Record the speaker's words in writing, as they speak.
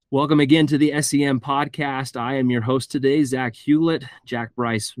Welcome again to the S.E.M podcast. I am your host today, Zach Hewlett. Jack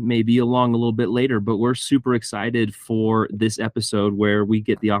Bryce may be along a little bit later, but we're super excited for this episode where we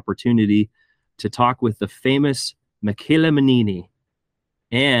get the opportunity to talk with the famous Michele Menini.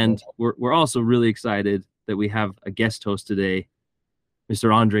 And we're also really excited that we have a guest host today,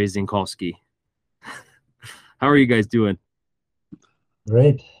 Mr. Andre Zinkovski. How are you guys doing?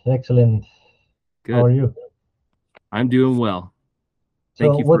 Great, excellent. Good. How are you? I'm doing well.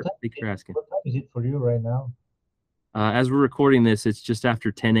 Thank you for asking. What time is it for you right now? As we're recording this, it's just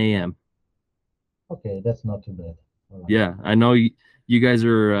after 10 a.m. Okay, that's not too bad. Right. Yeah, I know you guys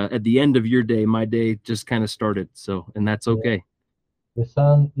are at the end of your day. My day just kind of started, and that's okay. The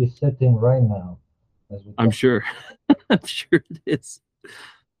sun is setting right now. I'm sure. I'm sure it is.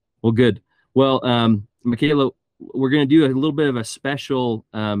 Well, good. Well, Michele, we're going to do a little bit of a special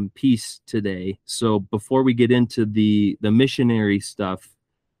piece today. So before we get into the missionary stuff,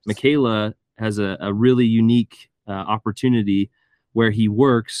 Michele has a really unique opportunity where he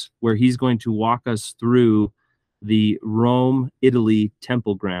works, where he's going to walk us through the Rome, Italy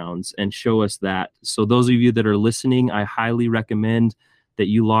temple grounds and show us that. So those of you that are listening, I highly recommend that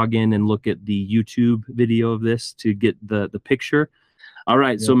you log in and look at the YouTube video of this to get the picture. All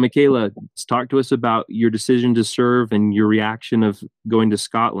right. Yeah. So Michele, let's talk to us about your decision to serve and your reaction of going to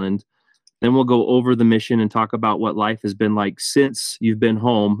Scotland. Then we'll go over the mission and talk about what life has been like since you've been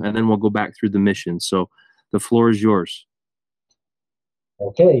home. And then we'll go back through the mission. So the floor is yours.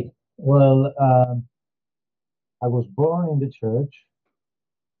 Okay. Well, I was born in the church.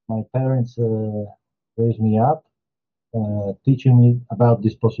 My parents raised me up, teaching me about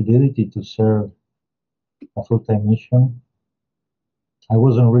this possibility to serve a full-time mission. I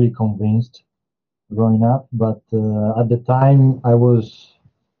wasn't really convinced growing up, but at the time I was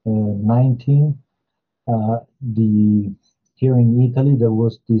 19. Here in Italy there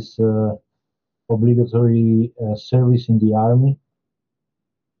was this obligatory service in the army.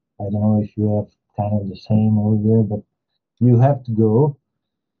 I don't know if you have kind of the same over there, but you have to go.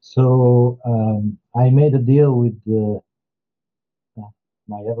 So I made a deal with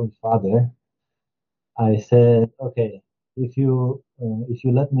my Heavenly Father. I said, okay, if you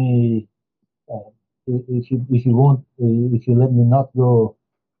let me if you let me not go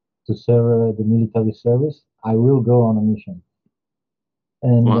to serve the military service, I will go on a mission.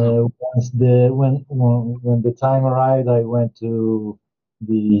 And once when the time arrived, I went to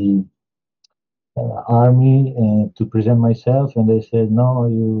the army to present myself, and they said, "No,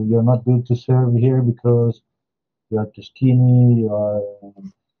 you're not good to serve here because you're too skinny.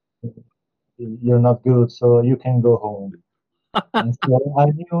 You're not good, so you can go home." And so I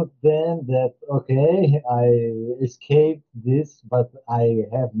knew then that okay, I escaped this, but I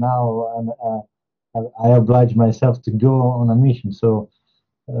have now I oblige myself to go on a mission. So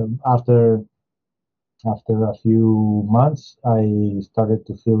after a few months, I started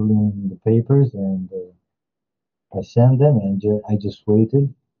to fill in the papers and I sent them, and I just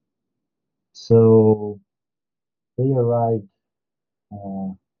waited. So they arrived.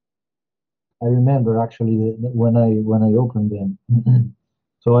 Uh, I remember actually when I opened them.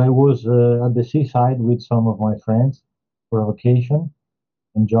 So I was at the seaside with some of my friends for a vacation,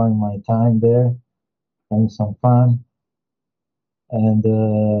 enjoying my time there, having some fun. And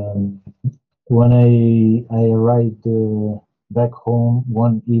when I arrived back home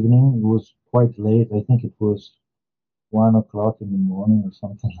one evening, it was quite late. I think it was 1 o'clock in the morning or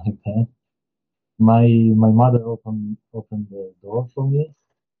something like that. My mother opened the door for me,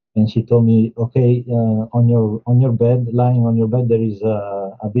 and she told me, "Okay, on your bed, lying on your bed, there is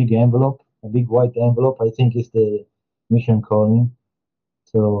a big envelope, a big white envelope. I think it's the mission calling."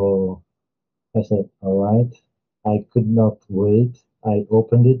 So I said, "All right." I could not wait. I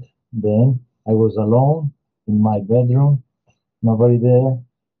opened it. Then I was alone in my bedroom, nobody there.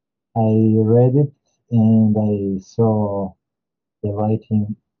 I read it and I saw the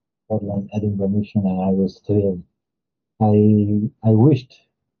writing outline Edinburgh Mission, and I was thrilled. I wished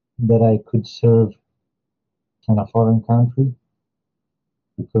that I could serve in a foreign country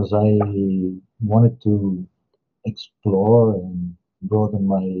because I wanted to explore and broaden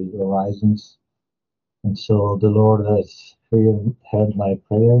my horizons. And so the Lord has heard my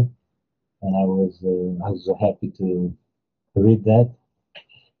prayer, and I was so happy to read that.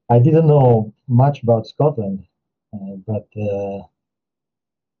 I didn't know much about Scotland, but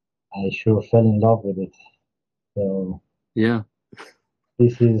I sure fell in love with it. So yeah,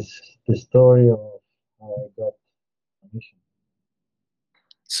 this is the story of how I got a mission.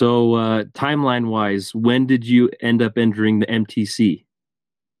 So timeline wise, when did you end up entering the MTC?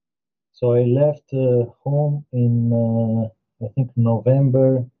 So I left home in I think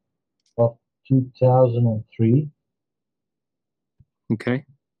November 2003. Okay.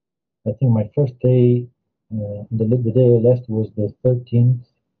 I think my first day, the day I left was the 13th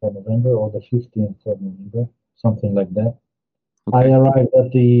of November or the 15th of November, something like that. I Okay. arrived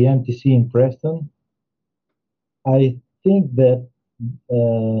at the MTC in Preston. I think that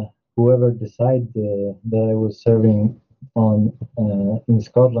whoever decided that I was serving on in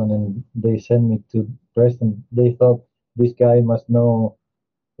Scotland and they sent me to Preston, they thought this guy must know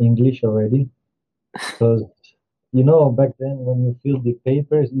English already because back then when you fill the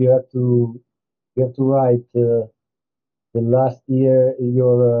papers you have to write the last year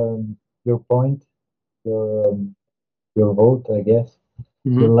your point your vote, I guess,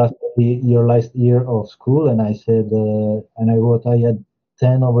 Hmm. your last year of school, and I said, and I wrote I had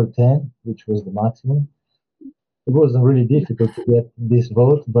 10/10, which was the maximum. It wasn't really difficult to get this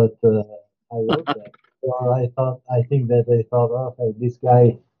vote, but I wrote that. So I think that they thought, okay, this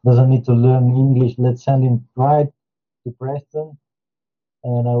guy doesn't need to learn English. Let's send him right to Preston.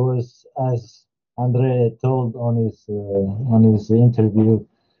 And I was, as Andre told on his interview,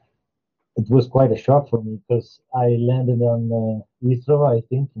 it was quite a shock for me because I landed on Heathrow, I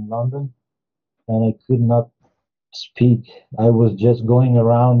think, in London, and I could not speak. I was just going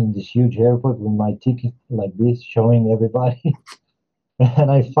around in this huge airport with my ticket like this, showing everybody.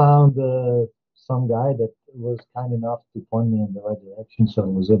 And I found some guy that was kind enough to point me in the right direction, so I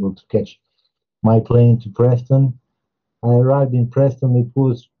was able to catch my plane to Preston. I arrived in Preston. It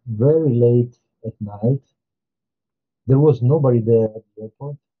was very late at night. There was nobody there at the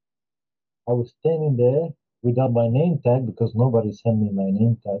airport. I was standing there without my name tag because nobody sent me my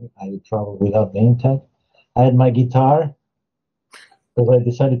name tag. I traveled without name tag. I had my guitar because I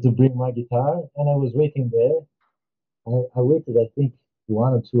decided to bring my guitar and I was waiting there. I waited, I think,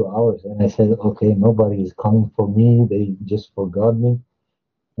 1 or 2 hours and I said, okay, nobody is coming for me. They just forgot me.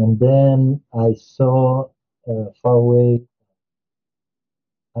 And then I saw far away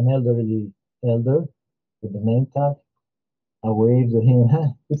an elderly elder with the name tag. I waved to him, "Huh,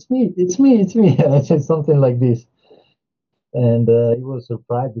 it's me, it's me, it's me." I said something like this. And he was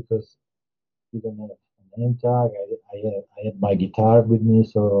surprised because he didn't have a name tag. I had my guitar with me,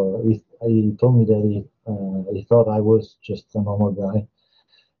 so he told me that he thought I was just a normal guy.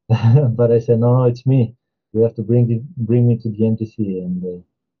 But I said, no, no, it's me. You have to bring me to the MTC, and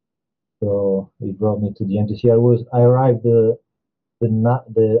so he brought me to the MTC. I arrived a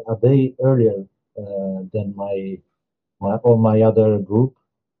day earlier than all my other group,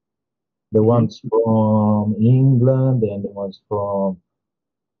 the Hmm. ones from England and the ones from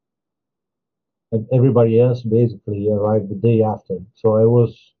and everybody else basically arrived the day after. So I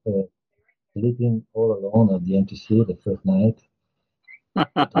was sleeping all alone at the MTC the first night.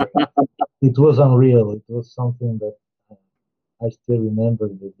 It was unreal. It was something that I still remember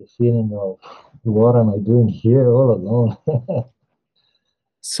the feeling of what am I doing here all alone.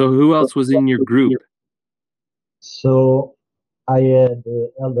 So who else was in your group? So I had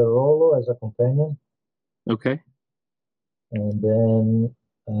Elder Rolo as a companion, Okay. and then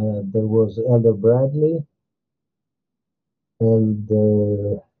there was Elder Bradley,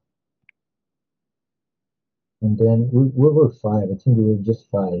 Elder, and then we were five. I think we were just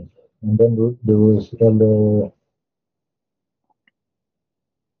five. And then there was Elder.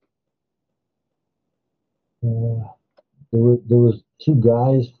 Uh, there was two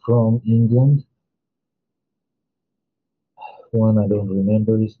guys from England. One I don't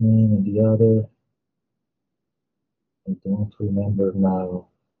remember his name, and the other I don't remember now.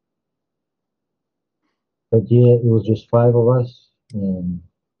 But yeah, it was just five of us, and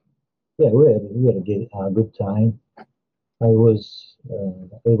yeah, we had a good time. I was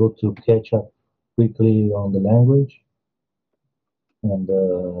able to catch up quickly on the language, and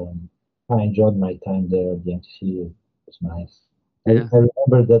I enjoyed my time there at the MTC. It was nice. I, Yeah. I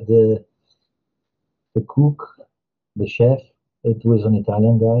remember that the cook, the chef, it was an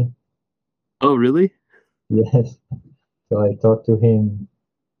Italian guy. Oh, really? Yes, so I talked to him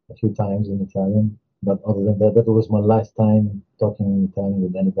a few times in Italian. But other than that, that was my last time talking in Italian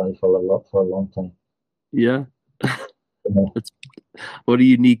with anybody for a long time. Yeah. You know? That's what a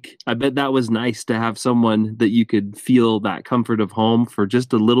unique. I bet that was nice to have someone that you could feel that comfort of home for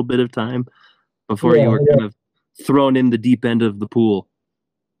just a little bit of time before you Yeah, were kind of thrown in the deep end of the pool.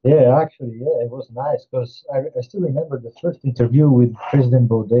 yeah, actually, yeah, it was nice because I still remember the first interview with President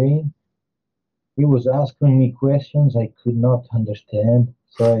Bourdain. He was asking me questions I could not understand,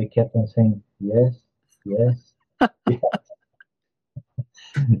 so I kept on saying yes, yes.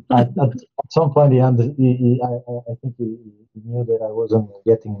 At some point, I think he knew that I wasn't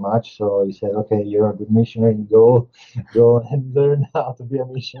getting much, so he said, "Okay, you're a good missionary. Go and learn how to be a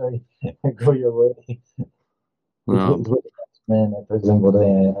missionary. Go your way." It Well, was a nice man, President Bode.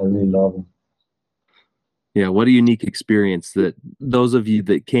 I really love him. yeah, what a unique experience that those of you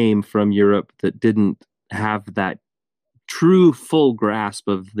that came from Europe that didn't have that true full grasp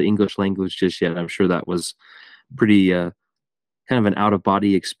of the English language just yet. I'm sure that was pretty kind of an out of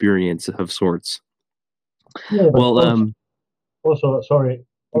body experience of sorts. Yeah, but Well, sorry,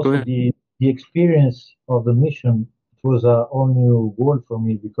 go also ahead. the experience of the mission, it was a all new world for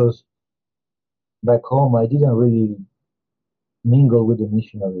me because back home I didn't really mingle with the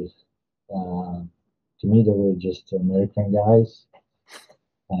missionaries. Uh, to me, they were just American guys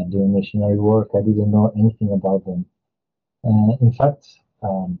doing missionary work. I didn't know anything about them. In fact,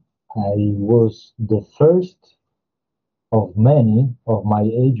 I was the first of many of my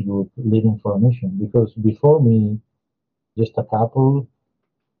age group leaving for a mission because before me, just a couple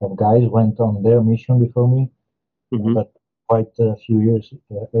of guys went on their mission before me, Hmm. but quite a few years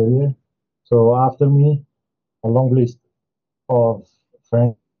earlier. So after me, a long list of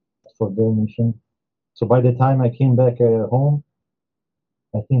friends for their mission. So by the time I came back home,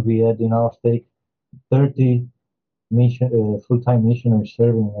 I think we had in our stake 30 full-time missionaries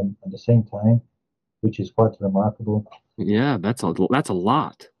serving at the same time, which is quite remarkable. Yeah, that's a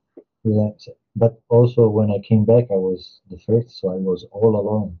lot. Yeah, but also when I came back, I was the first, so I was all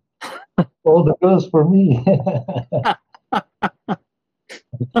alone. All the girls for me.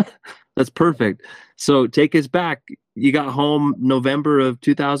 That's perfect. So take us back. You got home November of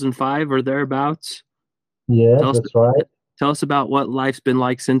 2005 or thereabouts. Yes, Tell us that's right. tell us about what life's been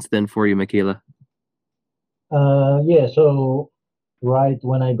like since then for you, Michaela. Yeah, so right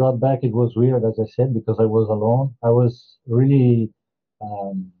when I got back, it was weird, as I said, because I was alone. I was really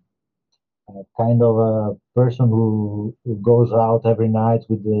um, kind of a person who goes out every night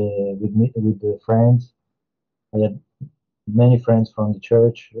with the friends. I had many friends from the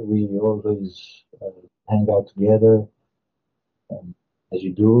church. We always hang out together, um, as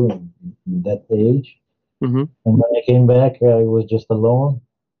you do in that age. Hmm. And when I came back, I was just alone.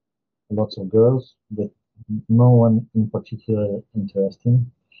 Lots of girls, but no one in particular interesting.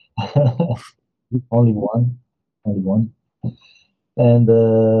 Only one, only one. And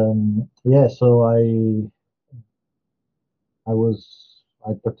yeah, so I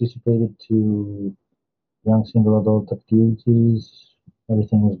participated to young single adult activities.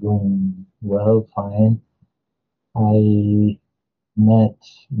 Everything was going well, fine. I met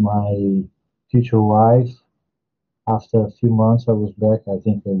my future wife after a few months. I was back. I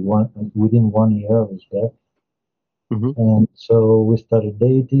think within 1 year I was back, Hmm. and so we started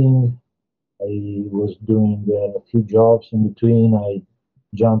dating. I was doing a few jobs in between. I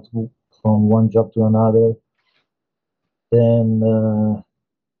jumped from one job to another. Then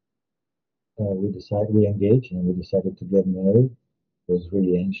we engaged and we decided to get married. I was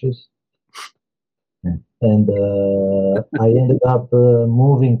really anxious, and I ended up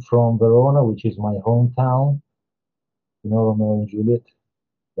moving from Verona, which is my hometown. You know Romeo and Juliet,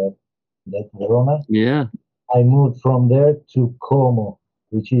 that Verona. Yeah. I moved from there to Como,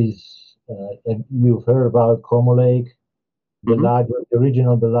 which is and you've heard about Como Lake, Hmm. the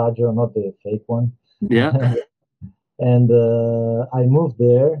original Bellagio, not the fake one. Yeah. And I moved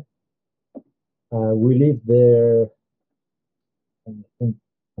there. We lived there, I think,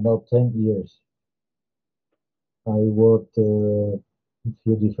 about 10 years. I worked a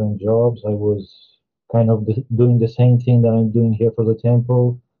few different jobs. I was kind of doing the same thing that I'm doing here for the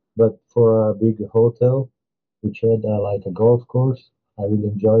temple, but for a big hotel, which had like a golf course. I really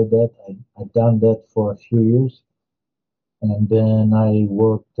enjoyed that. I've done that for a few years. And then I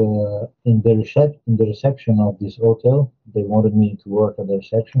worked in the reception of this hotel. They wanted me to work at the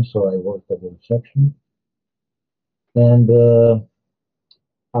reception, so I worked at the reception. And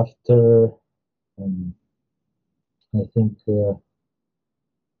after um, I think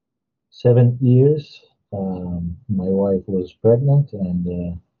 7 years, my wife was pregnant, and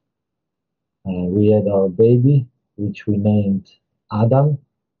we had our baby, which we named Adam.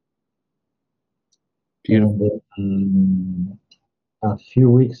 Beautiful. And a few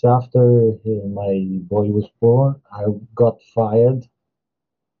weeks after my boy was born, I got fired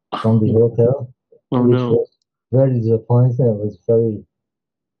from the hotel, Oh which no. was very disappointing. I was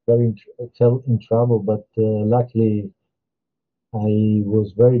felt in trouble, but luckily I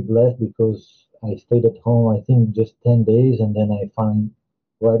was very blessed because I stayed at home, I think just 10 days, and then I found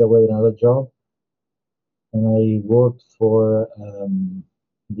right away another job. And I worked for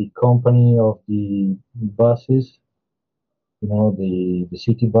the company of the buses. the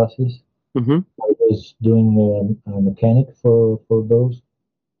city buses. Hmm. I was doing a mechanic for those.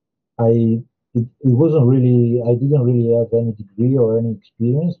 I it wasn't really I didn't really have any degree or any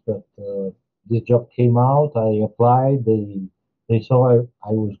experience, but this job came out. I applied. They saw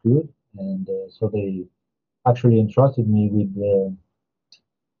I was good, and so they actually entrusted me with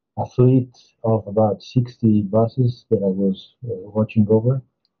a fleet of about 60 buses that I was watching over,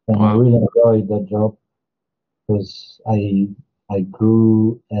 and I Wow. really enjoyed that job because I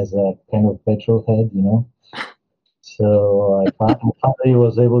grew as a kind of petrol head. So I finally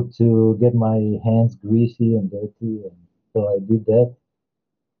was able to get my hands greasy and dirty, and so I did that.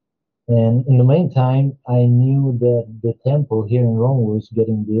 And in the meantime, I knew that the temple here in Rome was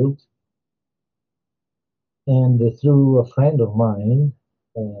getting built, and through a friend of mine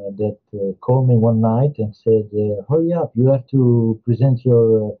that called me one night and said, "Hurry up! You have to present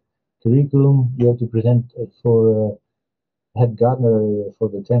your curriculum. You have to present for head gardener for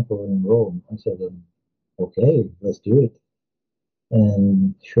the temple in Rome." I said, "Okay, let's do it."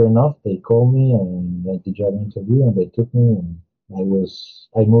 And sure enough, they called me and had the job interview, and they took me, and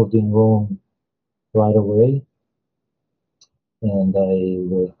I moved in Rome right away, and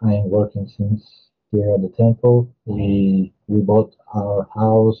I am working since here at the temple. We bought our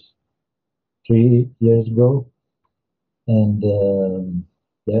house 3 years ago, and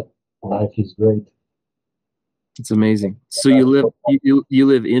yeah, life is great. It's amazing. So you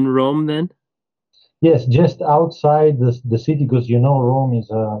live in Rome then? Yes, just outside the city, because Rome is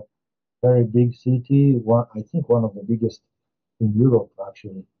a very big city. I think one of the biggest in Europe,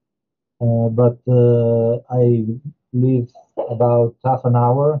 actually. But I live about half an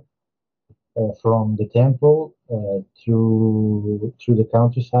hour from the temple through the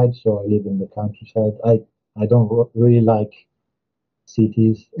countryside. So I live in the countryside. I don't really like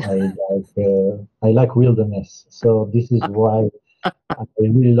cities. I like wilderness. So this is why I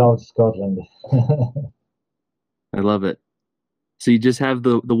really love Scotland. I love it. So you just have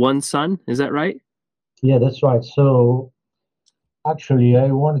the one son, is that right? Yeah, that's right. So actually,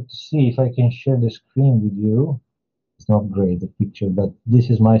 I wanted to see if I can share the screen with you. It's not great, the picture, but this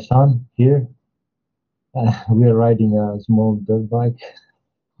is my son here. We are riding a small dirt bike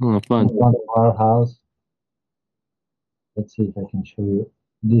Oh, in fun. front of our house. Let's see if I can show you.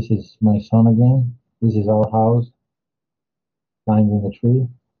 This is my son again. This is our house, climbing a tree.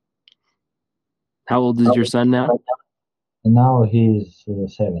 How old is your son now? And now he's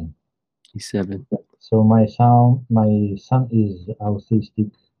 7. He's 7. So my son is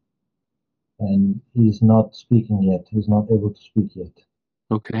autistic and he's not speaking yet. He's not able to speak yet.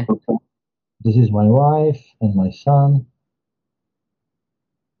 Okay. This is my wife and my son.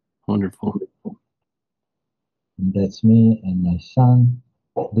 Wonderful. And that's me and my son.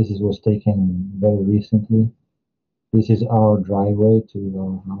 This was taken very recently. This is our driveway to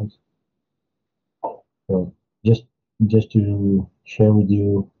our house. So just just to share with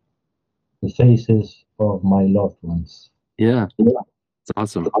you the faces of my loved ones. Yeah, it's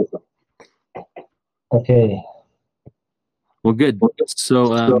awesome. Okay, Well, good.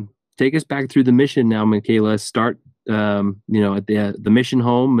 So take us back through the mission now, Michaela. Start at the mission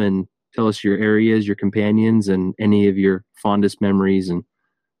home and tell us your areas, your companions, and any of your fondest memories. And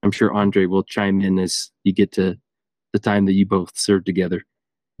I'm sure Andre will chime in as you get to the time that you both served together.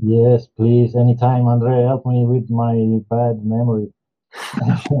 yes, please, anytime, Andre, help me with my bad memory.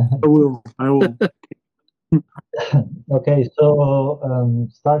 I will. I will. Okay, so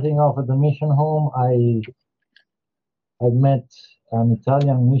starting off at the mission home, I met an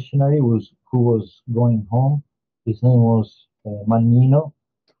Italian missionary who was going home. His name was Mannino,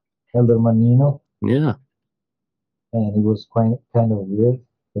 Elder Mannino, Yeah. and it was quite kind of weird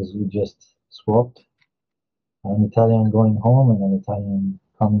because we just swapped an Italian going home and an Italian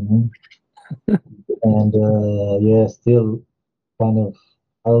coming in, and yeah, still kind of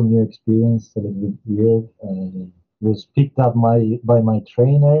all new experience, a little bit weird. Was picked up by my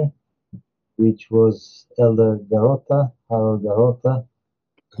trainer, which was Elder Garota, Harold Garota.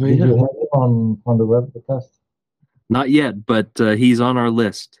 Oh, Did you yeah. have him on the webcast? Not yet, but he's on our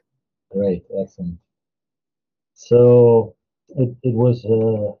list. Great, excellent. So it was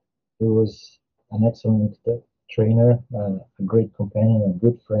an excellent trainer, a great companion, a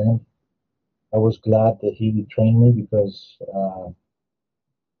good friend. I was glad that he would train me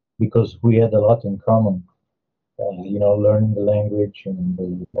because we had a lot in common. Learning the language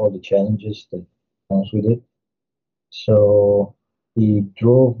and all the challenges that comes with it. So he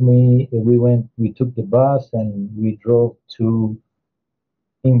drove me. We took the bus and we drove to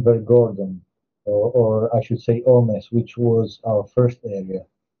Invergordon, or I should say Olmes, which was our first area.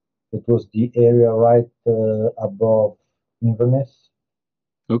 It was the area right above. Inverness,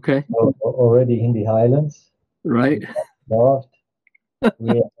 Okay. already in the Highlands. Right. Which I loved.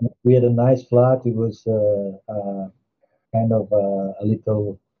 We had a nice flat. It was kind of a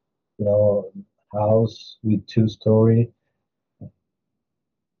little, you know, house with 2 story.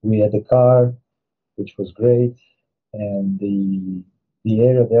 We had a car, which was great, and the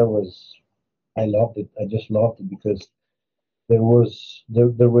area there was. I loved it. I just loved it because there were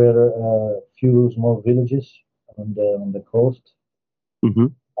a few small villages on the coast. Hmm.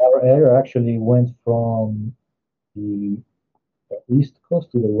 Our area actually went from the east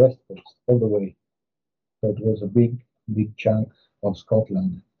coast to the west coast all the way. So it was a big chunk of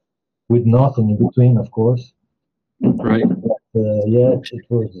Scotland with nothing in between, of course. Right. But yeah, it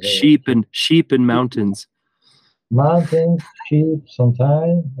was Sheep and mountains. mountains, sheep,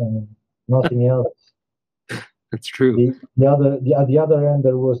 sometimes, and nothing else. That's true. The other end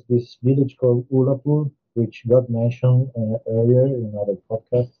there was this village called Ullapool, which got mentioned earlier in other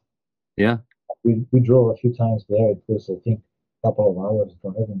podcasts. Yeah. We drove a few times there. It was, I think, a couple of hours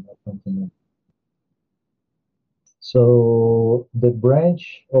driving or something. So the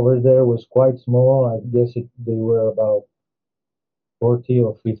branch over there was quite small. I guess they were about 40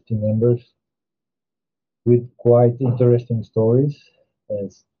 or 50 members with quite interesting stories,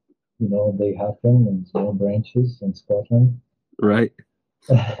 as you know, they happen in small branches in Scotland, Right.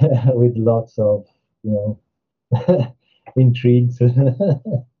 with lots of, you know, intrigues.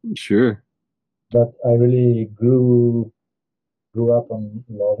 Sure. But I really grew up on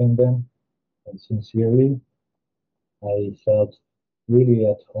loving them, and sincerely, I felt really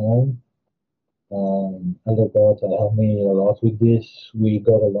at home. Elder God helped me a lot with this. We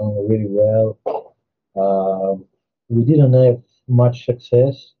got along really well. We didn't have much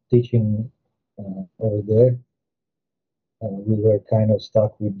success teaching over there. We were kind of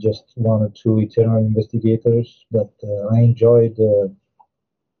stuck with just 1 or 2 eternal investigators, but I enjoyed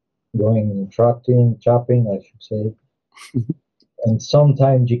going tracting, chopping, I should say, and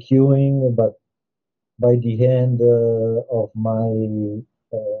sometimes GQing. But by the end of my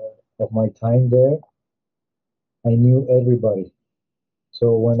time there, I knew everybody.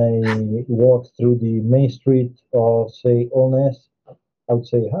 So when I walked through the main street of, say, Olness, I would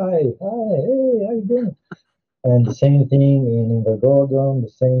say, hi, hey, how you doing? And the same thing in Invergordon, the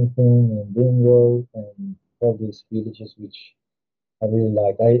same thing in Dingwall, and all these villages, which I really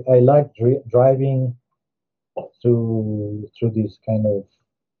like. I like driving through these kind of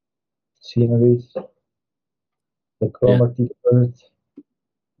sceneries, the Yeah. Cromarty Earth.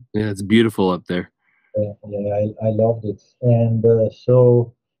 Yeah. It's beautiful up there. Yeah, I loved it. And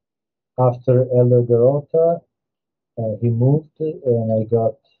so after Elder Garota, he moved, and I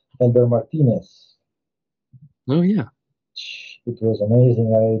got Elder Martinez. Oh yeah. It was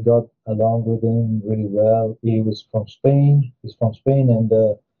amazing. I got along with him really well. He was from Spain. He's from Spain, and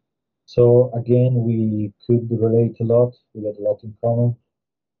so again, we could relate a lot. We had a lot in common,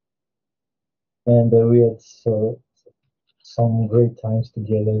 and we had some great times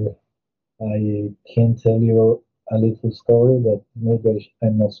together. I can tell you a little story that maybe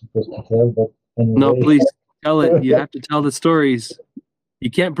I'm not supposed to tell, but No, anyway. please tell it. You have to tell the stories. You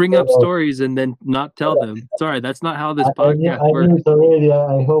can't bring up So, stories and then not tell them. Sorry, that's not how this podcast I knew works. it already.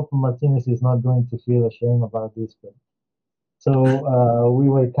 I hope Martinez is not going to feel ashamed about this. But so we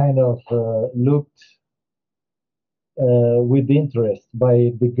were kind of looked with interest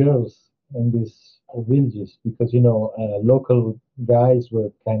by the girls in these villages because you know local guys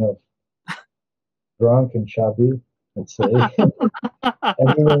were kind of drunk and chubby, let's say, and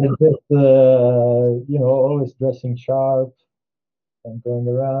we were just you know always dressing sharp and going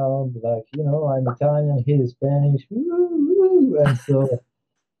around like you know I'm Italian, he is Spanish, woo, woo. And so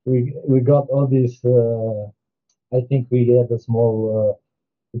we got all these. I think we had a small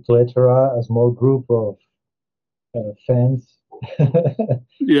plethora, a small group of fans.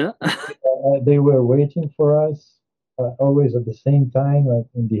 Yeah. They were waiting for us, always at the same time, like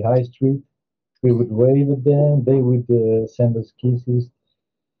in the high street. We would wave at them. They would send us kisses.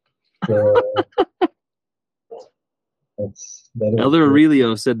 So that was Elder great.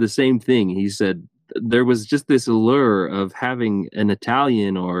 Aurelio said the same thing. He said there was just this allure of having an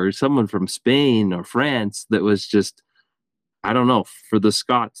Italian or someone from Spain or France that was just, I don't know, for the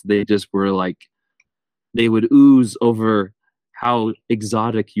Scots, they just were like, they would ooze over how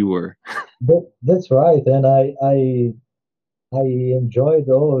exotic you were. That's right, and I enjoyed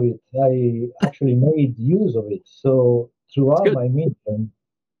all of it. I actually made use of it. So It's throughout good. my mission,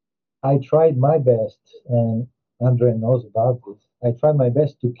 I tried my best, and Andre knows about this. I tried my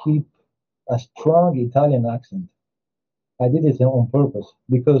best to keep a strong Italian accent. I did it on purpose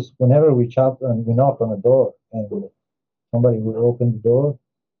because whenever we chat and we knock on a door and somebody would open the door.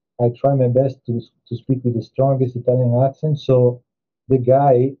 I try my best to speak with the strongest Italian accent. So the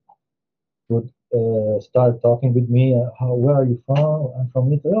guy would start talking with me. Where are you from? I'm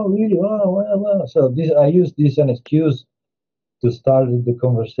from Italy. Oh, really? Oh, well. So this I use this as an excuse to start the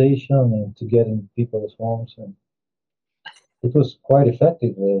conversation and to get in people's homes, and it was quite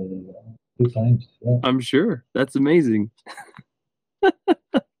effective. Two times. Yeah. I'm sure. That's amazing.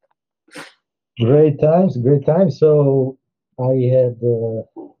 Great times, great times. So I had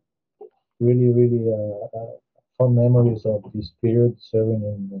really fun memories of this period serving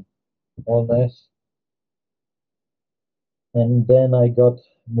in Vauxhall Ness. And then I got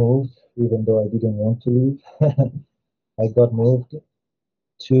moved, even though I didn't want to leave. I got moved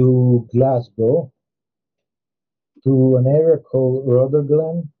to Glasgow, to an area called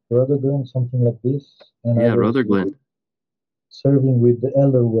Rutherglen, something like this. And I Yeah, was Rutherglen. serving with the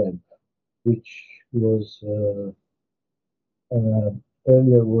Elder Web, which was uh,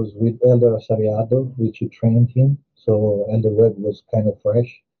 earlier was with Elder Asariado, which he trained him. So Elder Web was kind of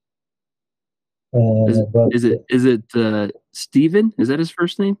fresh. Is But is it Steven? Is that his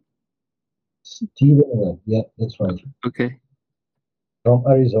first name? Stephen Webb, yeah, that's right, Okay. from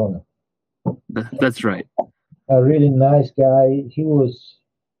Arizona. That's right. A really nice guy. He was,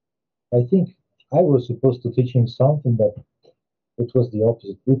 I think, I was supposed to teach him something, but it was the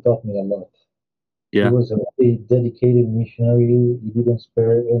opposite. He taught me a lot. He Yeah. was a very dedicated missionary. He didn't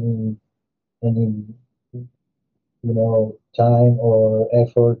spare any time or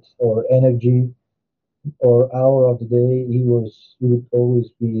effort or energy or hour of the day. He would always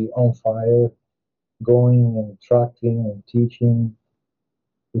be on fire, going and tracking and teaching.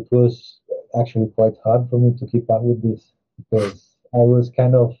 It was actually quite hard for me to keep up with this because I was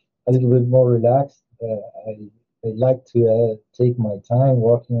kind of a little bit more relaxed. I like to take my time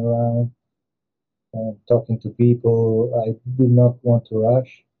walking around and talking to people. I did not want to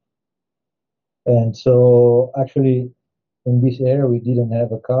rush. And so actually in this area we didn't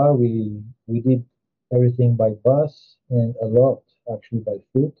have a car. We did everything by bus and a lot actually by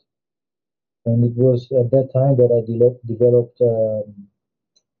foot. And it was at that time that I developed a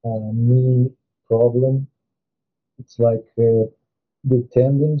knee problem. It's like the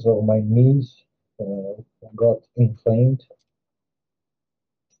tendons of my knees got inflamed,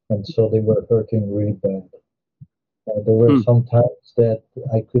 and so they were hurting really bad. There were Hmm. some times that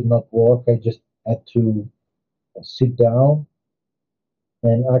I could not walk. I just had to sit down.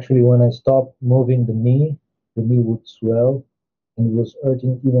 And actually, when I stopped moving the knee would swell, and it was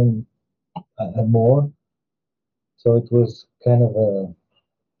hurting even more. So it was kind of a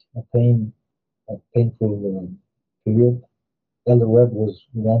painful period. Elder Webb was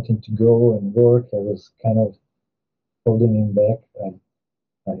wanting to go and work. I was kind of holding him back.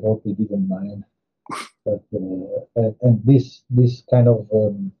 I hope he didn't mind. But and this kind of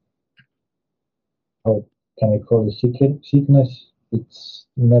how can I call it sickness? It's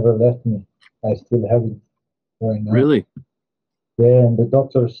never left me. I still have it right now. Really? Yeah, and the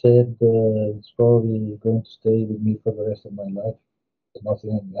doctor said it's probably going to stay with me for the rest of my life. There's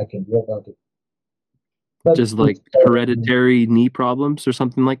nothing I can do about it. But Just it's like hereditary knee problems or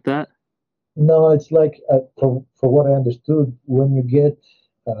something like that? no, it's like for what I understood, when you get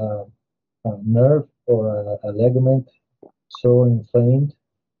a nerve or a ligament so inflamed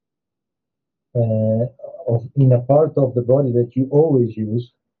uh, in a part of the body that you always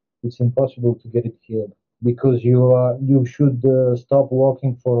use, it's impossible to get it healed because you should stop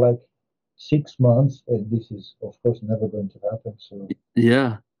walking for like 6 months, and this is of course never going to happen. So,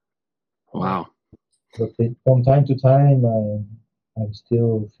 Yeah. uh, Wow. but from time to time, I'm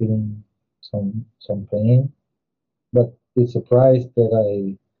still feeling some pain, but it's a price that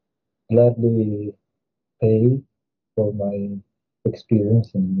I gladly pay for my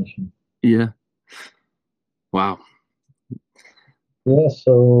experience in the mission. Yeah. Wow. Yeah,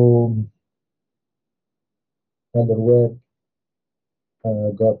 so Elder Webb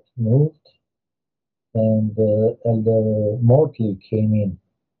got moved, and Elder Mortley came in,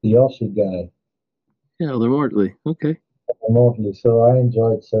 the Aussie guy, Yeah, Elder Mortley. Okay. remotely. So I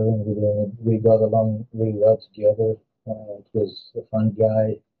enjoyed serving with him. We got along really well together. It was a fun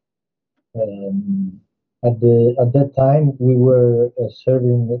guy. Um, at that time, we were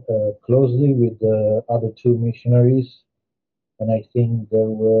serving closely with the other two missionaries, and I think there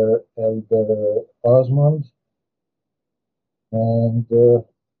were Elder Osmond and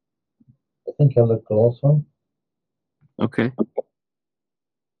I think Elder Clausen. Okay.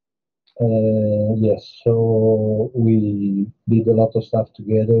 Yes, so we did a lot of stuff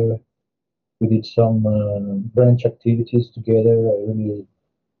together. We did some branch activities together. I really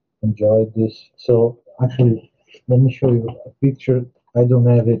enjoyed this. So actually, Let me show you a picture. I don't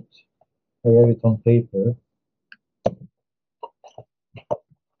have it. I have it on paper.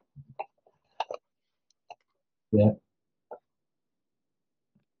 Yeah.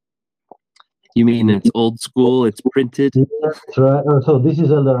 You mean it's old school? It's printed? That's right. So this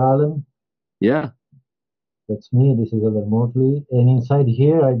is Elder Allen. Yeah. That's me. This is Elder Motley. And inside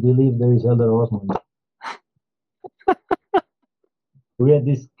here, I believe there is Elder Osmond. We had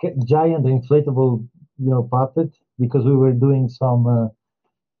this giant inflatable, puppet because we were doing some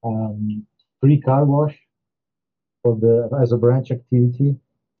free car wash for as a branch activity.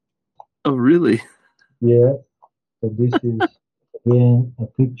 Oh, really? Yeah. So this is again a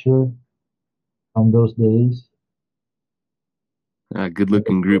picture from those days. Good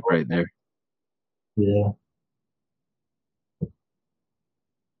looking group right there. Yeah.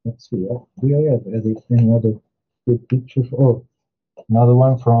 Let's see. Do I have any other good pictures? Oh, another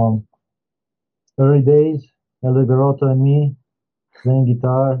one from early days. Elder Garotto and me playing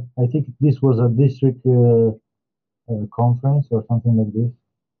guitar. I think this was a district conference or something like this.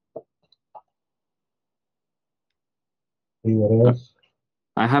 See what else?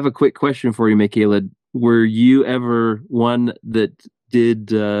 I have a quick question for you, Michele. Were you ever one that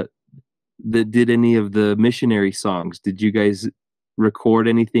did any of the missionary songs? Did you guys record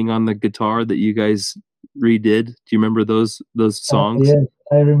anything on the guitar that you guys redid? Do you remember those songs? Yes,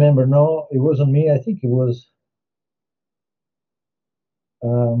 I remember. No, it wasn't me. I think it was. I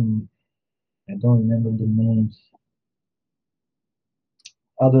don't remember the names.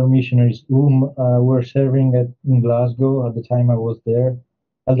 Other missionaries whom were serving in Glasgow at the time I was there.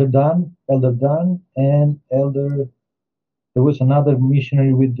 Elder Dan, and Elder. There was another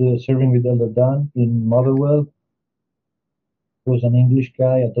missionary with serving with Elder Dan in Motherwell. It was an English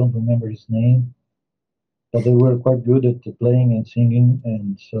guy. I don't remember his name, but they were quite good at playing and singing.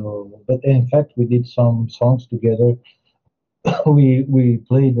 And so, but in fact, we did some songs together. we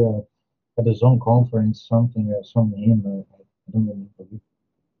played at the Zone conference something, some hymn. I don't remember.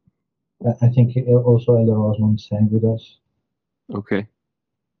 I think also Elder Osmond sang with us. Okay.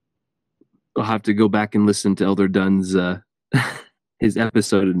 I'll have to go back and listen to Elder Dunn's his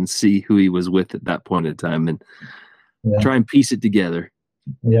episode and see who he was with at that point in time and try and piece it together.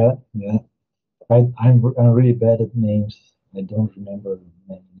 Yeah. I'm really bad at names. I don't remember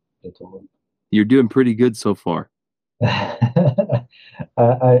names at all. You're doing pretty good so far. I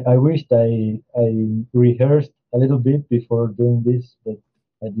wished I rehearsed a little bit before doing this, but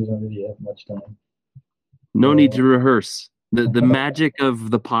I didn't really have much time. No need to rehearse. The magic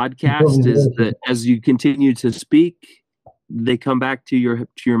of the podcast is that as you continue to speak, they come back to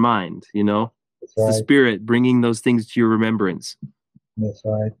your mind. It's the Spirit bringing those things to your remembrance. That's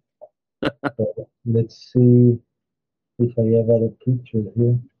right. So let's see if I have other pictures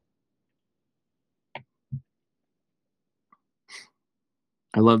here.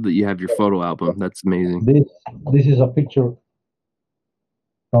 I love that you have your photo album. That's amazing. This is a picture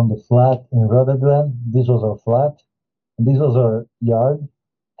from the flat in Rotterdam. This was our flat. And this was our yard.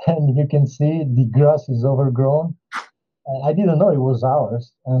 And you can see the grass is overgrown. I didn't know it was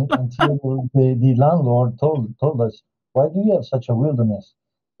ours until the landlord told us, "Why do you have such a wilderness?"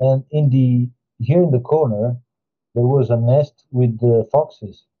 And here in the corner, there was a nest with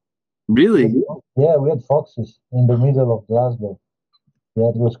foxes. Really? Yeah, we had foxes in the middle of Glasgow. Yeah,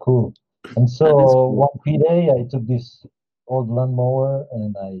 it was cool. And so cool. one day I took this old lawnmower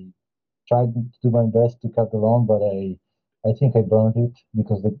and I tried to do my best to cut the lawn, but I think I burned it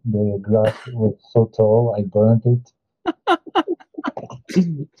because the grass was so tall. I burned it.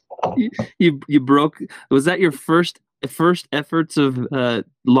 You broke. Was that your first efforts of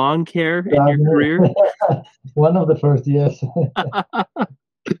lawn care in your career? One of the first, yes.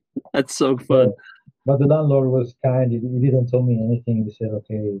 That's so fun. But the landlord was kind. He didn't tell me anything. He said,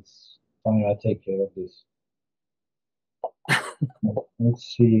 "Okay, it's fine. I'll take care of this." Let's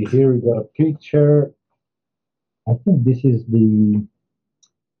see. Here we got a picture. I think this is the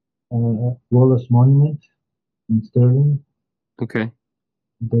Wallace Monument in Stirling. Okay.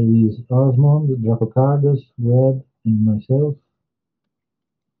 There is Osmond, Dracocardos, Webb, and myself.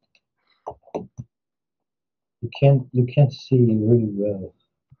 You can't see really well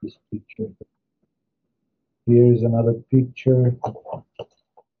this picture. Here is another picture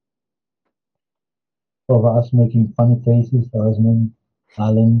of us making funny faces. Osmond,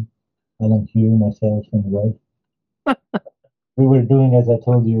 Alan here, myself, and Webb. We were doing, as I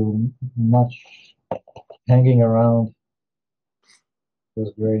told you, much hanging around. It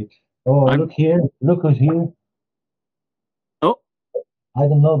was great. Oh, look here! Look who's here! Oh, I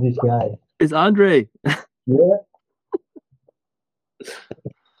don't know this guy. It's Andre. Yeah.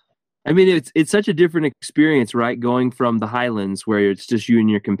 I mean, it's such a different experience, right? Going from the Highlands where it's just you and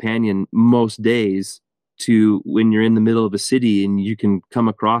your companion most days to when you're in the middle of a city and you can come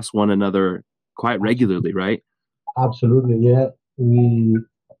across one another quite regularly, right? Absolutely, yeah. We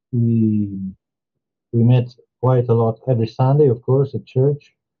we met quite a lot every Sunday, of course, at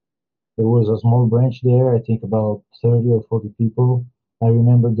church. There was a small branch there, I think about 30 or 40 people. I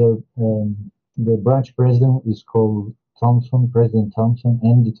remember the branch president is called Thompson, President Thompson,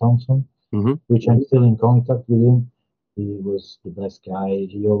 Andy Thompson, Hmm. which I'm still in contact with him. He was the best guy.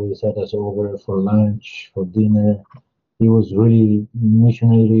 He always had us over for lunch, for dinner. He was really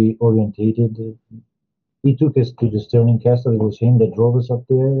missionary orientated. He took us to the Stirling Castle. It was him that drove us up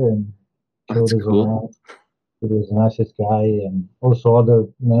there and That's showed us cool. around. He was the nicest guy, and also other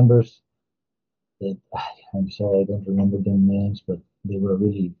members that I'm sorry I don't remember their names, but they were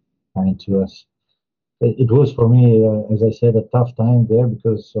really kind to us. It was for me, as I said, a tough time there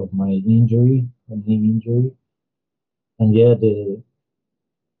because of my injury, my knee injury, and yeah, the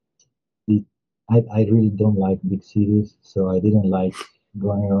I really don't like big cities, so I didn't like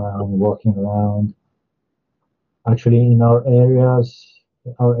going around, walking around. Actually, in our areas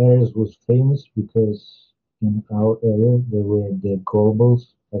was famous because in our area there were the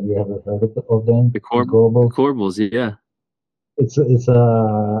Gorbals. Have you ever heard of them? The The Gorbals. Corbels, yeah. It's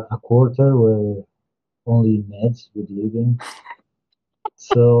a quarter where only Neds would live in.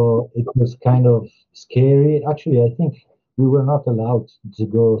 So it was kind of scary. Actually, I think we were not allowed to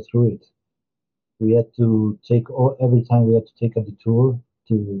go through it. We had to every time we had to take a detour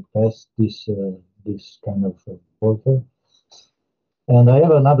to pass this kind of quarter. And I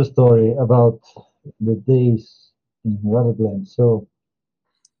have another story about the days in Rutherglen. So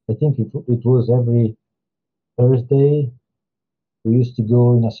I think it was every Thursday we used to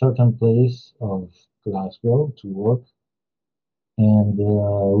go in a certain place of Glasgow to work, and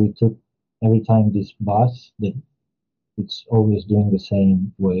we took every time this bus that it's always doing the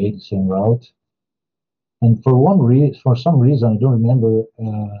same way, the same route. And for some reason, I don't remember.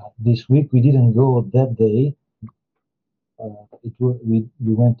 This week we didn't go that day. We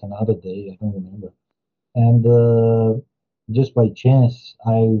went another day. I don't remember. And just by chance,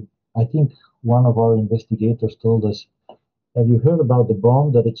 I think one of our investigators told us, "Have you heard about the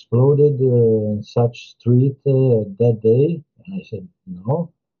bomb that exploded in such street that day?" And I said,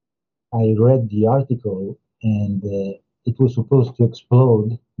 "No." I read the article, and it was supposed to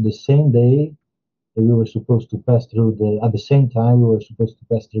explode the same day that we were supposed to pass through at the same time we were supposed to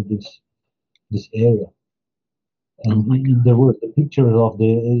pass through this area. And Oh my God. there was the pictures of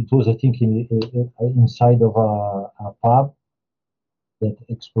it was, I think, inside of a pub that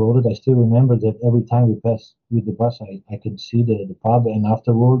exploded. I still remember that every time we passed with the bus, I could see the pub, and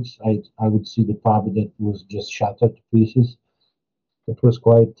afterwards, I would see the pub that was just shattered to pieces. It was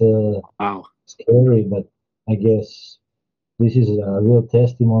quite Wow. scary, but I guess this is a real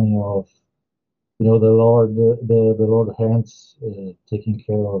testimony of the Lord hands taking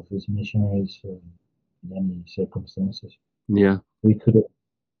care of his missionaries in any circumstances. Yeah. We could have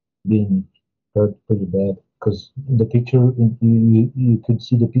been hurt pretty bad because the picture you could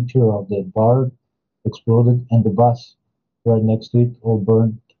see the picture of the bar exploded and the bus right next to it all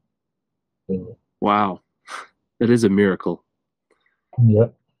burned. So, Wow. That is a miracle. yeah,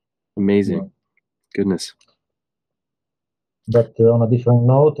 Amazing. yeah. Goodness. But on a different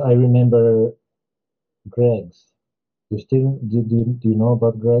note, I remember Greg's. Do you know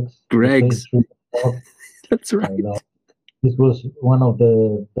about Greg's? The Greg's. pastry shop. That's I right. love. This was one of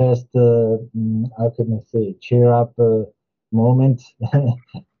the best, how can I say, cheer up moments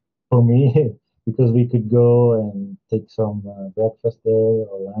for me because we could go and take some breakfast there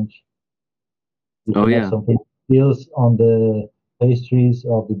or lunch. We Oh could have yeah. some deals on the pastries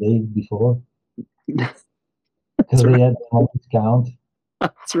of the day before That's because they right. had them on discount.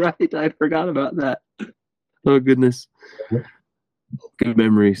 That's right. I forgot about that. Oh goodness. Good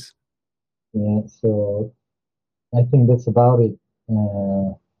memories. Yeah, so I think that's about it.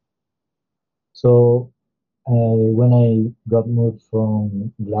 Uh, so when I got moved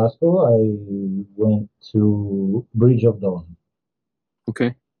from Glasgow, I went to Bridge of Dawn,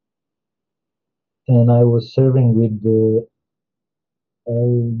 Okay. and I was serving with the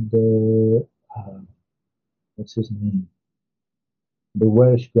what's his name, the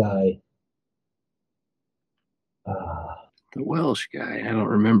Welsh guy. Uh, The Welsh guy. I don't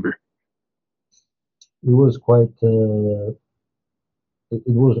remember. he was quite. It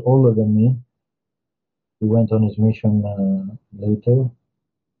was older than me. He went on his mission later,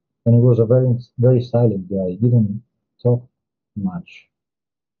 and he was a very silent guy. He didn't talk much.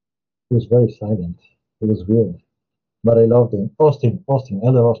 He was very silent. It was weird. but I loved him.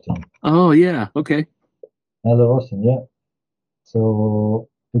 Elder Austin. Oh yeah. Okay. Elder Austin, yeah. So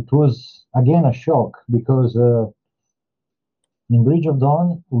it was again a shock because in Bridge of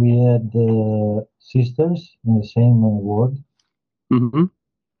Dawn we had sisters in the same ward. Mm-hmm.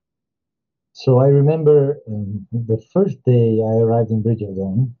 So I remember the first day I arrived in Bridge of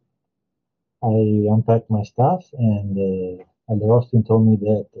Dawn, I unpacked my stuff, and Elder Austin told me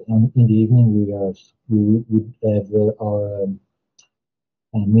that in the evening we would have our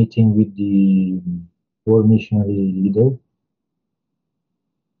meeting with the war missionary leader.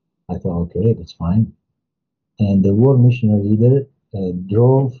 I thought, okay, that's fine. And the war missionary leader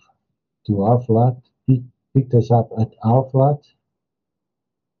drove to our flat, picked us up at our flat,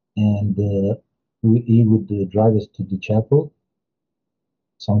 and he would drive us to the chapel.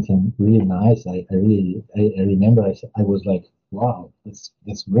 Something really nice. I remember I was like, wow,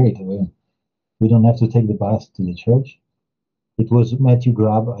 that's great. We don't have to take the bus to the church. It was Matthew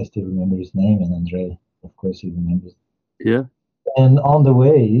Grubb. I still remember his name, and Andre, of course, he remembers. Yeah. And on the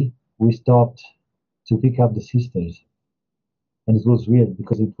way, we stopped to pick up the sisters. And it was weird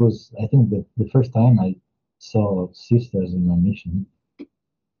because it was, I think, the first time I saw sisters in my mission.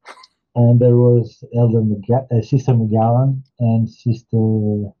 And there was Sister McGowan and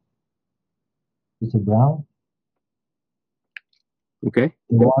Sister Brown. Okay.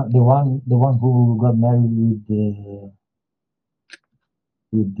 The one who got married with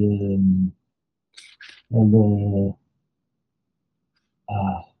the elder,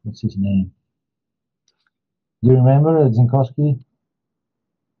 what's his name? Do you remember Zinkovski?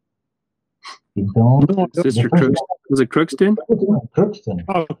 You don't? No, Sister Crooks. Was it Crookston? Crookston.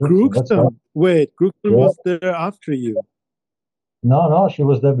 oh, That's right. Crookston. Wait, Crookston Yeah. was there after you. No, she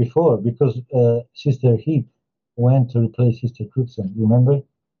was there before because Sister Heap went to replace Sister Crookston. You remember?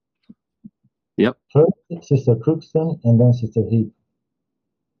 Yep. First Sister Crookston and then Sister Heap.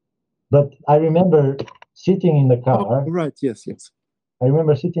 But I remember sitting in the car. Oh, right, yes. I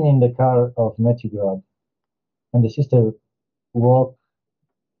remember sitting in the car of Matthew Grubb, and the sister walked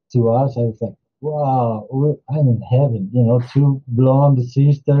to us. I was like, wow, I'm in heaven. You know, two blonde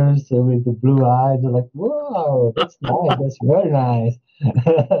sisters with the blue eyes. They're like, wow, that's nice. That's very nice.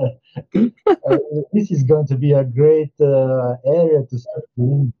 This is going to be a great area to start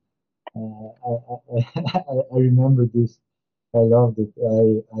in. I remember this. I loved it.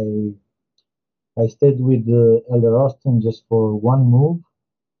 I stayed with Elder Austin just for one move,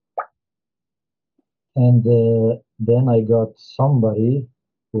 and then I got somebody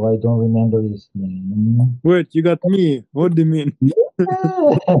who I don't remember his name. Wait, you got me. What do you mean? I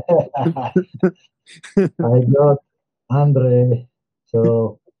got Andre.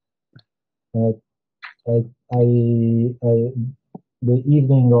 So uh, I the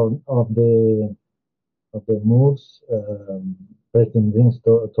evening of the moves, President Vince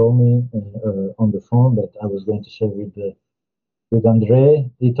told me on the phone that I was going to share with Andre.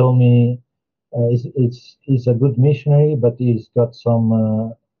 He told me he's a good missionary, but he's got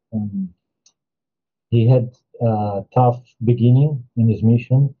some. He had a tough beginning in his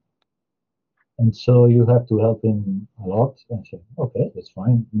mission, and so you have to help him a lot. And I said, okay, that's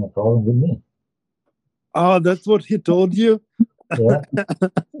fine, no problem with me. Oh, that's what he told you? Yeah.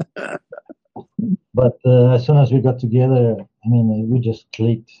 But as soon as we got together, I mean, we just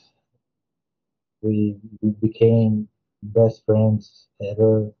clicked. We became best friends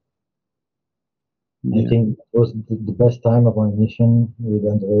ever. Yeah. I think it was the best time of my mission with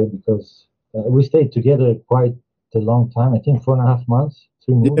Andre because we stayed together quite a long time. I think 4.5 months,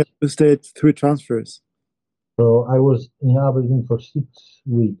 3 moves. Yeah, we stayed 3 transfers. So I was in Aberdeen for 6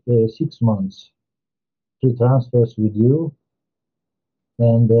 months, 3 transfers with you,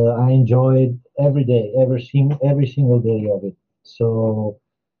 and I enjoyed every day, every single day of it. So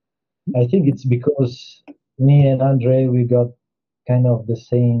I think it's because me and Andre we got kind of the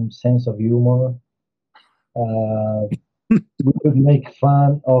same sense of humor. We could make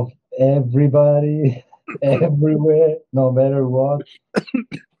fun of everybody, everywhere, no matter what.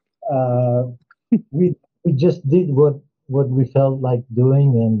 Uh, we just did what we felt like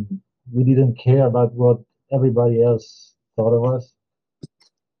doing, and we didn't care about what everybody else thought of us.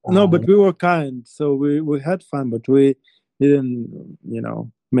 No, but we were kind, so we had fun, but we didn't,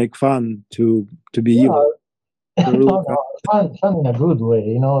 make fun to be evil. Fun in a good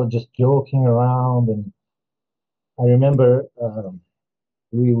way, just joking around. And I remember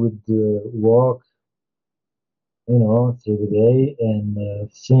we would walk, through the day and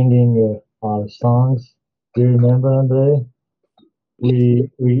singing our songs. Do you remember, Andre? We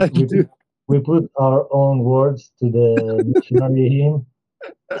put our own words to the missionary hymn.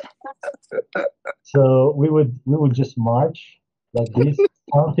 So we would just march like this,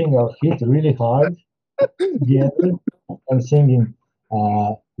 stomping our feet really hard together and singing,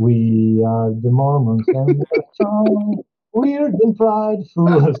 "We are the Mormons and we're strong, weird and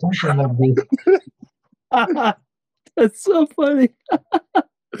prideful," or something like this. That's so funny.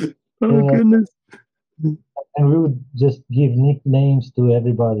 Oh Uh, goodness. and we would just give nicknames to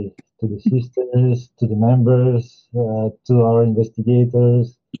everybody, to the sisters, to the members, to our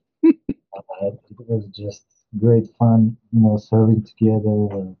investigators. It was just great fun, serving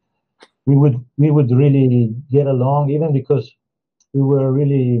together. We would really get along, even because we were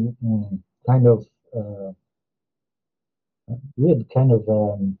really kind of we had kind of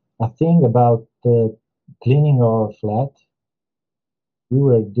a thing about cleaning our flat. We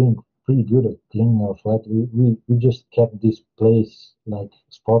were doing pretty good at cleaning our flat. We just kept this place like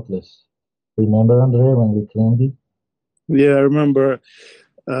spotless. Remember, Andre, when we cleaned it? Yeah, I remember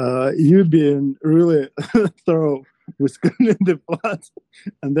you being really thorough with cleaning the flat.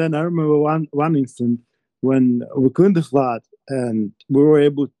 And then I remember one instant when we cleaned the flat and we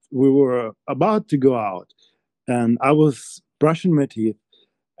were about to go out, and I was brushing my teeth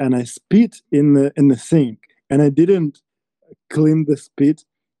and I spit in the sink, and I didn't clean the spit.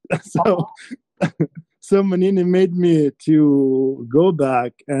 So so Menini made me to go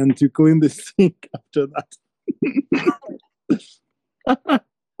back and to clean the sink after that.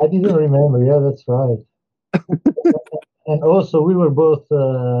 I didn't remember. Yeah, that's right. And also, we were both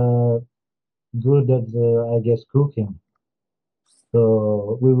good at, I guess, cooking.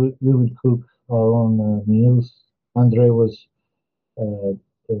 So we would cook our own meals. Andre was uh,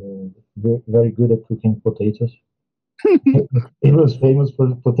 very good at cooking potatoes. He was famous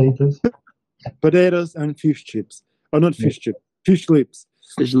for potatoes. Potatoes and fish chips. Or not fish chips, fish lips.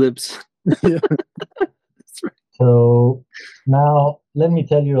 Fish lips. Yeah. That's right. So now let me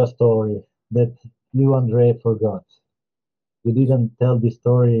tell you a story that you, Andre, forgot. You didn't tell this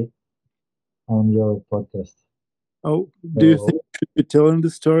story on your podcast. Oh, do you think So we should be telling the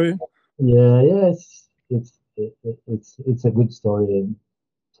story? yeah, it's a good story.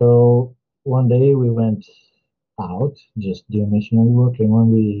 So one day we went out, just doing missionary work, and when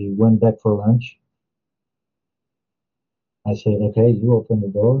we went back for lunch, I said, "Okay, you open the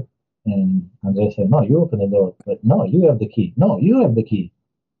door," and Andre said, "No, you open the door." But no, you have the key. No, you have the key.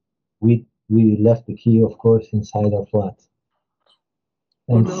 We left the key, of course, inside our flat,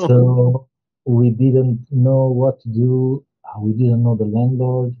 Oh and no. so we didn't know what to do. We didn't know the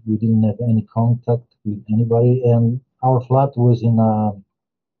landlord. We didn't have any contact with anybody, and our flat was in a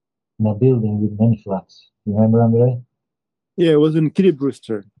building with many flats. Remember, Andre? Yeah, it was in Kitty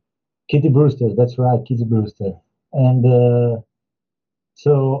Brewster. Kitty Brewster, that's right, Kitty Brewster. And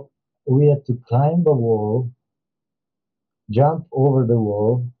so we had to climb a wall, jump over the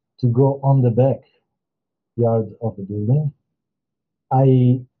wall to go on the backyard of the building.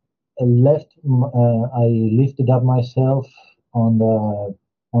 I I lifted up myself on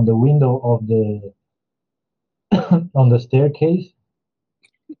the window of the on the staircase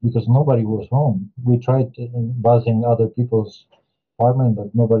because nobody was home. We tried buzzing other people's apartment,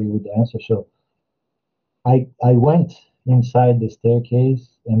 but nobody would answer. So I went inside the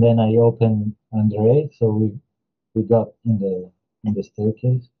staircase and then I opened Andre, so we got in the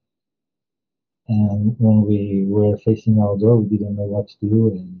staircase. And when we were facing our door, we didn't know what to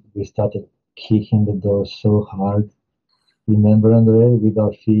do, and we started kicking the door so hard. Remember, Andre, with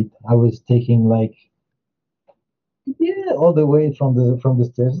our feet? I was taking like all the way from the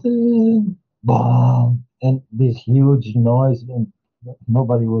stairs, bam, and this huge noise, and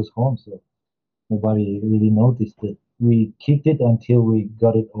nobody was home, so nobody really noticed it. We kicked it until we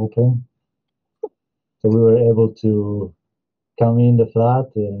got it open, so we were able to come in the flat.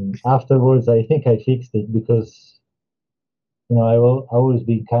 And afterwards, I think I fixed it because I will always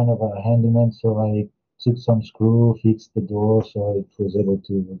be kind of a handyman, so I took some screw, fixed the door, so it was able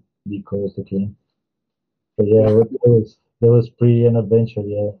to be closed again. But yeah, that was pretty an adventure.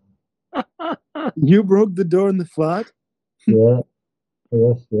 Yeah, You broke the door in the flat? yeah,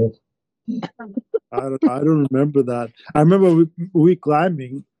 yes, yes. I don't remember that. I remember we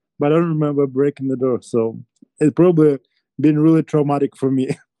climbing, but I don't remember breaking the door. So it's probably been really traumatic for me.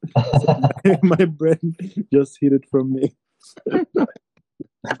 So my brain just hid it from me.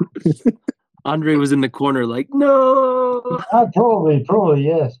 Andre was in the corner like, no. Probably,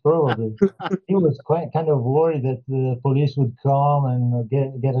 yes, probably. He was quite kind of worried that the police would come and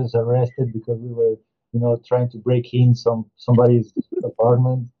get us arrested because we were, trying to break in somebody's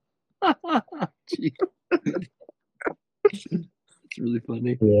apartment. Gee, it's really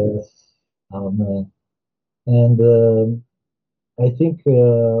funny. Yes. Oh man. And I think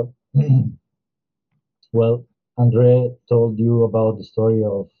Well, Andre told you about the story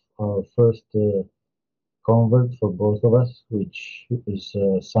of our first convert for both of us, which is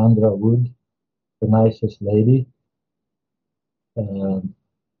Sandra Wood, the nicest lady. Um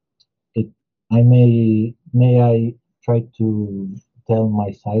it, may I try to tell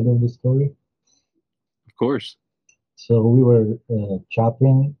my side of the story? Of course. So we were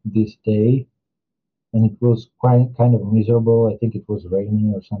shopping this day, and it was quite kind of miserable. I think it was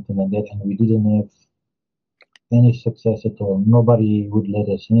raining or something like that, and we didn't have any success at all. Nobody would let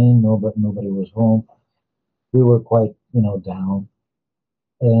us in. Nobody was home. We were quite, down.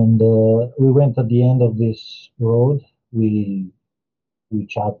 And we went at the end of this road. We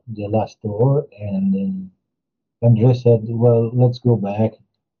chopped the last door, and then Andre said, "Well, let's go back.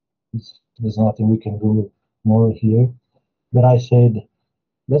 There's nothing we can do more here." But I said,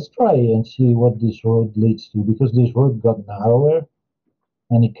 "Let's try and see what this road leads to," because this road got narrower,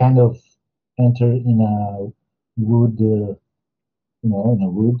 and it kind of entered in a wood, in a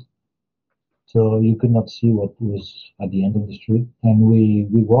wood. So you could not see what was at the end of the street. And we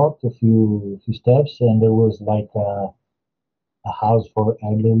walked a few steps, and there was like a house for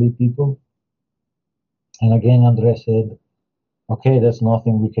elderly people. And again, Andre said, "Okay, there's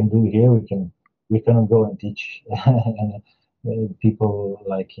nothing we can do here. We cannot go and teach people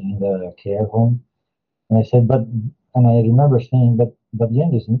like in the care home." And I said, and I remember saying, but the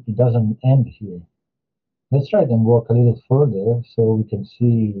end is it doesn't end here. Let's try and walk a little further so we can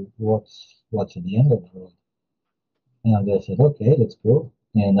see what's at the end of the road. And I said, "Okay, let's go."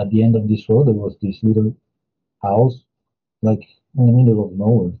 And at the end of this road, there was this little house, like in the middle of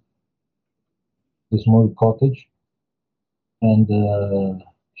nowhere, this small cottage. And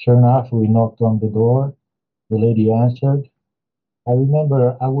sure enough, we knocked on the door. The lady answered. I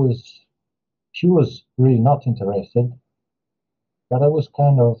remember she was really not interested, but I was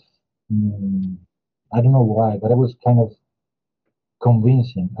kind of, mm, I don't know why, but I was kind of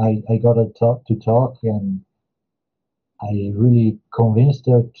convincing. I got her to talk, and I really convinced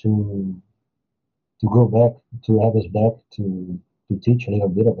her to go back, to have us back to teach a little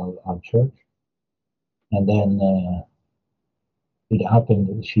bit about our church. And then it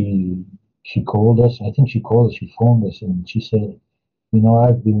happened. She called us. I think she called us. She phoned us, and she said,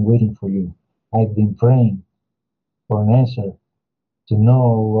 "I've been waiting for you. I've been praying for an answer to know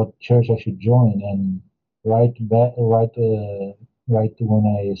what church I should join." And right back, right when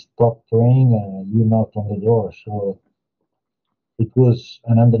I stopped praying, you knocked on the door. So it was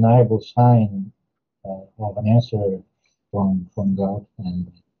an undeniable sign of an answer from God, and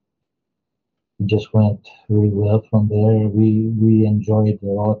it just went really well from there. We enjoyed a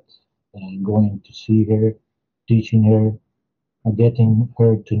lot going to see her, teaching her, getting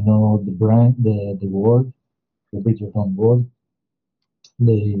her to know the brand, the word, the Bridgerton word.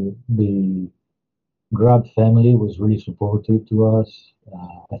 The Grad family was really supportive to us.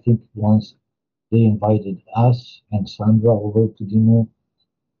 I think once they invited us and Sandra over to dinner,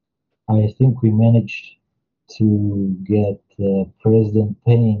 I think we managed to get President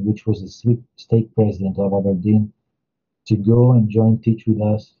Payne, which was the stake president of Aberdeen, to go and join teach with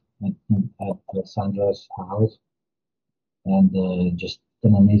us at Sandra's house, and just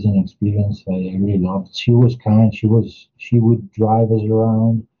an amazing experience. I really loved. She was kind. She would drive us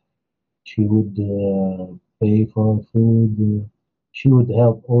around. She would pay for our food. She would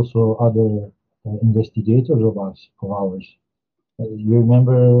help also other investigators of ours. You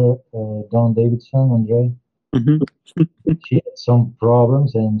remember Don Davidson, Andre? Mhm. She had some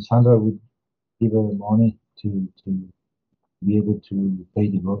problems, and Sandra would give her money to be able to pay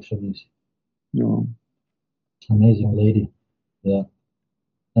the groceries. No. Amazing lady, yeah.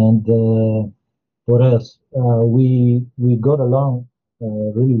 And what else? We got along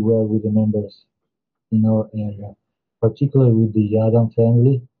really well with the members in our area, particularly with the Adam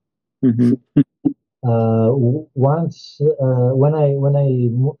family. Mhm. Once when I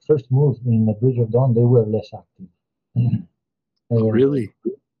first moved in the Bridge of Dawn, they were less active. Oh, Uh, really?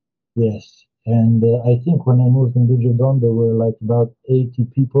 yes, and I think when I moved in Bridge of Dawn, there were like about 80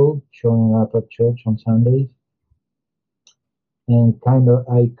 people showing up at church on Sundays, and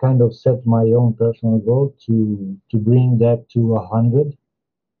I kind of set my own personal goal to bring that to 100.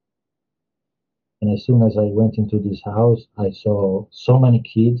 And as soon as I went into this house, I saw so many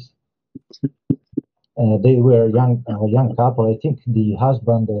kids. They were young couple. I think the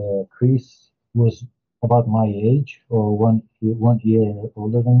husband, Chris, was about my age or one year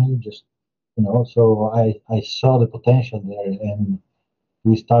older than me. Just so I saw the potential there, and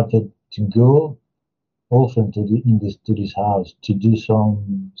we started to go often to this house to do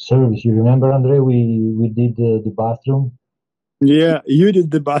some service. You remember, Andre? We did the bathroom. Yeah, you did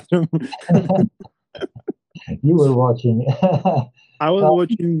the bathroom. You were watching. I was No,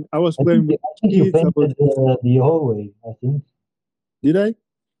 watching. I was I playing think with I think you kids. I was. painted the hallway. I think. Did I?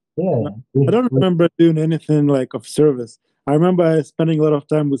 Yeah. No, I don't remember doing anything like of service. I remember spending a lot of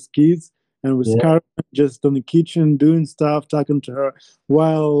time with kids and with Yeah. Karen just on the kitchen doing stuff, talking to her,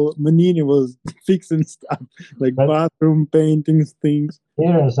 while Menini was fixing stuff like But bathroom paintings, things.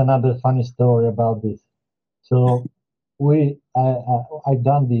 here's another funny story about this. So I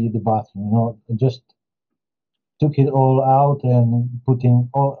done the bathroom, just took it all out and putting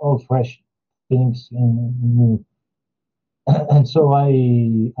all fresh things in new. And so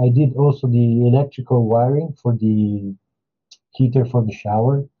I did also the electrical wiring for the heater for the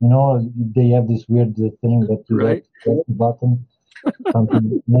shower. They have this weird thing that you have Right. to press the button,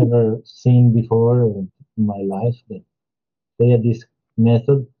 something never seen before in my life. That they had this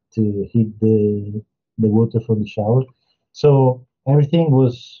method to heat the water for the shower. So everything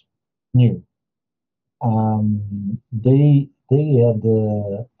was new. They had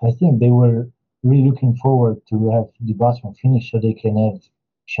I think they were really looking forward to have the bathroom finished so they can have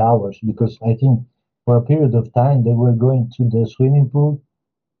showers because I think for a period of time they were going to the swimming pool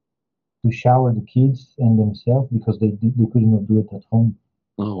to shower the kids and themselves because they could not do it at home.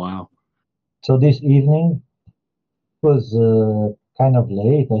 Oh wow. So this evening was kind of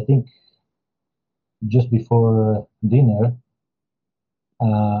late. I think just before dinner,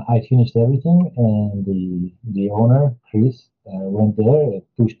 I finished everything, and the owner Chris went there,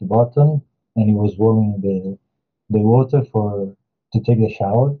 pushed the button, and he was warming the water for to take the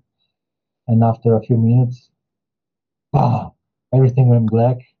shower. And after a few minutes, bah, everything went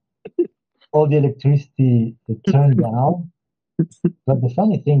black. All the electricity turned down. But the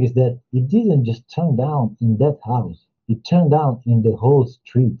funny thing is that it didn't just turn down in that house; it turned down in the whole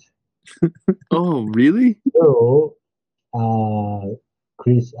street. Oh really? So uh,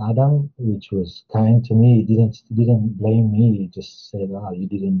 Chris Adam, which was kind to me, didn't blame me. He just said, "Ah, you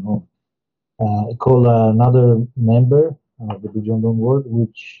didn't know." Called another member of the Bujondong Ward,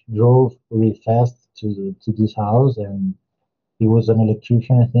 which drove really fast to this house, and he was an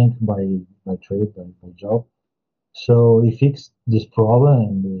electrician, I think, by trade, by job. So he fixed this problem,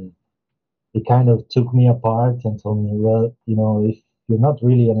 and he kind of took me apart and told me, "Well, if you're not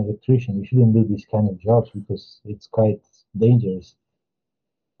really an electrician, you shouldn't do these kind of jobs because it's quite dangerous."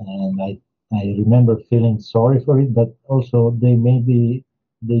 And I remember feeling sorry for it, but also they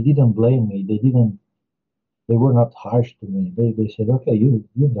didn't blame me. They were not harsh to me. They said, okay, you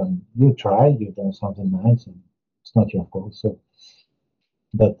tried, you've done something nice, and it's not your fault. So,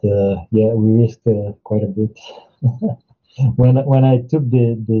 but yeah, we risked quite a bit. When I took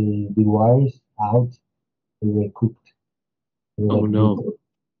the wires out, they were cooked. They were Oh like no.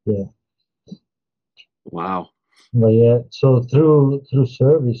 bitter. Yeah. Wow. But yeah, so through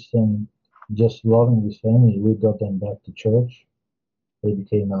service and just loving this family, we got them back to church. They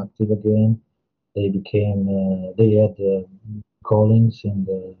became active again. They had callings in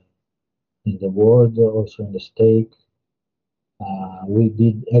the ward, also in the stake. We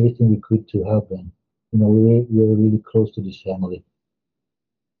did everything we could to help them. We were really close to this family.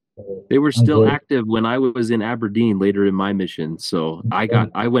 They were still Andre, active when I was in Aberdeen later in my mission. So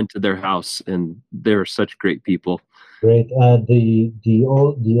I went to their house and they're such great people. great. The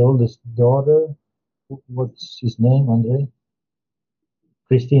oldest daughter, what's his name? Andre?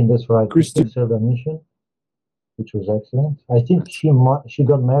 Christine. That's right. Christine Christian. served a mission, which was excellent. I think she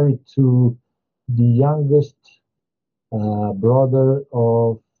got married to the youngest brother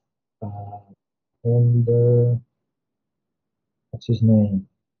of uh, Elder. What's his name?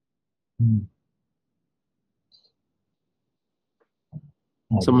 Hmm, I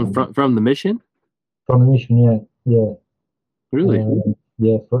don't Someone know. from the mission? From the mission, yeah, yeah, Really?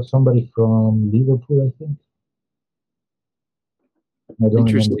 yeah. For somebody from Liverpool, I think. I don't remember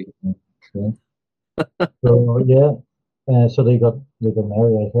Interesting. his name. Yeah. So yeah, so they got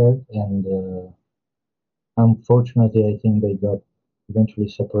married, I heard, and unfortunately, I think they got eventually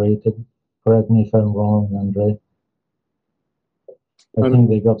separated. Correct me if I'm wrong, Andre. I I don't think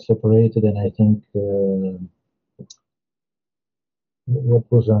know. they got separated, and I think what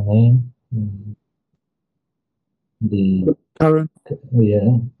was her name? The Karen.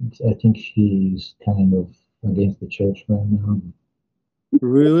 Yeah, I think she's kind of against the church right now.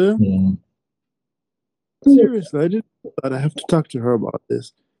 Really? Yeah, Seriously, I didn't know that. I have to talk to her about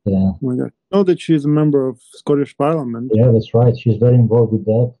this. yeah, Oh my God. I know that she's a member of Scottish Parliament, yeah. That's right. She's very involved with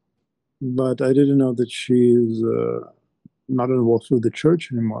that. but I didn't know that she's not involved with the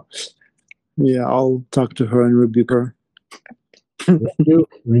church anymore. Yeah, I'll talk to her and rebuke her. Rebuke,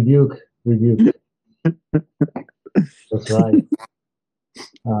 rebuke, rebuke. That's right.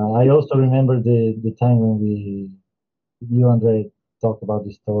 I also remember the time when you, Andre, talked about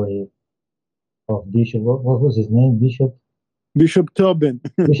the story of Bishop. What was his name? Bishop Tobin.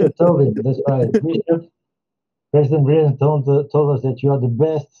 Bishop Tobin. That's right. Bishop. President Britain told us that you are the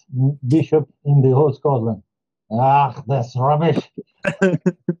best bishop in the whole Scotland. Ah, that's rubbish.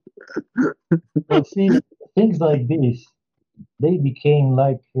 But see, things like this, they became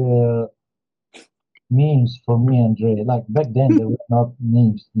like memes for me, Andre. Like back then, they were not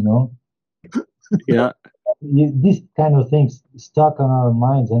memes, you know. Yeah. These kind of things stuck on our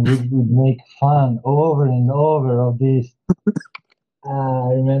minds, and we would make fun over and over of this.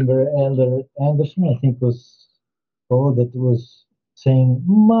 I remember Elder Anderson, I think was that was saying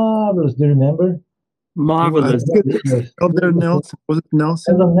marvelous. Do you remember? He was I Marvelous. think it's Elder Nelson. Was it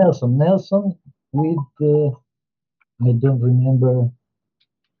Nelson? Elder Nelson. Nelson with I don't remember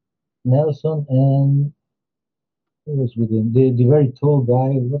Nelson and who was with him? The very tall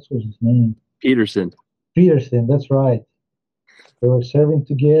guy. What was his name? Peterson. Peterson. That's right. They were serving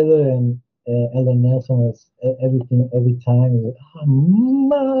together, and Elder Nelson was every time. He was, "Ah,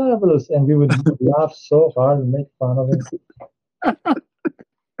 marvelous," and we would laugh so hard and make fun of him.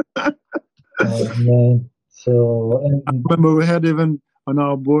 Man. So and Remember, we had even on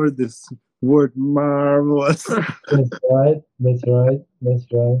our board this word marvelous. that's right. That's right. That's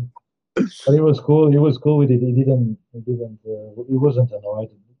right. But he was cool. He was cool with it. He didn't. He didn't. He wasn't annoyed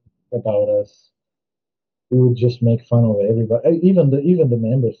about us. We would just make fun of everybody. Even the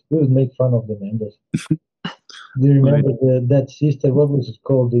members. We would make fun of the members. Do you Right. remember that sister? What was it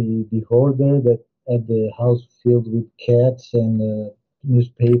called? The hoarder that at the house filled with cats and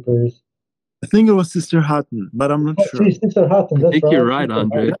newspapers. I think it was Sister Hutton, but I'm not Oh, sure. Sister Hutton. I That's think you're right. right,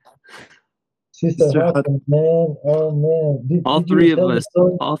 Andre. Sister Sister Hutton. Hutton. Man. Oh man. All Did you three of tell the us,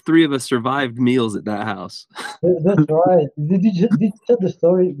 story? all three of us survived meals at that house. That's right. Did you tell the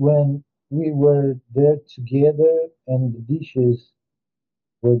story when we were there together and the dishes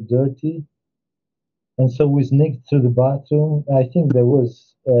were dirty? And so we sneaked through the bathroom. I think there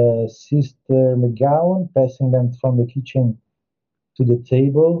was Sister McGowan passing them from the kitchen to the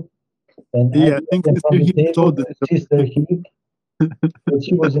table. And I Yeah, I got think them Sister from the Heap table told to the Sister story. Heap. But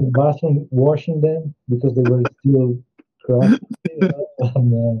she was in the bathroom washing them because they were still crusty. Oh,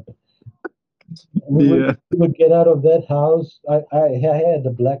 man. Yeah. We would get out of that house. I had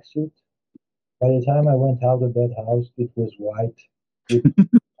a black suit. By the time I went out of that house, it was white with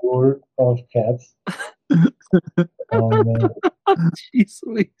fur of cats. Oh man! Jeez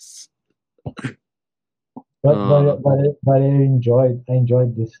Louise. But Oh, I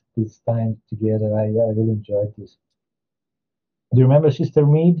enjoyed this time together. I really enjoyed this. Do you remember Sister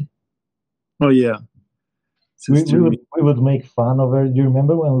Mead? Oh yeah, Sister Me. We would make fun of her. Do you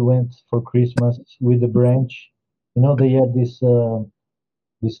remember when we went for Christmas with the branch? You know they had this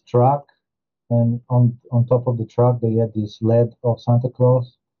truck, and on top of the truck they had this LED of Santa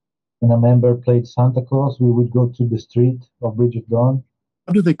Claus. And a member played Santa Claus. We would go to the street of Bridge of Dawn.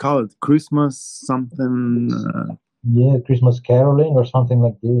 What do they call it? Christmas something? Yeah, Christmas caroling or something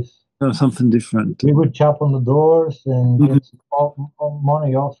like this. No, something different. We would tap on the doors and Mhm, get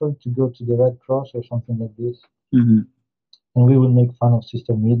money offered to go to the Red Cross or something like this. mhm. And we would make fun of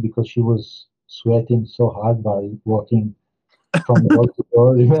Sister Mead because she was sweating so hard by walking from door to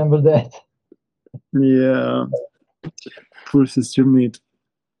door. Remember that? Yeah, poor Sister Meat.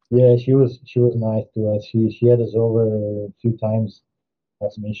 Yeah, she was nice to us. She had us over a few times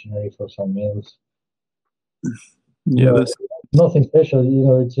as missionary for some meals. You Yeah, know, that's nothing special. You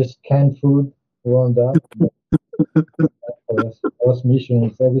know, it's just canned food warmed up. But for us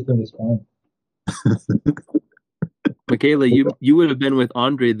missionaries, everything is fine. Michaela, you would have been with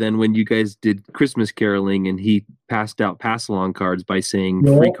Andre then when you guys did Christmas caroling and he passed out pass along cards by saying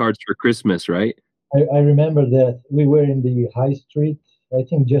Yeah, free cards for Christmas, right? I remember that we were in the high street. I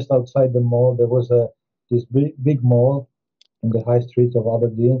think just outside the mall, there was this big mall in the high street of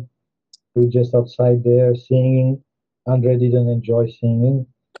Aberdeen. We were just outside there singing. Andre didn't enjoy singing,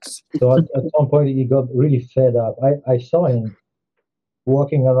 so at some point he got really fed up. I saw him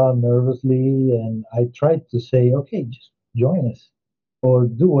walking around nervously, and I tried to say, "Okay, just join us, or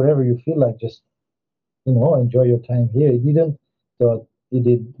do whatever you feel like. Just enjoy your time here." He didn't. So he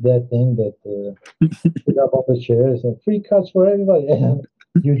did that thing that stood up on the chairs and free cuts for everybody, and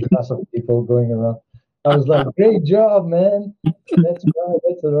huge mass of people going around. I was like, "Great job, man! That's right.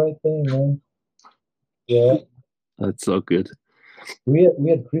 That's the right thing, man." Yeah, That's so good. we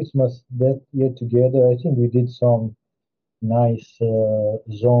had Christmas that year together. I think we did some nice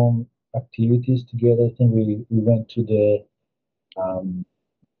zone activities together. I think we went to the um,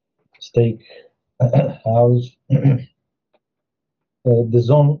 steak house. The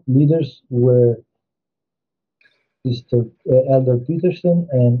zone leaders were Mr. Elder Peterson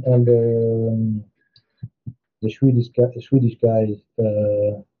and Elder the Swedish guy,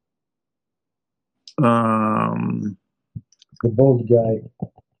 Um, the bald guy.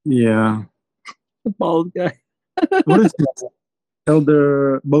 yeah. The bald guy. What is it?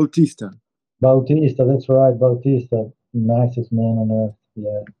 Elder Bautista. Bautista, that's right, Bautista, nicest man on earth.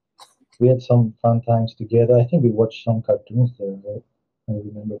 Yeah, we had some fun times together. I think we watched some cartoons there, right? I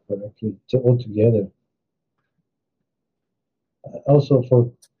remember correctly, all together. Also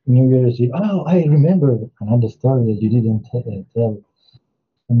for New Year's Eve. Oh, I remember another story that you didn't tell.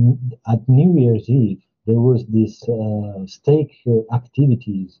 At New Year's Eve, there was this steak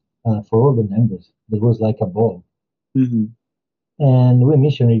activities for all the members. There was like a ball, Mm-hmm. and we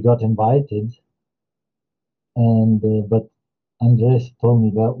missionary got invited. And but Andres told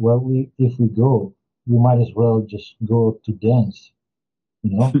me that well, we if we go, we might as well just go to dance,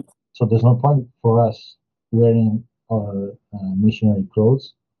 you know. So there's no point for us wearing our missionary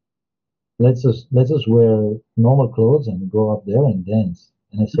clothes. Let's just wear normal clothes and go up there and dance.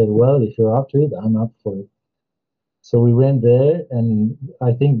 And I said, well, if you're up to it, I'm up for it. So we went there, and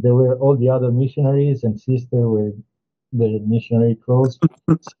I think there were all the other missionaries and sister were their missionary clothes,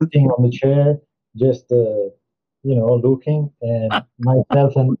 sitting on the chair, just looking, and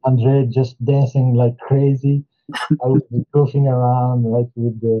myself and Andre just dancing like crazy. I was goofing around like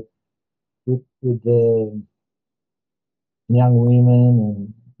with the young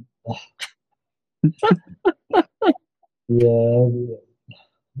women, and yeah,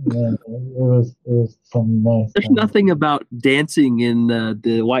 man, it was some nice There's time. nothing about dancing in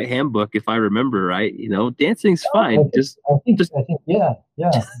the White Handbook, if I remember right. Dancing's I fine. think I think Just, I think yeah,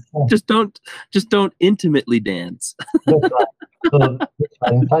 yeah. just don't intimately dance. That's right. So that's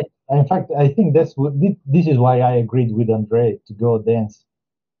right. In fact, I think this is why I agreed with Andre to go dance.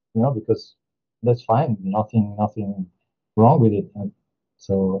 Because that's fine. Nothing wrong with it. And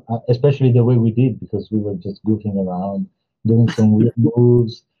so, especially the way we did, because we were just goofing around, doing some weird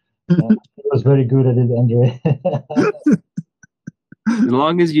moves. He was very good at it, Andre. As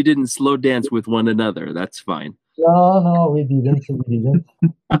long as you didn't slow dance with one another, that's fine. No, we didn't. We didn't.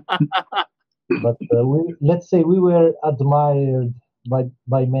 But let's say we were admired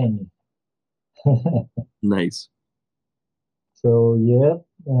by many. Nice. So yeah,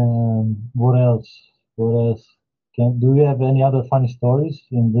 what else? What else? Do we have any other funny stories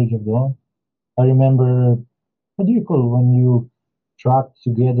in Bridge of Dawn? I remember, what do you call when you tracked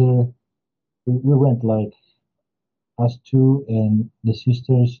together? We went like us two and the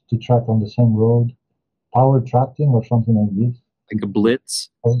sisters to track on the same road, power tracking or something like this. Like a blitz.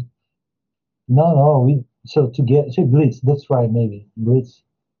 Oh, no, we to get Blitz. That's right, maybe Blitz.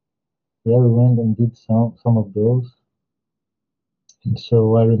 Yeah, we went and did some of those. And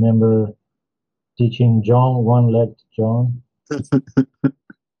so I remember teaching John one-legged John.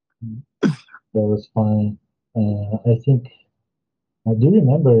 That was fine. I think I do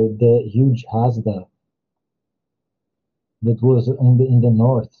remember the huge Hasda that was in the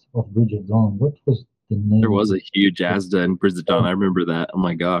north of Bridge of Dawn. What was the name There of was it? a huge Asda in Bridgeton. I remember that. Oh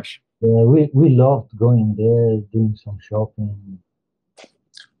my gosh. Yeah, we loved going there, doing some shopping.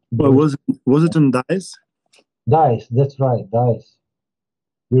 Well, Those was it on Dice? Dice, that's right, Dice.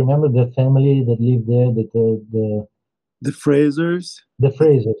 You remember the family that lived there? The Frasers? The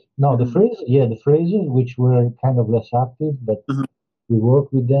Frasers. No, the Mhm. Frasers. Yeah, the Frasers, which were kind of less active, but Uh-huh. we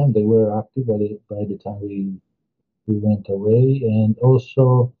worked with them. They were active by the time we went away, and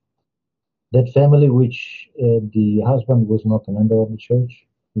also that family, which the husband was not a member of the church.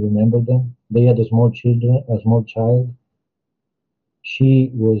 You remember them? They had a small child.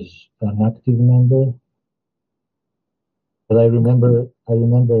 She was an active member, but I remember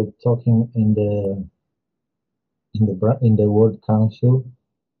talking in the ward council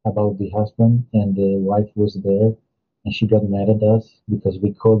about the husband, and the wife was there, and she got mad at us because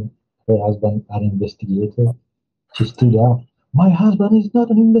we called her husband an investigator. She stood up. My husband is not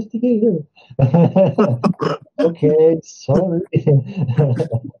an investigator. Okay, sorry.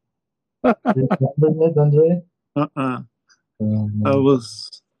 Remember that, Andre? Uh-uh. That Um,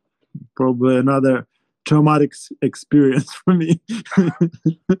 was probably another traumatic experience for me.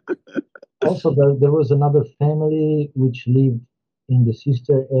 Also, there was another family which lived in the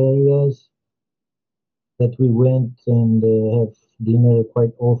sister areas that we went and have dinner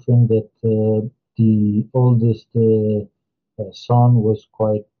quite often. That the oldest son was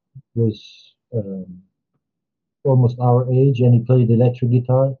almost our age, and he played electric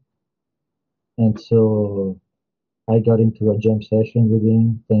guitar, and so I got into a jam session with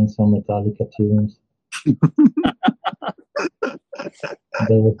him, playing some Metallica tunes. That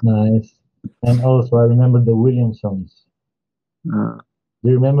was nice. And also, I remember the Williamsons. Uh, Do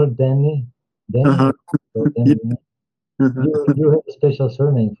you remember Danny? Danny? uh-huh. Or Yeah, Danny? uh-huh. You had a special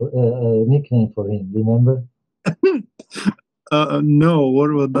surname for nickname for him. Remember? No, what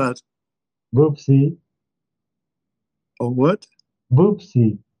about that? Boopsie. Oh, what?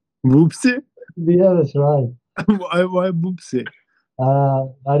 Boopsie. Whoopsie? Yeah, that's right. Why Whoopsie?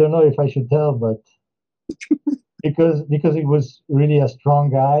 I don't know if I should tell, but because he was really a strong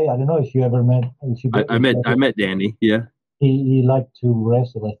guy. I don't know if you ever met I if met you I ever, met Danny. Yeah, he liked to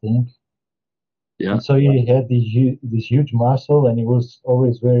wrestle, I think. yeah. And so he had this huge muscle, and he was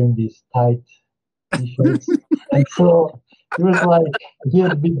always wearing these tight t-shirts. And so he was like he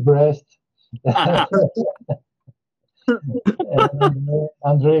had big breasts. And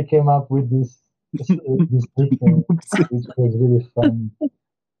Andre came up with this nickname, Whoopsie. which was really fun.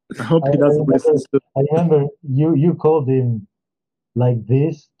 I hope I, he I doesn't listen remember to. I remember you called him like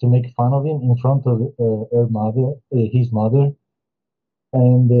this to make fun of him in front of her mother, his mother,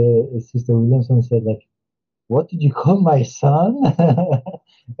 and Sister Williamson said like, "What did you call my son?"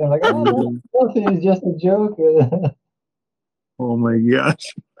 I'm like, "Oh, no, Yeah. nothing. It's just a joke." Oh my gosh.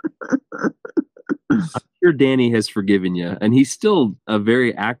 Sure Danny has forgiven you, and he's still a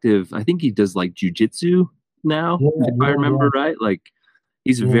very active. I think he does like jujitsu now, Yeah, if I yeah, yeah, remember right. Like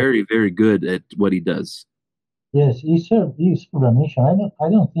he's yeah. very, very good at what he does. Yes, he served a mission. I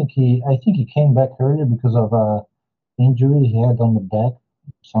don't think I think he came back earlier because of a injury he had on the back,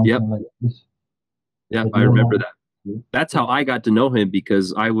 Yep, something like this. yep, I I don't remember know. that. That's how I got to know him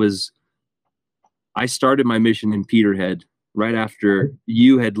because I started my mission in Peterhead right after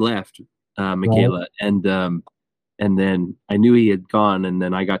you had left, Right. Michaela, and then I knew he had gone, and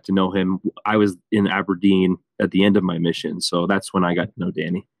then I got to know him. I was in Aberdeen at the end of my mission, so that's when I got to know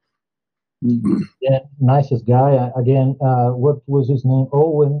Danny. Mhm. Yeah, nicest guy. Again, what was his name?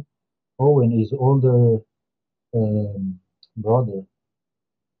 Owen. Owen is older brother.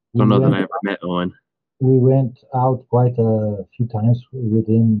 Don't We know that went I ever met Owen. we went out quite a few times with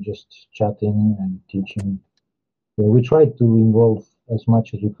him, just chatting and teaching. Yeah, we tried to involve as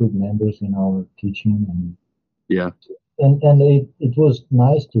much as we could members in our teaching, Yeah, and it was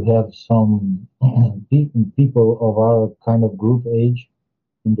nice to have some people of our kind of group age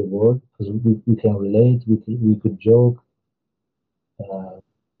in the world because we can relate, we could joke. Uh,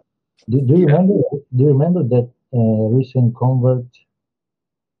 do you yeah. remember? Do you remember that recent convert?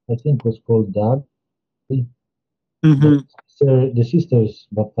 I think was called Doug. The, Mhm. the sisters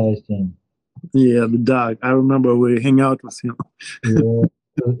baptized him. Yeah, the dog. I remember we hang out with him. Yeah,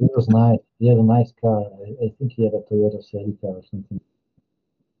 it was nice. He had a nice car. I think he had a Toyota Celica or something.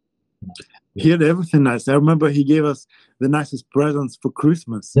 Yeah. He had everything nice. I remember he gave us the nicest presents for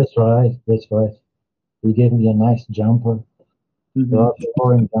Christmas. That's right. That's right. He gave me a nice jumper. Hmm. Well,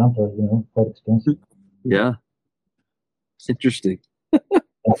 foreign jumper, quite expensive. Yeah, it's interesting.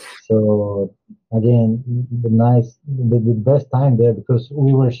 So again, the best time there because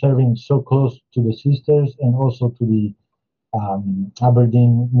we were serving so close to the sisters and also to the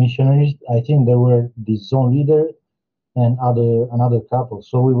Aberdeen missionaries. I think there were the zone leader and another couple.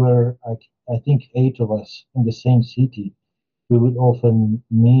 So we were, I think, 8 of us in the same city. We would often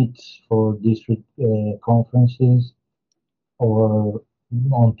meet for district conferences or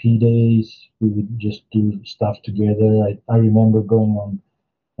on P days. We would just do stuff together. I remember going on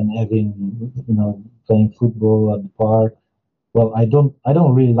and having, playing football at the park. Well, I don't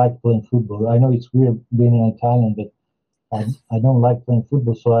really like playing football. I know it's weird being in Italian, but I don't like playing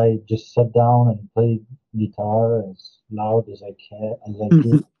football, so I just sat down and played guitar as loud as I can as I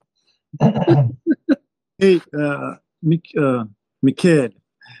could. Hey, Michael,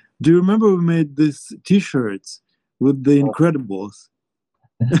 do you remember we made these T-shirts with the Incredibles?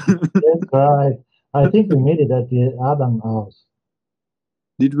 That's right. I think we made it at the Adam house.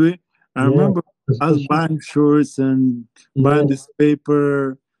 Did we? I Yeah, remember us 'cause buying shirts and buying yes, this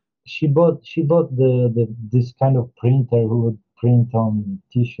paper. she bought the this kind of printer who would print on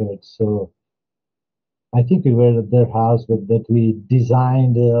T-shirts. So I think we were at their house, but that we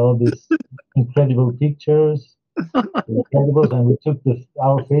designed all these incredible pictures, incredibles, and we took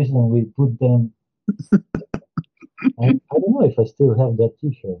our faces and we put them. I don't know if I still have that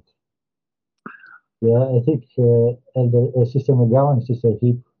T-shirt. Yeah, I think Elder Sister McGowan and Sister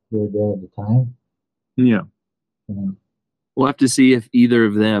Heap were there at the time. Yeah. Yeah. We'll have to see if either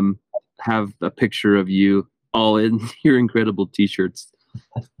of them have a picture of you all in your incredible t-shirts.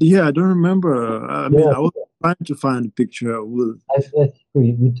 Yeah, I don't remember. I mean, Yeah, I was trying to find a picture with. I think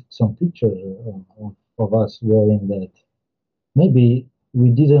we took some pictures of us wearing that. Maybe we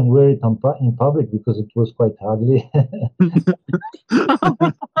didn't wear it in public because it was quite ugly.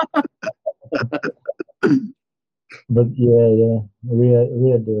 But yeah, we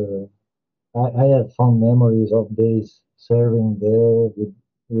had I have fond memories of days serving there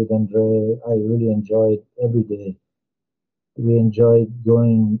with Andre. I really enjoyed every day. We enjoyed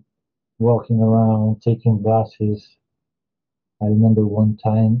going, walking around, taking buses. I remember one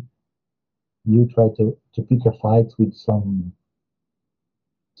time you tried to pick a fight with some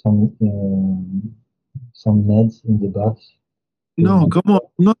some Neds in the bus. No, come on,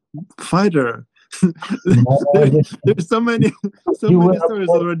 not fighter. No, There's so many you were stories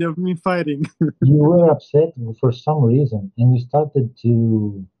upset. already of me fighting. You were upset for some reason, and you started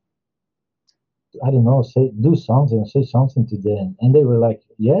to, I don't know, say something to them, and they were like,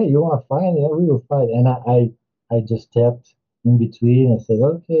 "Yeah, you want to fight? Yeah, we will fight." And I just stepped in between and said,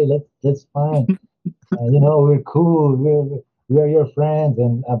 "Okay, that's fine. We're cool. We are your friends."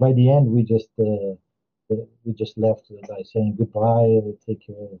 And by the end, we just left by saying goodbye, take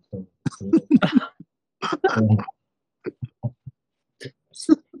care. So, yeah.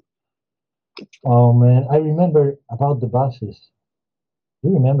 Oh man, I remember about the buses. Do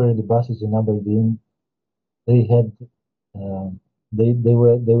you remember the buses in Aberdeen? They had they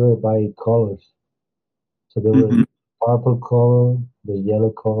were by colors. So there were Mhm. purple color, the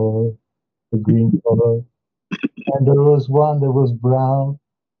yellow color, the green color, and there was one that was brown.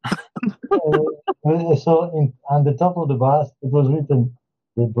 So on the top of the bus, it was written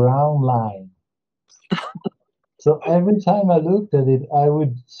the brown line. So every time I looked at it, I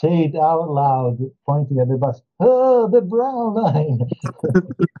would say it out loud, pointing at the bus. Oh, the brown line.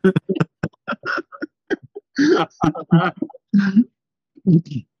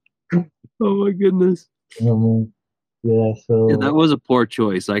 Oh my goodness. Yeah. Yeah, that So was a poor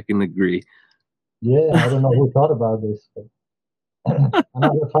choice. I can agree. yeah, I don't know who thought about this. But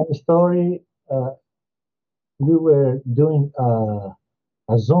another funny story. We were doing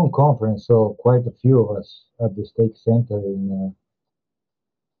a Zoom conference, so quite a few of us at the Stake Center in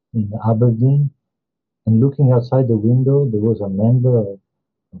Aberdeen. And looking outside the window, there was a member of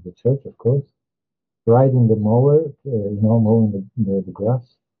the church, of course, riding the mower, mowing the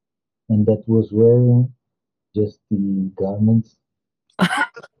grass, and that was wearing just the garments.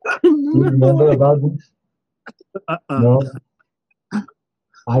 You No remember way. about this? Uh-uh. No?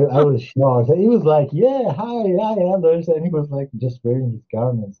 I was shocked. He was like, "Yeah, hi, Anders," and he was like just wearing his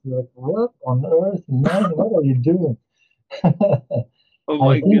garments. Like, what on earth, man? What are you doing? Oh I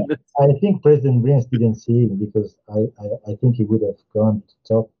my think goodness. I think President Brins didn't see him because I think he would have gone to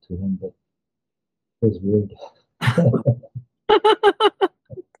talk to him, but it was weird.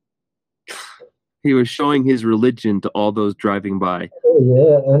 He was showing his religion to all those driving by. Oh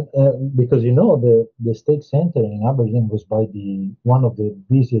yeah, and because the Stake Center in Aberdeen was by the one of the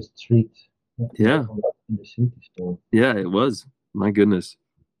busiest streets Yeah. in the city. So Yeah, it was. My goodness.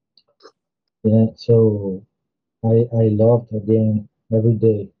 yeah, so I loved again every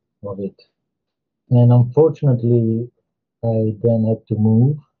day of it. And unfortunately, I then had to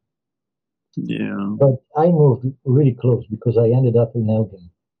move, Yeah. but I moved really close because I ended up in Elgin.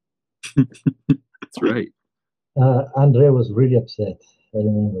 That's right. Andre was really upset. I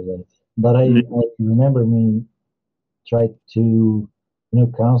remember that. But I remember me tried to,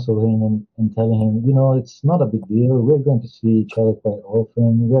 counsel him and telling him, it's not a big deal. We're going to see each other quite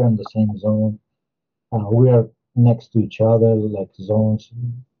often. We're in the same zone. We are next to each other, like zones.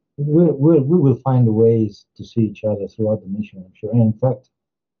 We will find ways to see each other throughout the mission, I'm sure. And in fact,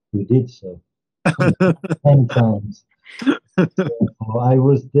 we did so many times. So I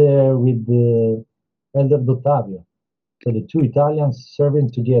was there with the Elder Dottavio. So the two Italians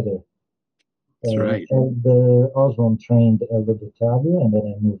serving together. That's right. Elder Oswald trained Elder Dottavio, and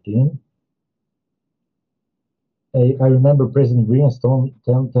then I moved in. I remember President Greenstone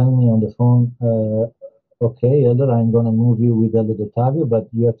telling me on the phone, okay, Elder, I'm going to move you with Elder Dottavio, but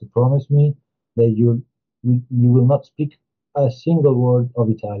you have to promise me that you will not speak a single word of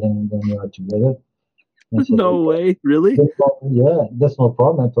Italian when you are together. And I said, No okay, way. Really? yeah, that's no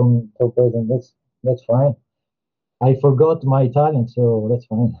problem. I told President, that's fine. I forgot my Italian, so that's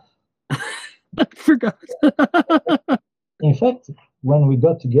fine. I forgot. In fact, when we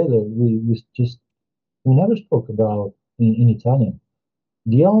got together, we never spoke about in Italian.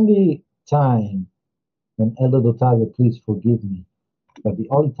 The only time, and Elder Dottavio, please forgive me, but the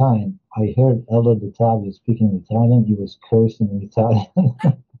only time I heard Elder Dottavio speaking Italian, he was cursing in Italian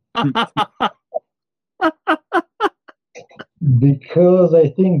because I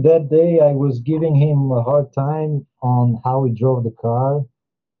think that day I was giving him a hard time on how he drove the car,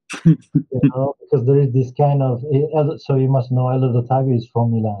 because there is this kind of, so you must know Elder Ottavio is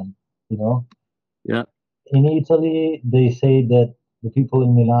from Milan, you know. Yeah. In Italy, they say that the people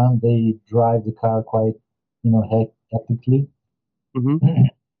in Milan, they drive the car quite, hectically. Hmm.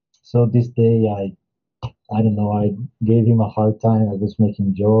 So this day, I don't know, I gave him a hard time. I was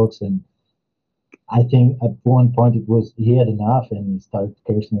making jokes, and I think at one point it was he had enough, and he started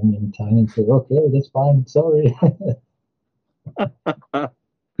cursing me in Italian and said, "Okay, that's fine, sorry."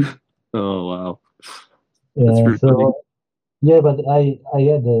 Oh wow, that's Yeah, pretty funny. so yeah, but I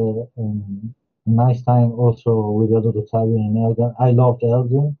had a nice time also with Eldo Ottavio in Elgin. I loved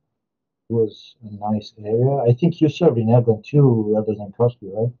Elgin. It was a nice area. I think you served in Elgin too, Elder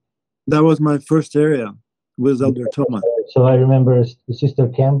Zinkovski, right? That was my first area with Yeah. Elder Thomas. So I remember Sister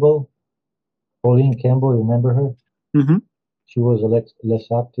Campbell, Pauline Campbell. Remember her? Hmm. She was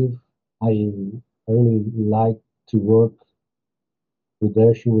less active. I really liked to work with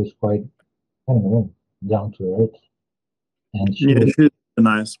her. She was quite, I don't know, down to earth, and she Yeah, was she's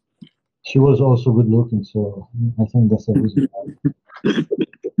nice. she was also good looking. So I think that's the reason.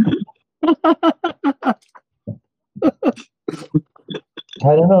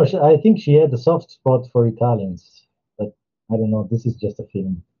 I don't know. I think she had a soft spot for Italians, but I don't know. This is just a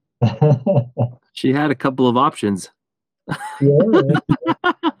feeling. She had a couple of options. Yeah,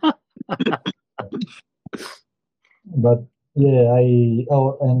 but yeah,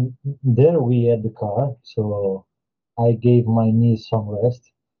 and there we had the car, so I gave my knees some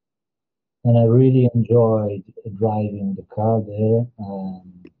rest, and I really enjoyed driving the car there.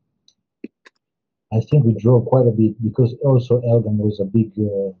 I think we drove quite a bit because also Eldon was a big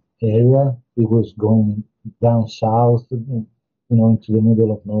area. It was going down south, into the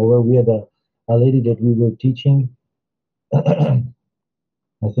middle of nowhere. We had a lady that we were teaching.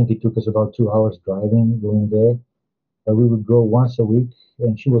 I think it took us about 2 hours driving going there. But we would go once a week,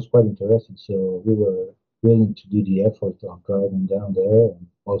 and she was quite interested, so we were willing to do the effort of driving down there. And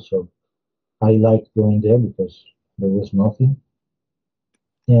also, I liked going there because there was nothing.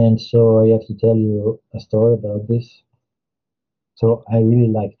 And so I have to tell you a story about this. So I really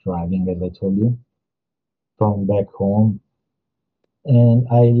like driving, as I told you, from back home, and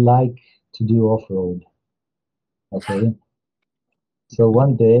I like to do off-road. Okay, so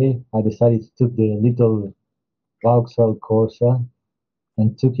one day I decided to take the little Vauxhall Corsa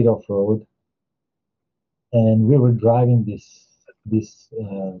and took it off-road, and we were driving this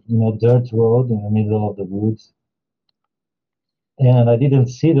dirt road in the middle of the woods, and I didn't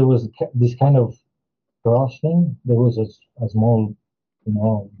see there was this kind of crossing. There was a small, you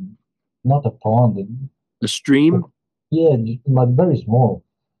know, not a pond. A stream. Yeah, but very small.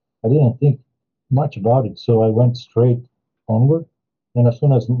 I didn't think much about it, so I went straight onward. And as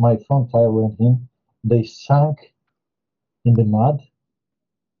soon as my front tire went in, they sank in the mud,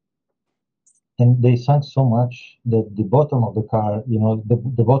 and they sank so much that the bottom of the car,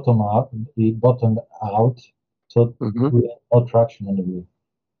 the bottom out, it bottomed out, so Uh-huh. we had no traction on the wheel.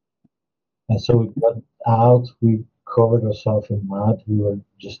 And so we got out, we covered ourselves in mud. We were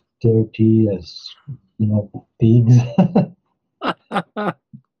just dirty as, pigs.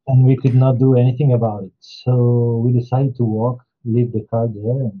 And we could not do anything about it. So we decided to walk, leave the car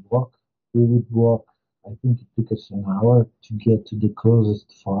there and walk. We would walk, I think it took us an hour to get to the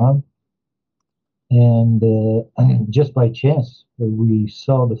closest farm. And just by chance, we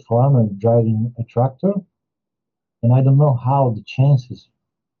saw the farmer driving a tractor. And I don't know how the chances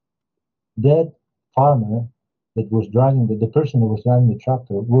that farmer that was driving the person that was driving the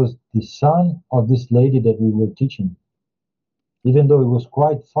tractor was the son of this lady that we were teaching. Even though it was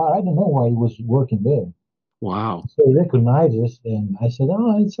quite far, I don't know why he was working there. Wow. So he recognized us, and I said,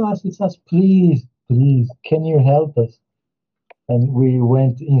 "Oh, it's us. Please, please, can you help us?" And we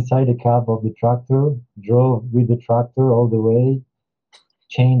went inside the cab of the tractor, drove with the tractor all the way,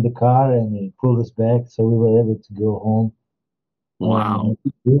 chained the car, and he pulled us back, so we were able to go home. Wow.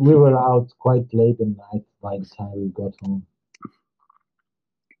 We were out quite late at night by the time we got home.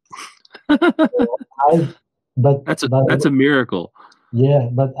 I, but but That's a miracle. yeah,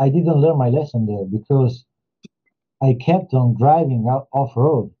 but I didn't learn my lesson there because I kept on driving out off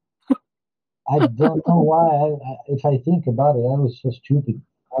road. I don't know why. If I think about it, I was so stupid.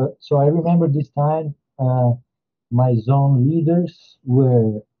 So I remember this time, my zone leaders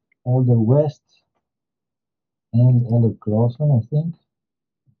were Elder West and Elder Clausen, I think.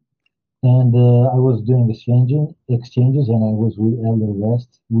 And I was doing exchanges, and I was with Elder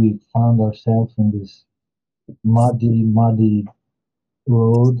West. We found ourselves in this muddy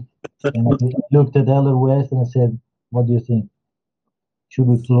road, and I looked at Elder West and I said, "What do you think? Should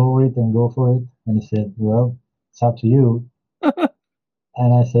we floor it and go for it?" And he said, "Well, it's up to you."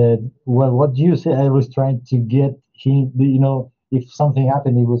 And I said, "Well, what do you say?" I was trying to get him, if something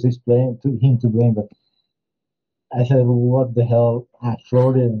happened, it was his blame to him to blame. But I said, "What the hell?" I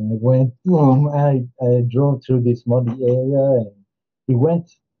floated and I went. Boom! I drove through this muddy area, and it went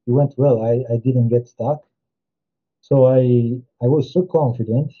it went well. I didn't get stuck, so I was so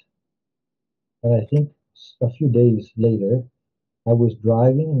confident. And I think a few days later, I was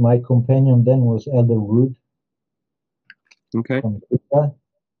driving. My companion then was Elder Wood Okay. from Cuba.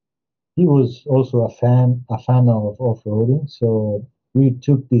 He was also a fan of off-roading, so we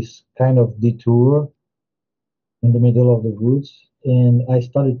took this kind of detour in the middle of the woods, and I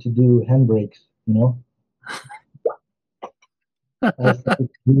started to do handbrakes. I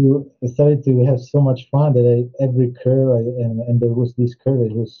started to have so much fun that every curve, and there was this curve,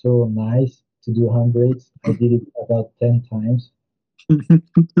 it was so nice to do handbrakes. I did it about 10 times.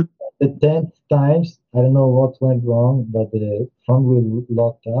 The 10th times, I don't know what went wrong, but the front wheel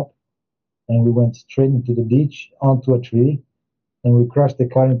locked up, and we went straight into the ditch onto a tree, and we crashed the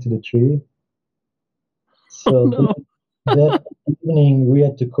car into the tree. Oh So no. that evening, we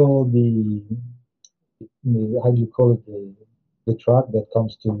had to call the how do you call it, the truck that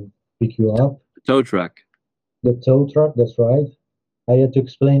comes to pick you up, Tow truck. the tow truck. That's right. I had to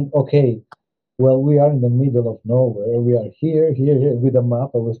explain. Okay, well, we are in the middle of nowhere. We are here with a map.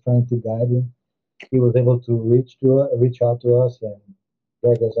 I was trying to guide him. He was able to reach out to us and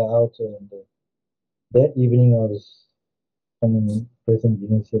drag us out. And that evening, I was telling President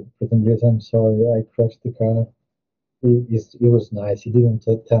Guinness, said, "President Guinness, I'm sorry, I crashed the car." It was nice. He didn't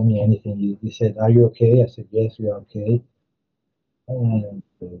tell me anything. He said, "Are you okay?" I said, "Yes, we are okay." And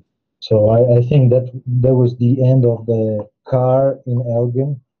so I think that was the end of the car in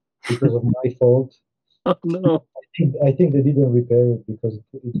Elgin because of my fault. Oh no. I think they didn't repair it because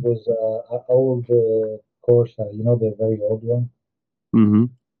it was an old Corsa, the very old one. Mm-hmm.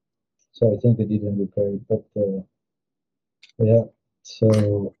 So I think they didn't repair it. But yeah,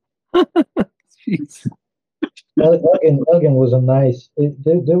 so Jeez. Elgin was a nice.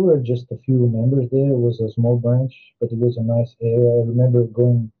 There were just a few members there. It was a small branch, but it was a nice area. I remember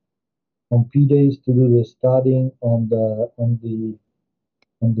going on P days to do the studying on the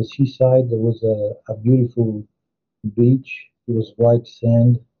seaside. There was a beautiful beach. It was white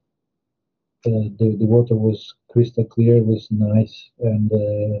sand. The water was crystal clear. It was nice, and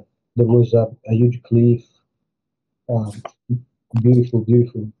there was a huge cliff. Um, Beautiful,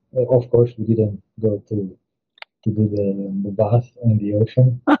 beautiful. Of course, we didn't go to do the bath in the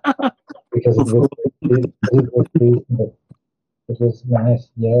ocean because it Of was course. it was freezing, but it was nice.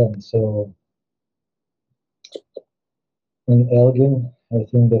 Yeah, and so in Elgin, I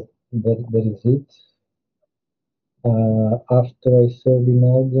think that is it. After I served in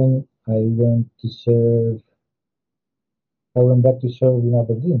Elgin, I went back to serve in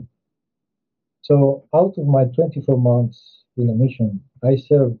Aberdeen. So out of my 24 months in a mission, I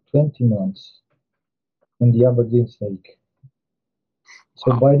served 20 months in the Aberdeen stake.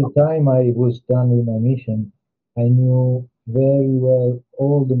 So Wow. by the time I was done with my mission, I knew very well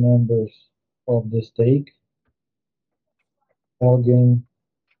all the members of the stake, Elgin,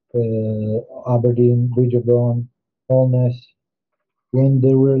 Aberdeen, Bridge of Dawn, Ness. When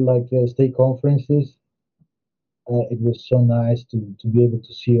there were like stake conferences, it was so nice to be able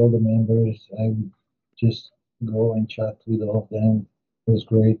to see all the members. I would just go and chat with all of them. It was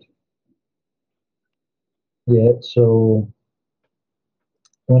great. Yeah, so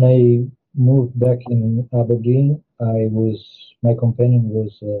when I moved back in Aberdeen, my companion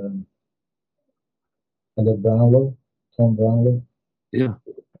was Elder Brownlow, Tom Brownlow, Yeah.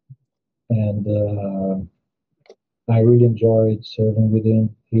 and I really enjoyed serving with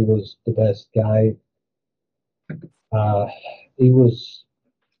him. He was the best guy. Uh, he was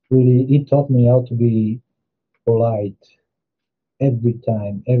he taught me how to be polite every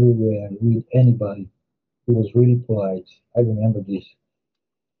time, everywhere, with anybody. He was really polite. I remember this.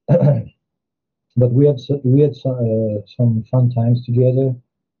 But we had some fun times together.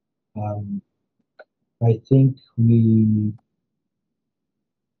 Um, I think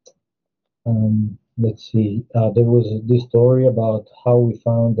let's see. There was this story about how we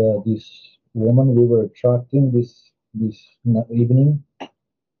found this woman we were attracting this evening,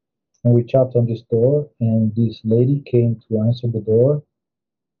 and we tapped on this door, and this lady came to answer the door,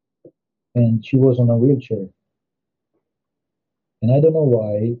 and she was on a wheelchair. And I don't know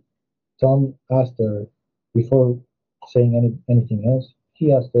why. Tom asked her before saying anything else.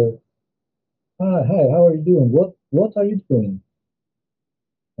 He asked her, hi, how are you doing? What are you doing?"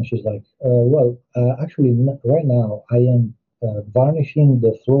 And she's like, "Well, actually, right now I am varnishing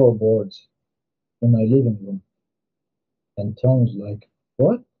the floorboards in my living room." And Tom's like,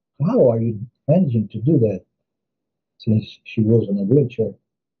 what? How are you managing to do that? Since she was in a wheelchair.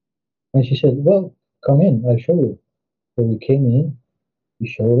 And she said, well, come in, I'll show you. So we came in, she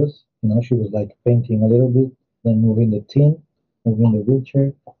showed us, she was like painting a little bit, then moving the tin, moving the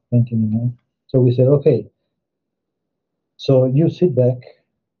wheelchair, painting. So we said, okay, so you sit back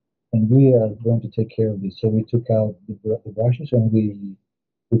and we are going to take care of this. So we took out the brushes and we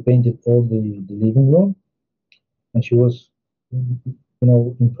painted all the living room, and she was,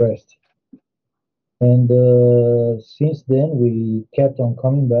 impressed. And since then, we kept on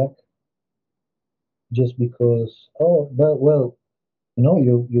coming back just because, oh, well,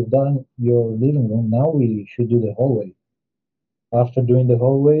 you've done your living room. Now we should do the hallway. After doing the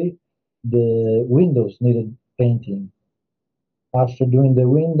hallway, the windows needed painting. After doing the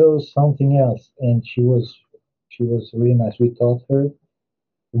windows, something else, and she was really nice. We taught her.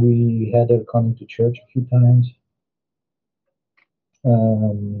 We had her coming to church a few times.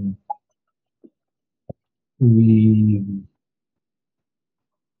 Um, we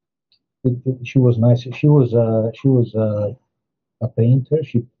she was nice. She was a painter.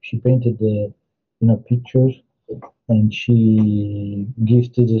 She painted the pictures, and she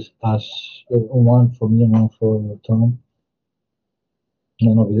gifted us one for me and one for Tom.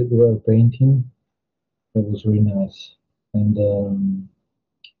 And we were painting. It was really nice. And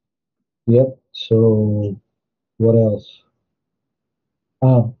yep. So what else?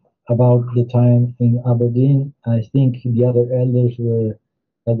 Ah, about the time in Aberdeen, I think the other elders were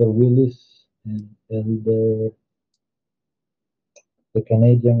Elder Willis and Elder the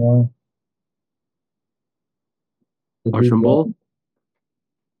Canadian one, the big guy. Archambault?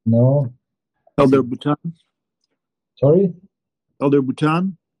 No, Elder Bhutan? sorry, Elder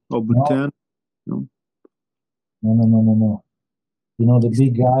Bhutan? Oh, no, Bhutan? No. no. The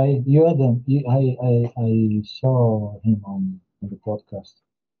big guy. You had him. I saw him on the podcast.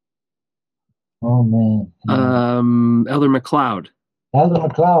 Oh man, Elder McLeod. Elder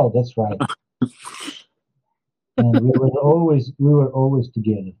McLeod. That's right. And we were always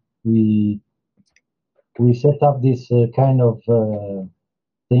together. We set up this kind of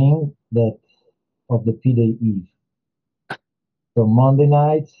thing that of the P-Day Eve. So Monday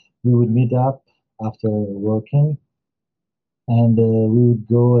night we would meet up after working, and we would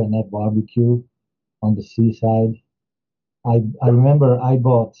go and have barbecue on the seaside. I remember I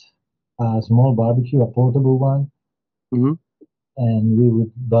bought a small barbecue, a portable one, Hmm. and we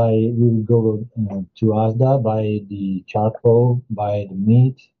would go to Asda, buy the charcoal, buy the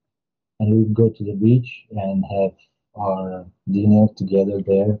meat, and we would go to the beach and have our dinner together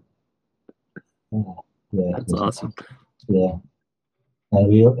there. Yeah, yeah, it That's was awesome. yeah. And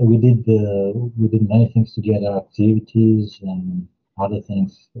we did many things together, activities and other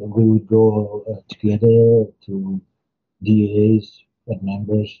things. We would go together to DAs and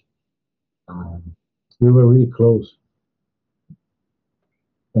members. Um, we were really close.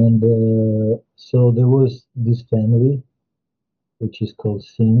 And so there was this family, which is called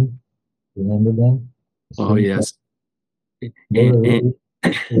S.E.M. Remember them? Oh S.E.M. yes. They And were and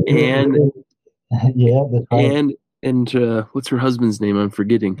really, they were and really, yeah, that's right. and what's her husband's name? I'm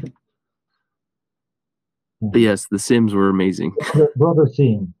forgetting. But yes, the Sims were amazing. Brother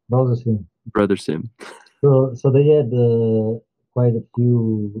S.E.M. Brother Sim. So they had quite a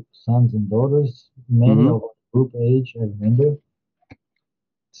few sons and daughters, many Hmm. of group age, I remember.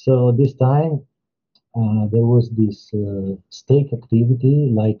 So this time there was this stake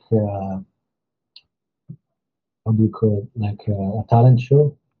activity, like how do you call it, like a talent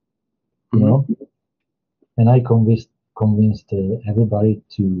show, you Hmm. know. And I convinced everybody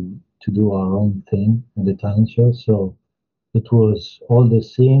to do our own thing in the talent show. So it was all the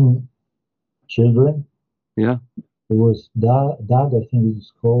same children. Yeah. It was Doug, I think it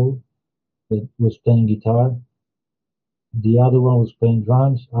was called, that was playing guitar. The other one was playing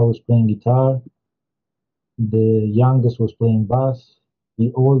drums. I was playing guitar. The youngest was playing bass.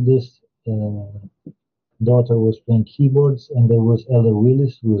 The oldest daughter was playing keyboards, and there was Elder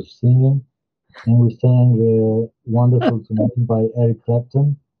Willis who was singing. And we sang "Wonderful Tonight" by Eric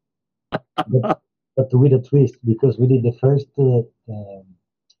Clapton, but with a twist because we did the first how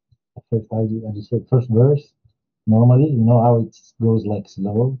do you say first verse normally. You know how it goes like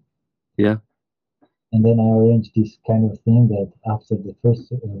slow, Yeah. and then I arranged this kind of thing that after the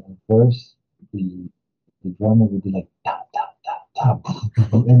first verse, the the drummer would be like tap tap tap tap,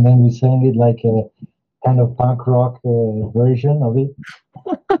 and then we sang it like a kind of punk rock version of it.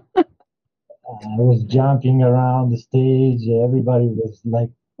 I was jumping around the stage. Everybody was like,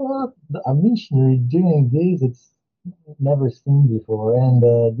 "What? A missionary doing this? It's never seen before." And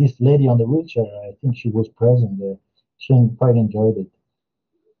this lady on the wheelchair, I think she was present there. She quite enjoyed it.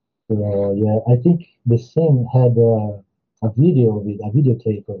 So yeah, I think the same had a video of it, a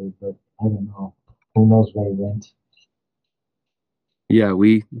videotape of it, but I don't know. Who knows where it went? Yeah,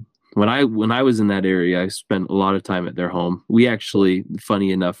 we when I was in that area, I spent a lot of time at their home. We actually,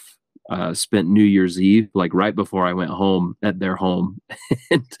 funny enough, spent New Year's Eve like right before I went home at their home,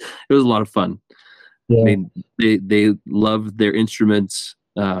 and it was a lot of fun. I Yeah, mean, they loved their instruments.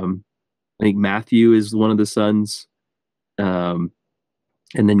 I think Matthew is one of the sons, um,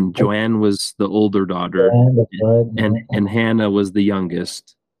 and then Joanne was the older daughter, and that's right. and Hannah was the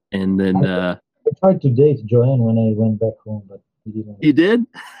youngest. And then I tried to date Joanne when I went back home, but we didn't. you did.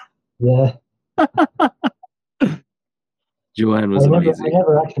 Yeah, Joanne was I amazing.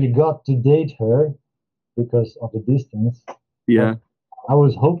 never actually got to date her because of the distance. But Yeah, I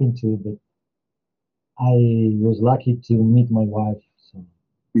was hoping to, but I was lucky to meet my wife, so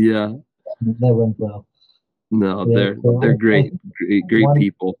yeah. that went well. No, Yeah, they're so I great, think great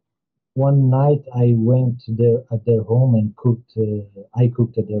people. one night I went to their home and cooked. I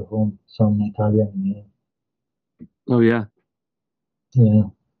cooked at their home some Italian meal. Oh yeah, Yeah,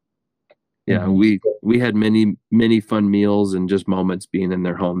 yeah. We had many fun meals and just moments being in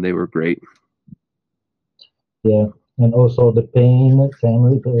their home. They were great. yeah, and also the Payne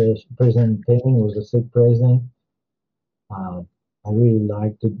family. President Payne was a sick president. Uh, I really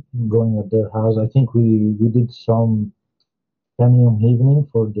liked going at their house. I think we did some family evening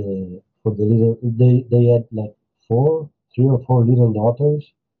for the little. They had like three or four little daughters,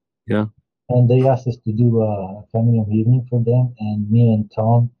 Yeah, and they asked us to do a family evening for them. And me and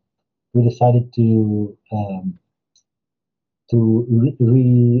Tom, we decided to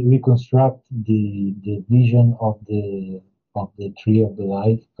reconstruct the vision of the tree of the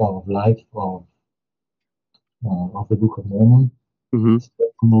life of the Book of Mormon. hmm, So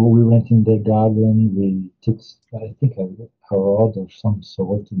we went in their garden. We took, I think, a rod or some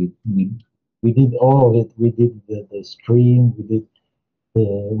sort. We did all of it. We did the stream.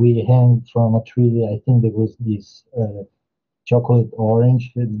 We hung from a tree. I think there was this chocolate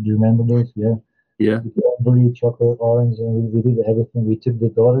orange. Do you remember those? Yeah, yeah, the Cadbury chocolate orange, and we did everything. We took the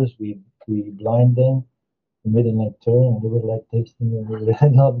daughters. We blind them. We made them like turn, and they were like tasting, and we were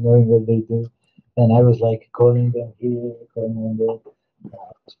not knowing what they do. And I was like calling them here, calling them there. It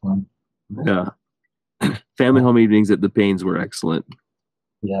was fun. yeah. Family home evenings at the Paynes were excellent.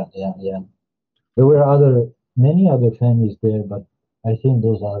 Yeah, yeah, yeah. There were many other families there, but I think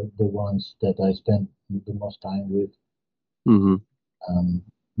those are the ones that I spent the most time with. Hmm. Um,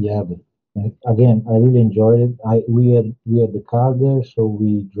 yeah, but again, I really enjoyed it. We had the car there, so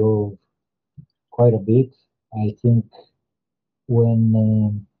we drove quite a bit. I think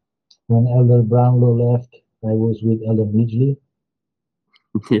when when Elder Brownlow left, I was with Elder Midgley,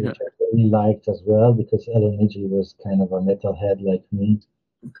 Yeah, which I really liked as well because Elder Midgley was kind of a metalhead like me.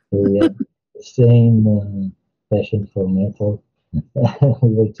 So we had the same passion for metal. We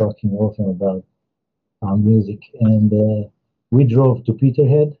were talking often about our music, and we drove to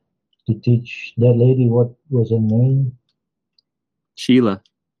Peterhead to teach that lady. What was her name? Sheila.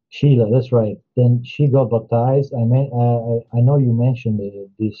 Sheila. That's right. Then she got baptized. I know you mentioned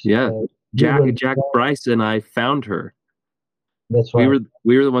this. Yeah, You were Jack Bryce and I found her. That's right.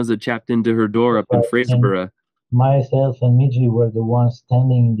 We were the ones that chapped into her door That's up in right. And Fraserburgh. myself and Midgley were the ones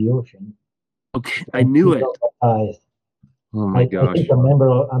standing in the ocean, Okay, I and knew she it. got baptized. Oh my I think gosh.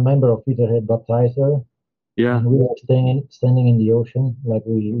 a member of Peterhead baptized her, Yeah, and we were standing in the ocean, like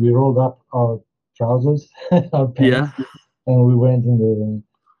we rolled up our trousers, our pants, yeah, and we went in the.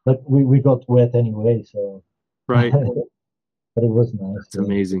 But we got wet anyway, so. right. But it was nice. That's Yeah,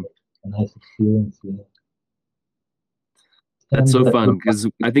 amazing. a nice experience. Yeah, That's and so fun because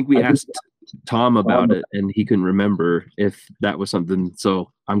I think we asked Tom about it and he couldn't remember if that was something.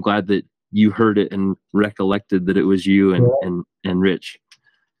 So I'm glad that you heard it and recollected that it was you yeah, and Rich.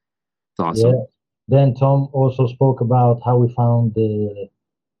 It's yeah. awesome. Then Tom also spoke about how we found the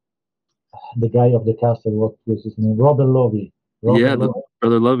guy of the castle. What was his name? Robert Lovey. Robert Yeah, the Lovey.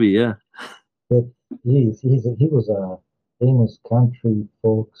 Brother Lovey. Yeah, But he was a famous country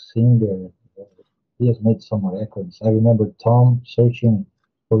folk singer. He has made some records. I remember Tom searching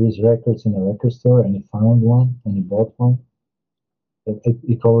for his records in a record store, and he found one, and he bought one. But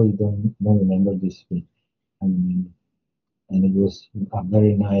he probably don't remember this. But I remember, and it was a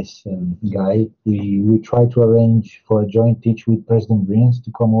very nice guy. We tried to arrange for a joint teach with President Briens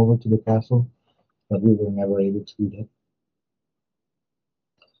to come over to the castle, but we were never able to do that.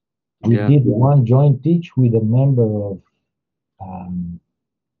 We yeah, did one joint teach with a member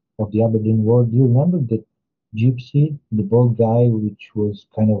of the Aberdeen War. Do you remember the gypsy, the bald guy, which was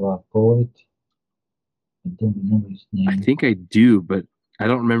kind of a poet? I don't remember his I name. think I do, but I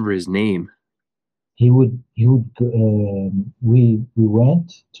don't remember his name. We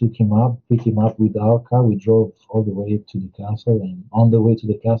went, took him up, picked him up with our car. We drove all the way to the castle, and on the way to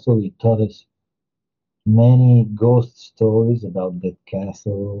the castle, he taught us many ghost stories about that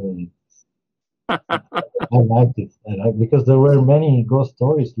castle. I liked it. Because there were many ghost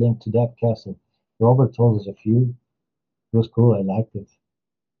stories linked to that castle. Robert told us a few. It was cool. I liked it.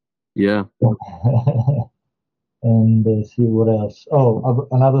 Yeah. And see what else. Oh,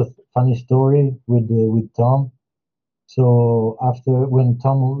 another funny story with Tom. So after when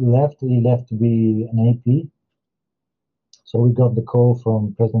Tom left, he left to be an AP. So we got the call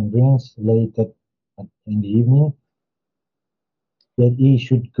from President Greens late in the evening that he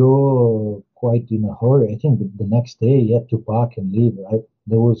should go quite in a hurry. I think the next day he had to pack and leave. Right?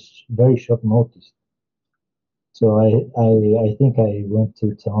 There was very short notice. So I think I went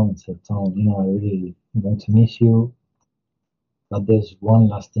to Tom and said, Tom, I really want to miss you, but there's one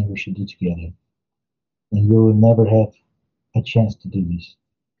last thing we should do together, and we will never have a chance to do this.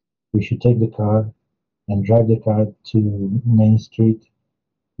 We should take the car and drive the car to Main Street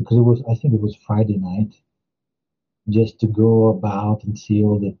because I think it was Friday night, just to go about and see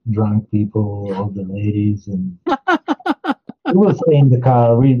all the drunk people, all the ladies, and we will stay in the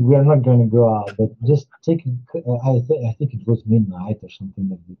car. We are not going to go out, but just take. I think it was midnight or something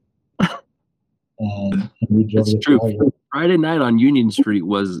like that, and we drove It's the true. car. Friday night on Union Street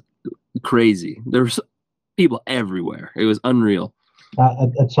was crazy. There was people everywhere. It was unreal.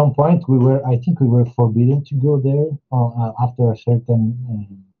 At some point, I think we were forbidden to go there after a certain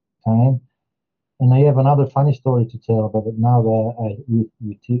time. And I have another funny story to tell, but now that we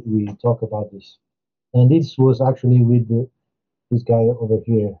talk about this, and this was actually with this guy over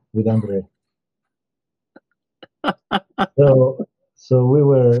here with Andre. So we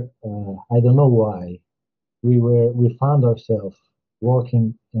were I don't know why we found ourselves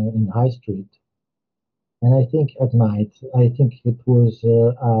walking in High Street, and I think at night, I think it was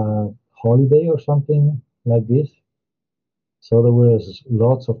a holiday or something like this. So there was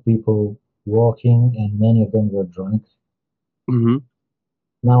lots of people walking, and many of them were drunk. Hmm.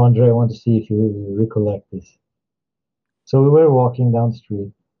 Now, Andre, I want to see if you recollect this. So we were walking down the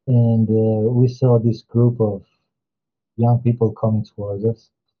street, and we saw this group of young people coming towards us,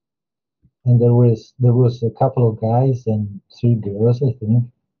 and there was a couple of guys and three girls, I think,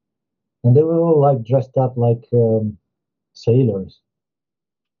 and they were all like dressed up like sailors.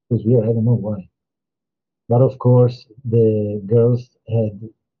 It was weird. I don't know why, but of course the girls had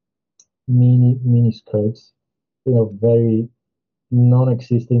mini skirts, very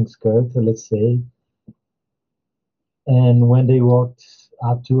non-existing skirt, let's say. And when they walked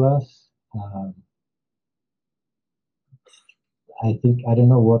up to us, I think I don't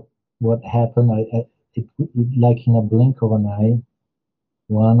know what happened. Like in a blink of an eye,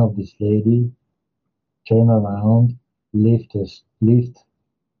 one of this lady turned around, lift her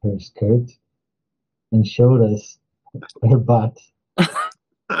skirt, and showed us her butt,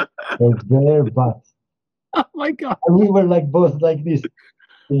 her bare butt. Oh my God. And we were like both like this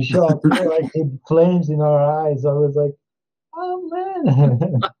in shock, like with flames in our eyes. I was like, oh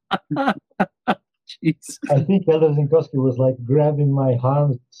man. Jeez. I think Elder Zinkovski was like grabbing my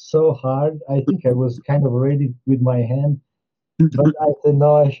arm so hard. I think I was kind of ready with my hand, but I said,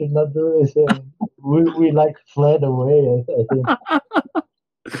 no, I should not do this. And we like fled away. I think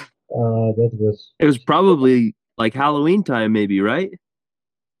that was. It was probably like Halloween time, maybe, right?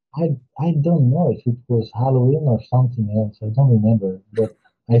 I don't know if it was Halloween or something else. I don't remember, but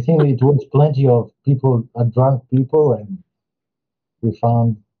I think it was plenty of people, drunk people, and we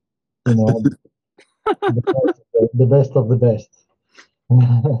found, you know, the best of the best.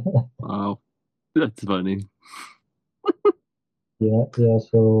 Wow. That's funny. Yeah, yeah.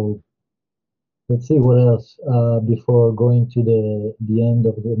 So let's see what else. Before going to the end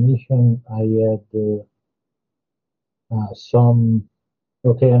of the mission, I had some.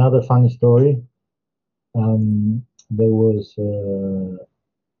 Okay, another funny story. There was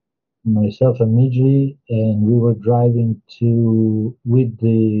myself and Miji, and we were driving to with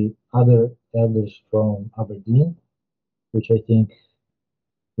the other elders from Aberdeen, which I think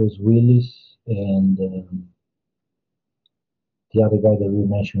was Willis and the other guy that we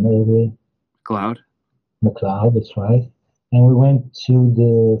mentioned earlier, Cloud. McLeod. That's right. And we went to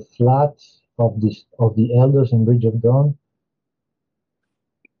the flat of the elders in Bridge of Dawn,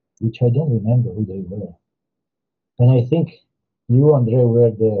 which I don't remember who they were. And I think you, Andre, were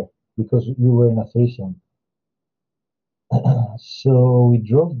there because you were in a threesome. So we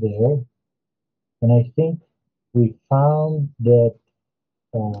drove there, and I think we found that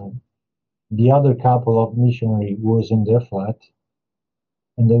uh, the other couple of missionary was in their flat,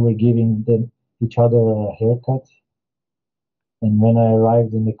 and they were giving each other a haircut. And when I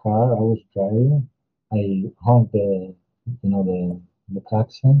arrived in the car, I was driving. I honked the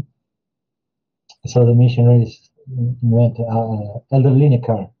klaxon. So the missionaries went. Elder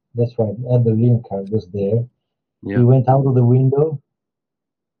car. That's right. Elder car was there. Yeah. He went out of the window,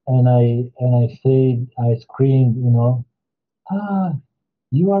 and I said, I screamed, ah,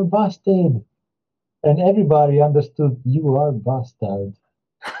 you are busted, and everybody understood you are bastard.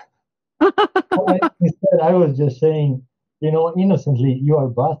 Instead, I was just saying, innocently, you are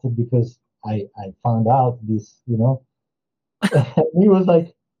busted because I found out this, And he was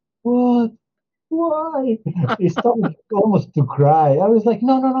like, what? Why? He started almost to cry. I was like,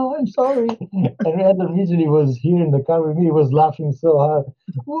 no, no, no, I'm sorry. And Adam usually was here in the car with me. He was laughing so hard.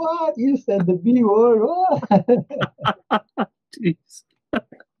 What? You said the B word? What? Jeez.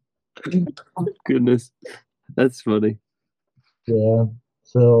 Goodness. That's funny. Yeah.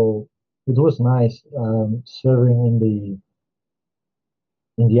 So it was nice serving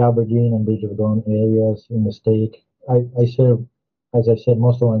in the Aberdeen and Bridge of Dawn areas in the stake. I served, as I said,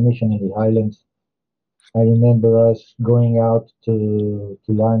 most of my mission in the Highlands. I remember us going out to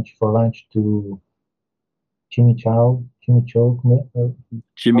lunch to Chimichurri,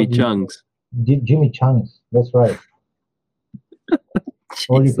 Jimmy Chung's. Jimmy Chung's. That's right.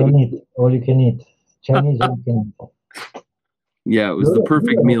 All you can eat. All you can eat. Chinese all you can eat. Yeah, it was the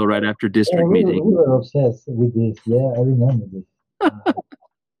perfect meal right after district meeting. We were obsessed with this. Yeah, I remember this.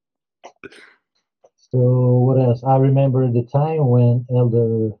 So what else? I remember the time when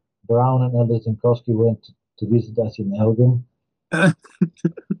Elder Brown and Elder Zinkovski went to visit us in Elgin.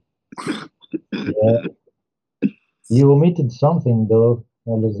 Yeah. You omitted something though,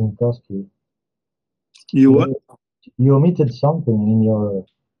 Elder Zinkovski. You what? You omitted something in your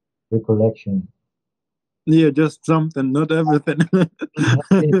recollection. Yeah, just something, not everything.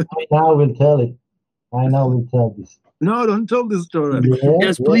 I now will tell it. I now will tell this. No, don't tell this story. Yeah,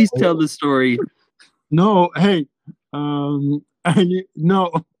 Yes, please tell the story. No, hey,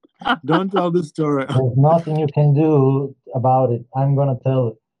 no, don't tell the story. There's nothing you can do about it. I'm gonna tell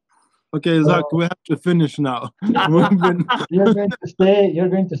it. Okay, Zach, we have to finish now. You're going to stay. You're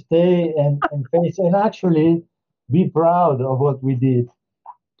going to stay and face and actually be proud of what we did.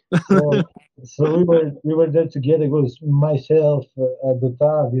 So we were there together. It was myself,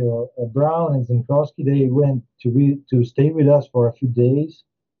 Dottavio, Brown, and Zinkovski. They went to stay with us for a few days,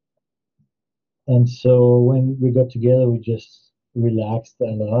 and so when we got together, we just relaxed a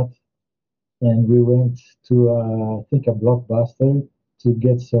lot, and we went to I think a Blockbuster to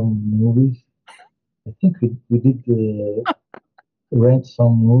get some movies. I think we did rent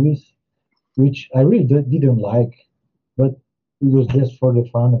some movies, which I really didn't like, but it was just for the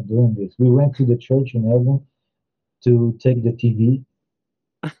fun of doing this. We went to the church in Elgin to take the TV.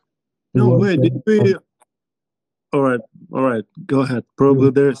 No, wait, did we? All right, go ahead. Probably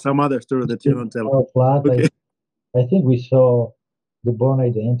there's some other story that you don't tell. Flat, Okay. I think we saw the Born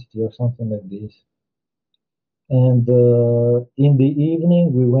Identity or something like this. And in the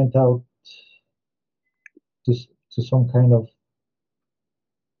evening, we went out to some kind of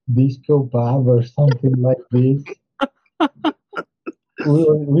disco pub or something like this.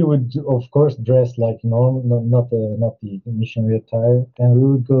 We would of course dress like normal, not the missionary attire, and we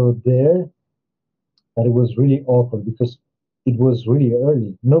would go there. But it was really awkward because it was really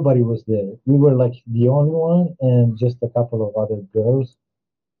early. Nobody was there. We were like the only one and just a couple of other girls.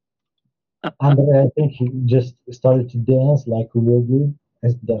 And I think he just started to dance like weirdly,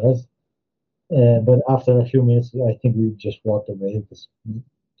 as it does. But after a few minutes, I think we just walked away because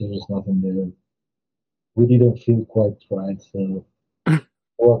there was nothing there. We didn't feel quite right, so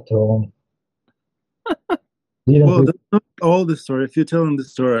walked home. Well, that's not all the story. If you're telling the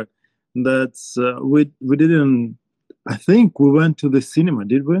story, that's we didn't. I think we went to the cinema,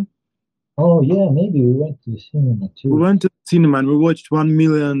 did we? Oh yeah, maybe we went to the cinema too. We went to the cinema and we watched 1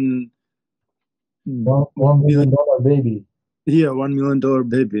 million. $1 million baby. Yeah, $1 million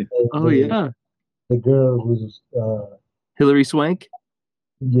baby. Yeah. The girl who's Hilary Swank.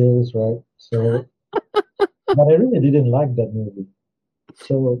 Yeah, that's right. So, but I really didn't like that movie.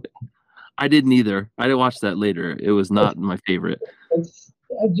 So I didn't either. I didn't watch that later. It was not my favorite.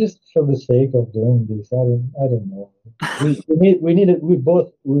 I just for the sake of doing this. I don't know.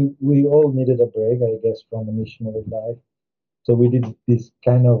 We all needed a break, I guess, from the missionary life. So we did this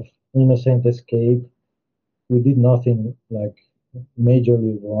kind of innocent escape. We did nothing like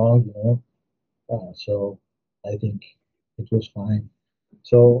majorly wrong, so I think it was fine.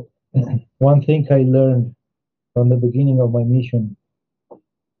 So one thing I learned from the beginning of my mission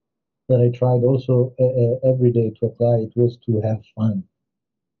that I tried also every day to apply it was to have fun.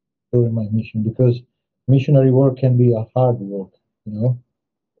 during my mission because missionary work can be a hard work, you know,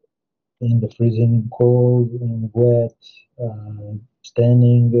 in the freezing cold and wet,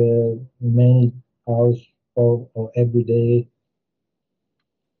 standing many hours or every day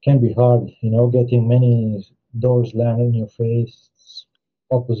can be hard, you know, getting many doors slammed in your face,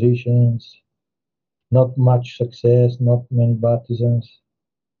 oppositions, not much success, not many baptisms.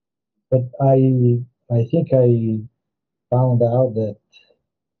 But I think I found out that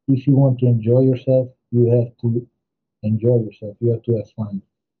if you want to enjoy yourself, you have to enjoy yourself. You have to have fun.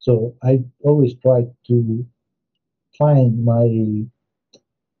 So I always try to find my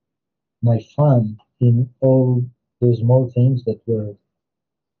fun in all the small things that were,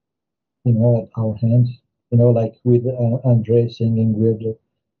 you know, at our hands. You know, like with Andre singing weird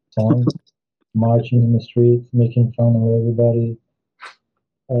songs, marching in the streets, making fun of everybody.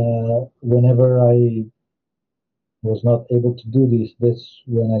 Whenever I was not able to do this, that's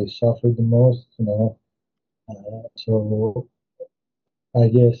when I suffered the most. You know, so I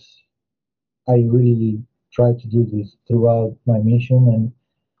guess I really tried to do this throughout my mission, and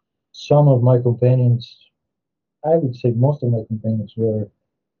some of my companions, I would say most of my companions were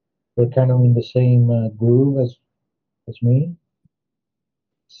kind of in the same groove as me.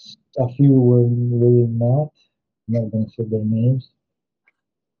 A few were really not. I'm not going to say their names,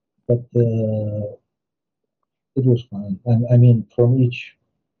 but it was fun. I mean, from each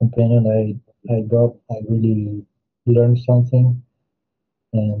companion I really learned something,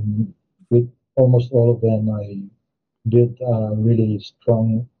 and with almost all of them, I built a really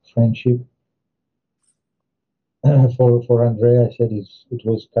strong friendship. For Andrea, I said it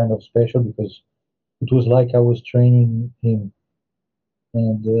was kind of special because it was like I was training him,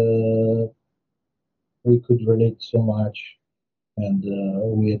 and we could relate so much, and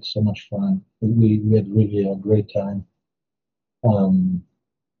we had so much fun. We had really a great time. Um,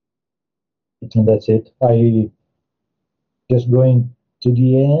 and that's it. I just going to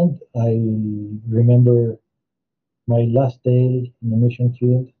the end. I remember my last day in the mission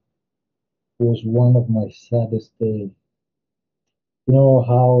field was one of my saddest days. You know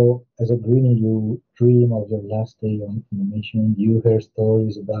how, as a greenie, you dream of your last day on in the mission. You hear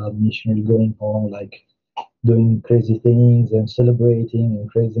stories about missionary going home, like doing crazy things and celebrating in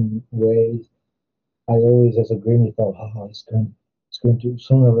crazy ways. I always, as a greenie, thought, "Oh, it's going to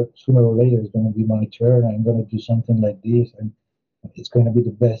sooner or later, it's going to be my turn. I'm going to do something like this, and it's going to be the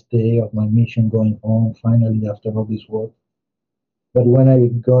best day of my mission going home. Finally, after all this work." But when I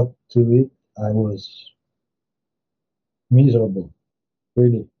got to it, I was miserable.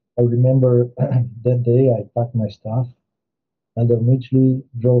 Really. I remember that day I packed my stuff. Elder Mitchley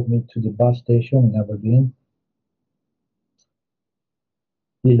drove me to the bus station in Aberdeen.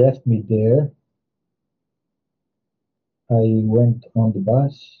 He left me there. I went on the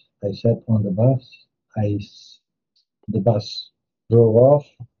bus. I sat on the bus. The bus drove off.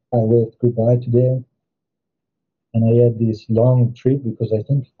 I waved goodbye to them, and I had this long trip because I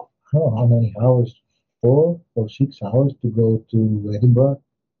think I don't know how many hours, 4 or 6 hours to go to Edinburgh.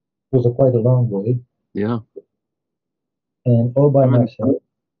 It was quite a long way, Yeah. and all by I'm am- myself.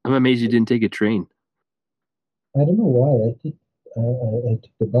 I'm amazed you didn't take a train. I don't know why. I think I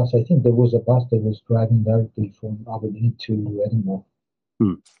took the bus. I think there was a bus that was driving directly from Aberdeen to Edinburgh,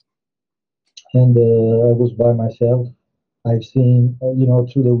 Hmm. and I was by myself. I've seen, you know,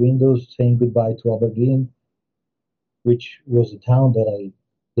 through the windows, saying goodbye to Aberdeen, which was a town that I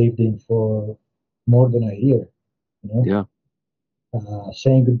lived in for more than a year. You know, Yeah.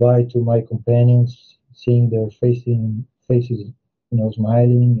 saying goodbye to my companions, seeing their faces, you know,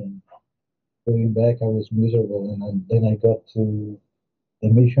 smiling, and going back, I was miserable. And then I got to the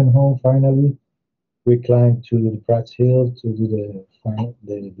mission home finally. We climbed to the Pratt's Hill to do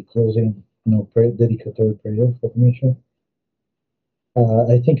the closing, you know, dedicatory prayer for the mission.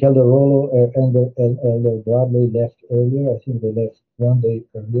 I think Elder Rollo and Elder Bradley left earlier. I think they left one day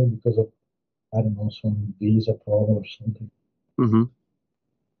earlier because of, I don't know, some visa problem or something. Hmm.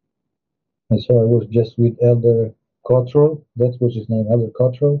 And so I was just with Elder Cottrell, that was his name, Elder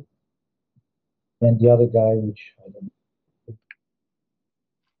Cottrell, and the other guy, which I don't know.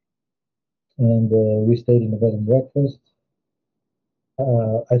 And we stayed in the bed and breakfast.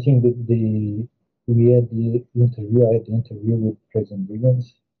 I think that we had the interview. I had the interview with President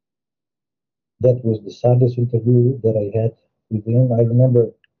Williams. That was the saddest interview that I had with him. I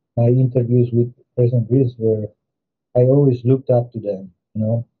remember my interviews with President Williams were, I always looked up to them. You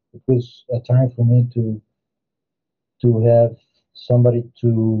know, it was a time for me to have somebody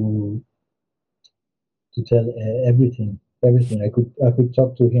to tell everything, everything. I could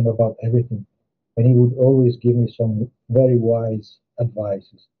talk to him about everything, and he would always give me some very wise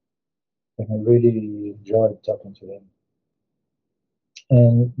advices. and I really enjoyed talking to him.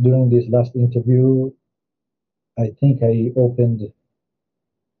 And during this last interview, I think I opened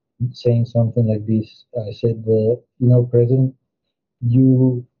saying something like this. I said, President,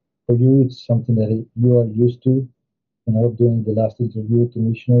 you for you it's something that you are used to, doing the last interview to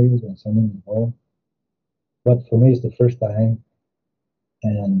missionaries and sending them home. But for me, it's the first time,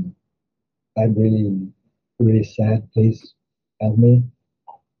 and I'm really, really sad. Please help me.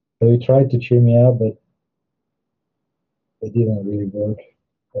 So he tried to cheer me up, but it didn't really work.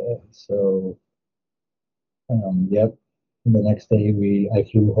 So, yep. The next day, I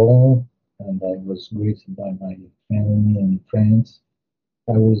flew home, and I was greeted by my family and friends.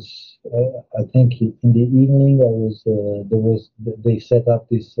 I think in the evening, they set up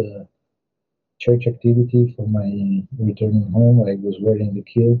this church activity for my returning home. I was wearing the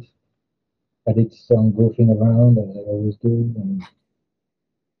kilt. I did some goofing around as I always do,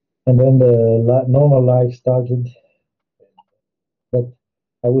 and then the normal life started. But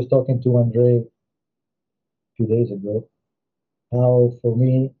I was talking to Andre a few days ago how for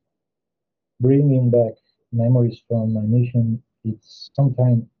me bringing back memories from my mission it's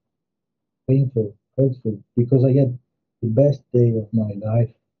sometimes painful, hurtful because I had the best day of my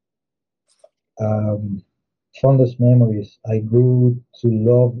life. Um, Fondest memories. I grew to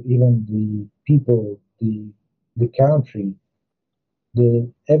love even the people, the country,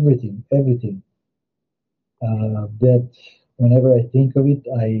 the everything. That whenever I think of it,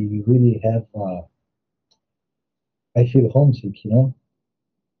 I really have. I feel homesick.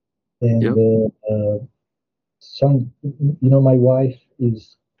 And Yep. my wife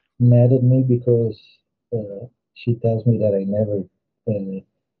is mad at me because she tells me that I never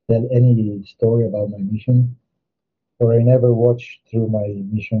tell any story about my mission, or I never watch through my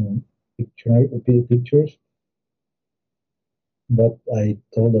mission pictures. But I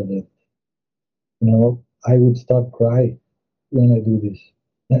told her that, I would start cry when I do this.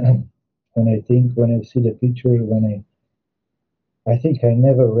 When I see the pictures, I think I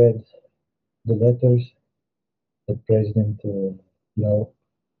never read the letters that President, give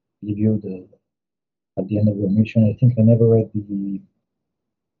you at the end of your mission. I think I never read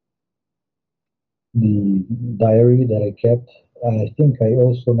the diary that I kept. I think I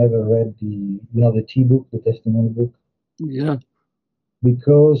also never read the T book, the testimony book, Yeah.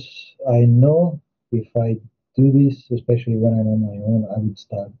 because I know if I do this, especially when I'm on my own, I would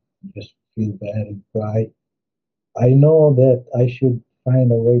start just feel bad and cry. I know that I should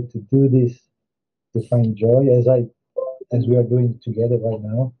find a way to do this to find joy as we are doing together right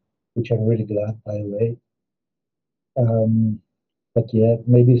now, which I'm really glad, by the way. Um, but yeah,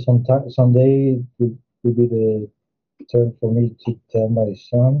 maybe someday will be the turn for me to tell my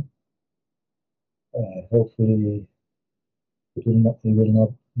son. Hopefully, it will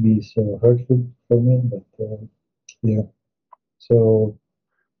not be so hurtful for me. But yeah, so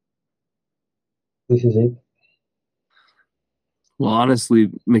this is it. Well, honestly,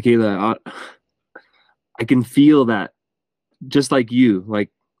 Michaela, I can feel that just like you. Like,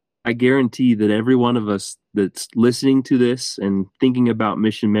 I guarantee that every one of us that's listening to this and thinking about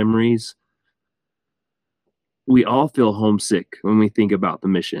mission memories, we all feel homesick when we think about the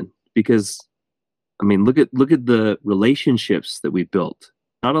mission because I mean, look at the relationships that we built,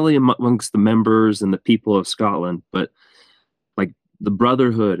 not only amongst the members and the people of Scotland, but like the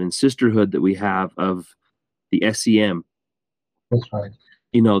brotherhood and sisterhood that we have of the S.E.M. That's right.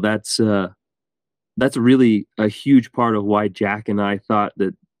 You know, that's really a huge part of why Jack and I thought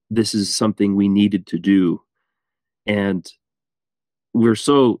that this is something we needed to do, and we're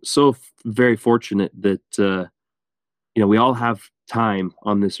so very fortunate that we all have time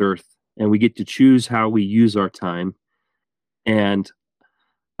on this earth, and we get to choose how we use our time. And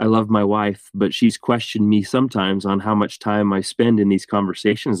I love my wife, but she's questioned me sometimes on how much time I spend in these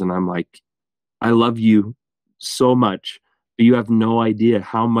conversations. And I'm like, I love you so much, but you have no idea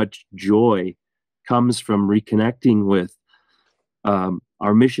how much joy comes from reconnecting with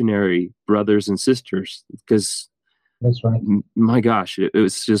our missionary brothers and sisters. Because, That's right. my gosh,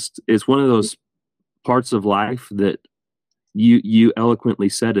 it's one of those parts of life that you eloquently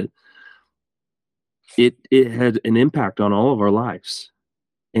said it. It had an impact on all of our lives.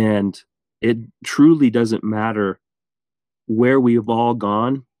 And it truly doesn't matter where we've all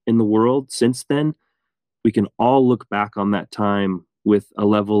gone in the world since then. We can all look back on that time with a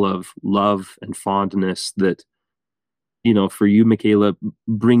level of love and fondness that, for you, Michaela,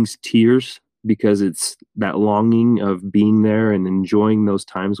 brings tears because it's that longing of being there and enjoying those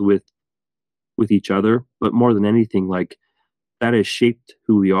times with each other. But more than anything, like that has shaped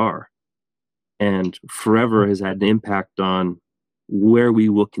who we are and forever has had an impact on where we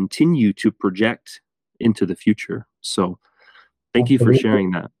will continue to project into the future. So thank you for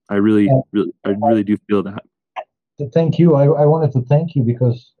sharing that. I really do feel that. Thank you. I wanted to thank you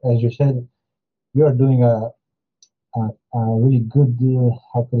because, as you said, you are doing a really good,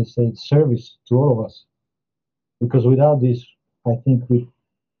 how can I say it, service to all of us. Because without this, I think we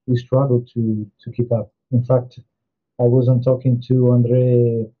struggle to keep up. In fact, I wasn't talking to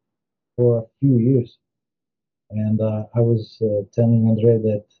Andre for a few years, and I was telling Andre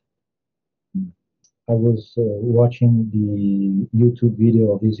that I was watching the YouTube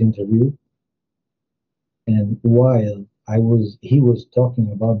video of his interview, and while he was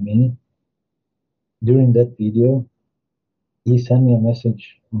talking about me during that video, he sent me a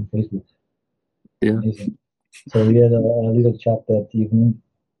message on Facebook. Yeah. Amazing. So we had a little chat that evening,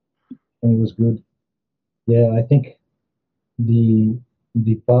 and it was good. Yeah, I think the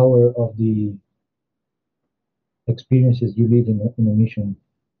power of the experiences you live in a mission,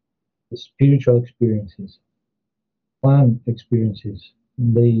 the spiritual experiences, fun experiences,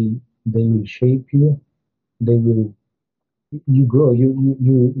 they will shape you. They will you grow.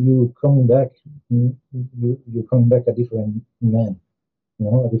 You coming back. You're coming back a different man.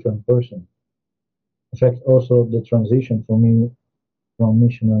 A different person. In fact, also the transition for me from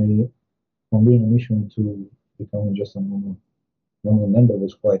missionary, from being a missionary to becoming just a normal member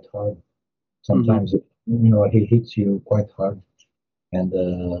was quite hard. Sometimes he hits you quite hard, and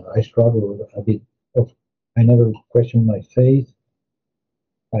I struggled a bit. I never questioned my faith.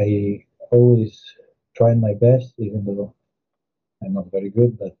 I always tried my best, even though I'm not very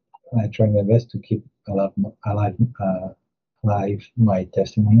good, but I try my best to keep alive my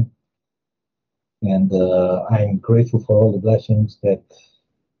testimony. And I'm grateful for all the blessings that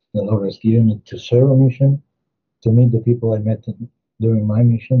the Lord has given me to serve a mission, to meet the people I met during my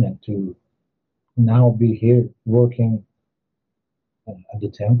mission, and to now be here working at the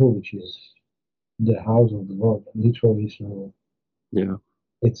temple, which is the house of the Lord, literally. So yeah,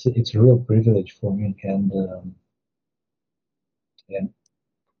 it's a real privilege for me, and yeah.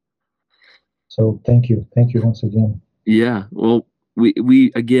 So thank you once again. Yeah, well,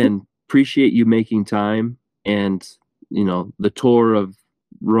 we again appreciate you making time, and the tour of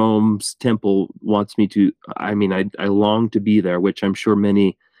Rome's temple wants me to. I mean, I long to be there, which I'm sure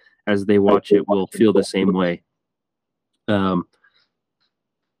many, as they watch it, will feel the same way. One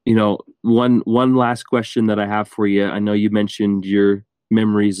last question that I have for you. I know you mentioned your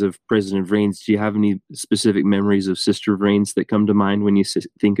memories of President Vrains. Do you have any specific memories of Sister Vrains that come to mind when you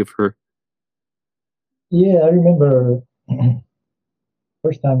think of her? Yeah, I remember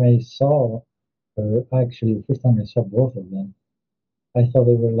first time I saw her. Actually, the first time I saw both of them, I thought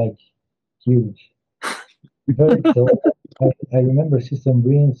they were like huge, very tall. I remember Sister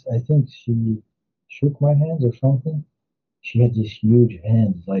Vrains. I think she shook my hands or something. She had these huge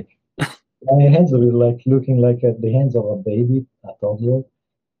hands, like my hands were like looking like the hands of a baby, a toddler,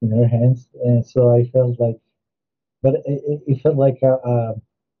 in her hands, and so I felt like, but it felt like a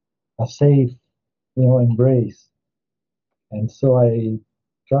safe, embrace, and so I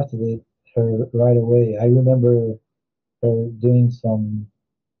trusted her right away. I remember her doing some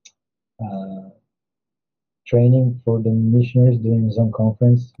uh, training for the missionaries during some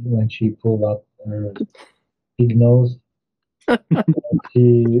conference when she pulled out her pig nose.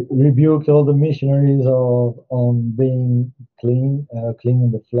 She rebuked all the missionaries on being clean,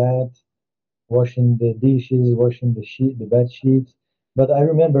 cleaning the flat, washing the dishes, washing the bed sheets. But I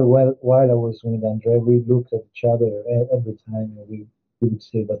remember while I was with Andre, we looked at each other every time, and we would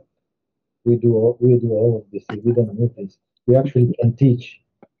say, "But we do all of this. We don't need this. We actually can teach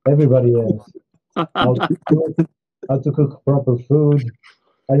everybody else how to cook, proper food."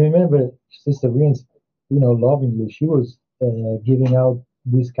 I remember Sister Greens, lovingly, she was giving out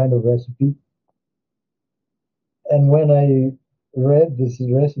this kind of recipe. And when I read this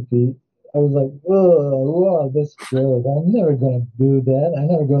recipe, I was like, "Oh, wow, that's gross. I'm never gonna do that. I'm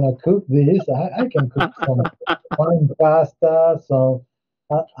never gonna cook this. I can cook some fine pasta, some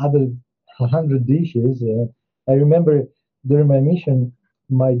other 100 dishes." I remember during my mission,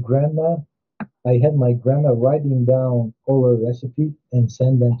 my grandma, I had my grandma writing down all her recipe and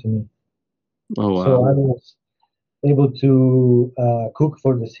send them to me. Oh wow! So I was able to cook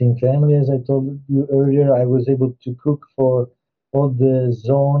for the same family, as I told you earlier. I was able to cook for all the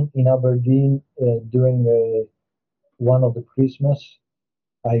zone in Aberdeen during one of the Christmas.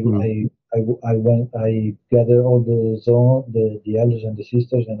 I, Mm. I went, I gathered all the zone, the elders and the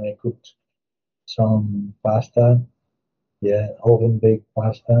sisters, and I cooked some pasta. Yeah, oven baked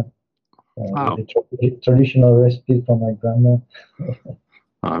pasta. Wow. With the traditional recipe from my grandma.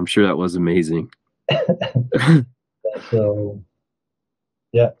 I'm sure that was amazing. So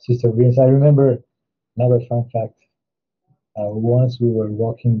Yeah, Sister Venus. I remember another fun fact. Once we were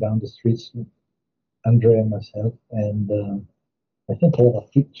walking down the streets, Andre and myself, and I think I have a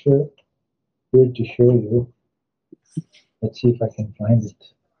picture here to show you. Let's see if I can find it.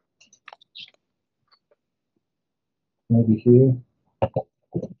 Maybe here.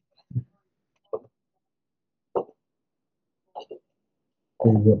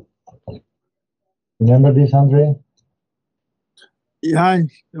 There you go. Remember this, Andre? Yeah,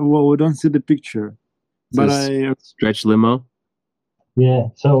 well, we don't see the picture, but It's a stretch limo. Yeah.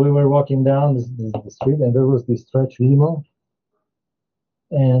 So we were walking down the street, and there was this stretch limo,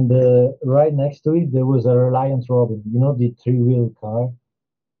 and right next to it there was a Reliance Robin. You know, the three-wheel car,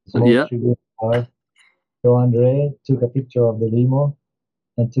 small Yeah, three-wheel car. So Andre took a picture of the limo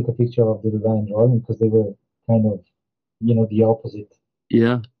and took a picture of the Reliance Robin because they were kind of, the opposite.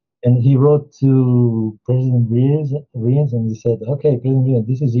 yeah. And he wrote to President Riens and he said, "Okay, President Riens,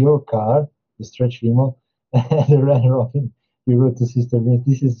 this is your car, the stretch limo." And the Ryan Robin, he wrote to Sister Riens,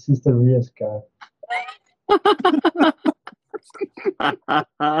 "This is Sister Riens' car."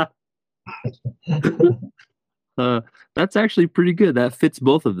 uh, that's actually pretty good. That fits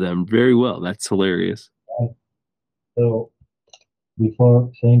both of them very well. That's hilarious. So before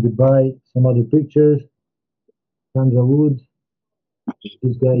saying goodbye, some other pictures. Sandra Wood,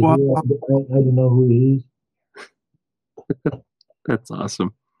 this guy wow, here, I don't know who he is. That's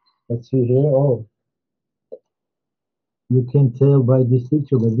awesome. Let's see here. Oh, you can tell by this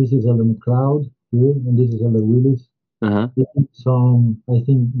picture, but this is Ellen McLeod here, and this is Ellen Willis. Uh-huh. Some, I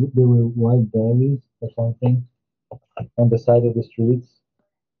think there were white berries or something on the side of the streets.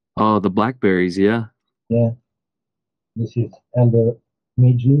 Oh, the blackberries, yeah. Yeah, this is Elder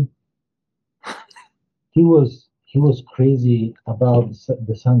Midgley. He was crazy about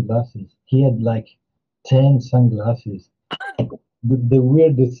the sunglasses. He had like 10 sunglasses, the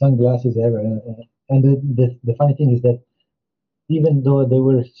weirdest sunglasses ever. And the funny thing is that even though they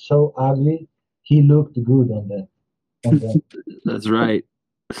were so ugly, he looked good on them. On them. That's right.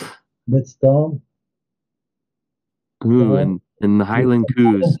 That's Tom. Ooh, Tom. and the Highland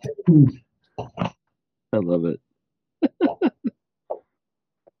Coos. I love it.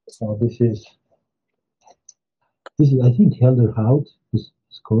 So this is I think Elder Hout is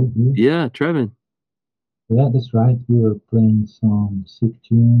called here. Yeah, Trevin. Yeah, that's right. We were playing some sick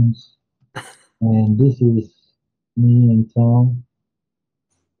tunes, and this is me and Tom.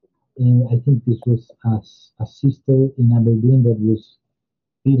 And I think this was a sister in Aberdeen that was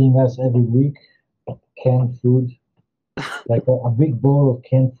feeding us every week canned food, like a big bowl of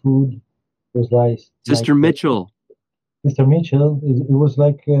canned food. It was like Sister Mitchell. Mr. Mitchell. It was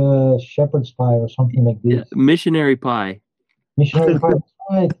like shepherd's pie or something like Yeah, this. missionary pie. Missionary pie. That's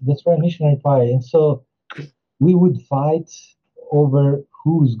right. That's right. Missionary pie. And so we would fight over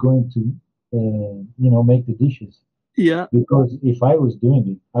who's going to, make the dishes. Yeah. Because if I was doing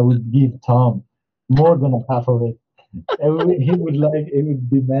it, I would give Tom more than a half of it. And he would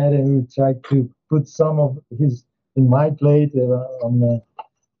be mad, and he would try to put some of his in my plate. Yeah,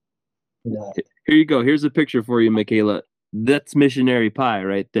 Here you go. Here's a picture for you, Michaela. That's missionary pie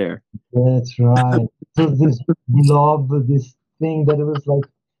right there. that's right. So this blob, this thing that it was like,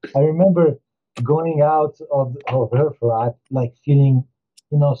 I remember going out of her flat, like feeling,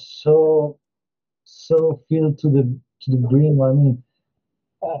 so filled to the brim. I mean,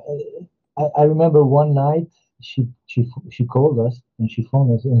 I remember one night she called us and she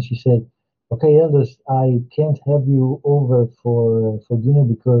phoned us and she said, "Okay, elders, I can't have you over for dinner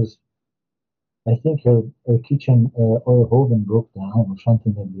because I think her kitchen oil oven broke down or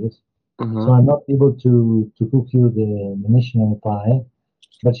something like this. So Uh-huh. I'm not able to cook you the missionary pie."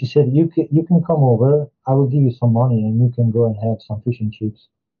 But she said, "You can come over. I will give you some money and you can go and have some fish and chips."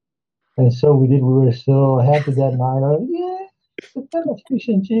 And so we did. We were so happy that night. Yeah, the kind of fish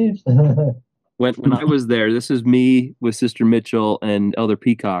and chips. When I was there, this is me with Sister Mitchell and Elder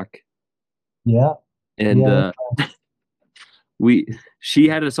Peacock, Yeah, and yeah, we she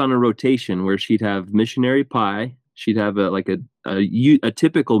had us on a rotation where she'd have missionary pie, she'd have a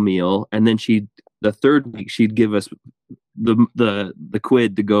typical meal, and then the third week she'd give us the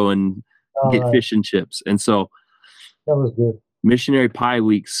quid to go and all get right. fish and chips. And so That was good. missionary pie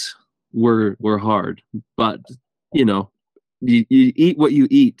weeks were hard, but you know, you eat what you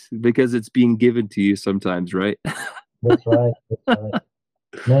eat because it's being given to you sometimes, right? That's right. That's right.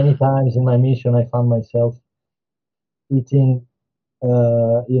 Many times in my mission, I found myself eating,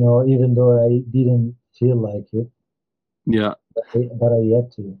 even though I didn't feel like it, Yeah. but I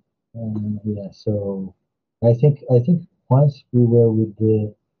had to. Yeah. So I think once we were with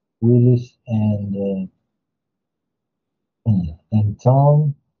the Willis and and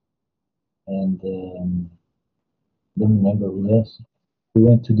Tom, and don't remember who else. We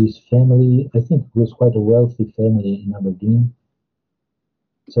went to this family. I think it was quite a wealthy family in Aberdeen.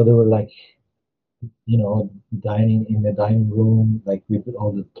 So they were like, dining in the dining room, like with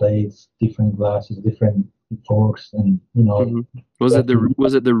all the plates, different glasses, different forks, and Hmm. Was it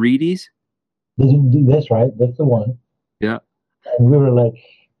definitely, the Reedies? that's right, that's the one. Yeah. And we were like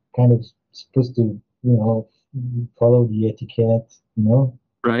kind of supposed to, follow the etiquette,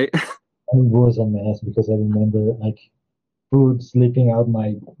 Right. and it was a mess because I remember like food slipping out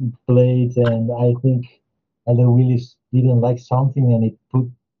my plate, and I think Elder Willis didn't like something, and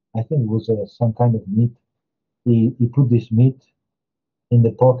I think it was some kind of meat. He put this meat in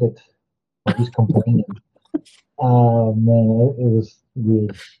the pocket of his companion. Man, it was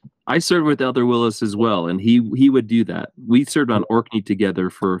weird. I served with Elder Willis as well, and he would do that. We served on Orkney together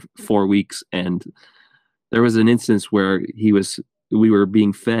for 4 weeks, and there was an instance where we were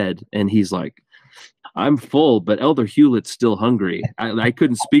being fed, and he's like, "I'm full, but Elder Hewlett's still hungry." I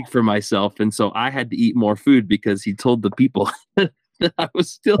couldn't speak for myself, and so I had to eat more food because he told the people that I was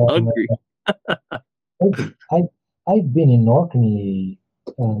still Um, hungry. I I've been in Orkney.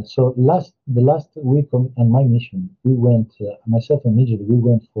 So the last week on my mission, we went myself and Mijel, we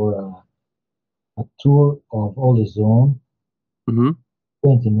went for a tour of all the zone. Hmm.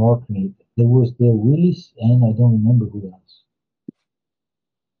 Went in Orkney. There was the Willis, and I don't remember who else.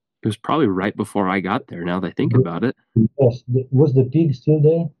 It was probably right before I got there. Now that I think about it, Yes, was the pig still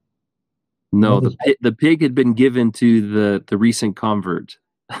there? no, This, the pig had been given to the recent convert,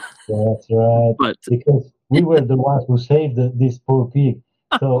 that's right. but Because we were the ones who saved this poor pig.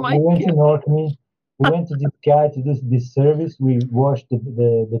 oh So my we went God. in Orkney. We went to this guy to do this service. We washed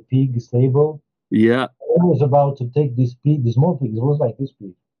the pig stable. Yeah, He was about to take this pig, the small pig. It was like this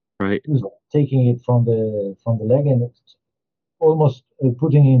pig. right. He was taking it from the leg and almost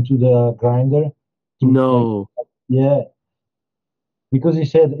putting it into the grinder to like, No, yeah, because he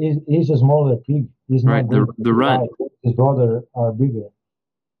said he's a smaller pig. He's not right. going to The survive. run. His brother are bigger.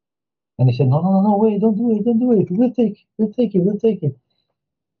 And he said, no, no, no, no, wait, don't do it, don't do it. We'll take it, we'll take it.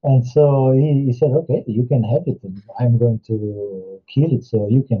 And so he said, okay, you can have it. And I'm going to kill it, so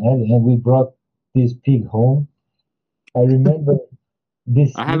you can have it. And we brought this pig home. I remember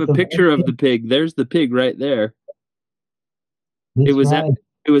this I have a little picture of kid, the pig. There's the pig right there. It this was at right.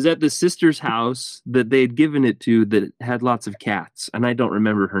 it was at the sister's house that they had given it to that had lots of cats, and I don't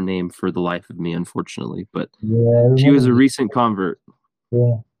remember her name for the life of me, unfortunately. But Yeah, I she remember was a this. recent convert.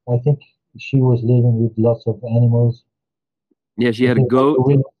 Yeah, I think she was living with lots of animals. Yeah, she I had a think goat.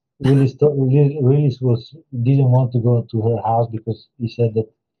 Willis didn't want to go to her house because he said that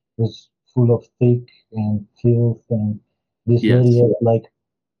it was full of thick and filth, and this lady Yes. had like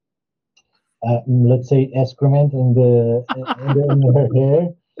let's say excrement in her hair.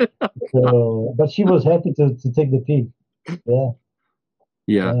 So, but she was happy to take the pig. Yeah,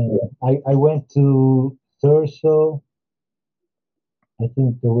 Yeah. and I went to Thurso. I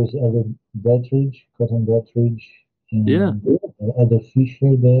think there was other Bettridge, Cotton Bettridge, Yeah. and other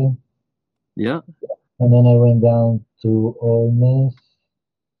Fisher there. Yeah. And then I went down to Orness,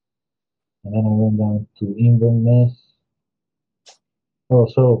 and then I went down to Inverness. Oh,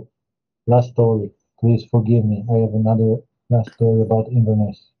 so last story. Please forgive me. I have another last story about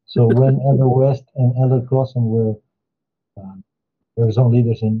Inverness. So when Elder West and Elder Crossan were zone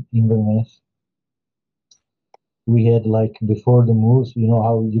leaders in Inverness, we had like before the moves, you know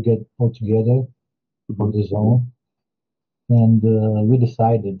how you get all together for Hmm. the zone, and we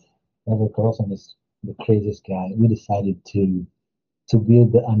decided. Elder Crossan is the craziest guy. We decided to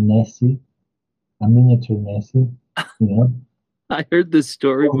build a Nessie, a miniature Nessie, you know. I heard this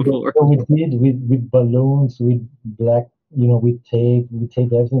story before. So we did with balloons, with black, we taped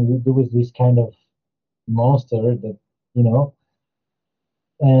everything. There was this kind of monster that, you know,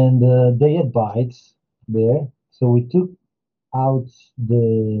 and they had bikes there. So we took out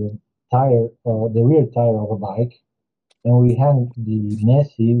the rear tire of a bike, and we hung the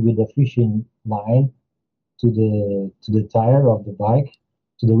Nessie with a fishing line to the tire of the bike,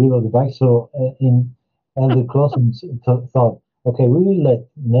 to the wheel of the bike. So in Elder Crossing thought, okay, we will let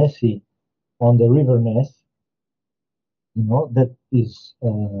Nessie on the River Ness, that is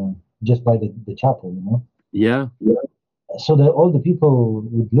just by the chapel. Yeah. So that all the people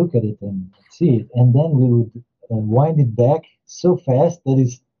would look at it and see it, and then we would wind it back so fast that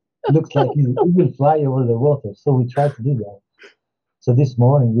it looks like it will fly over the water. So we tried to do that. So this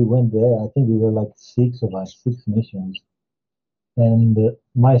morning we went there. I think we were like six of us, six missions, and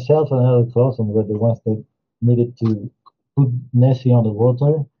myself and Alex Clausen were the ones that needed to put Nessie on the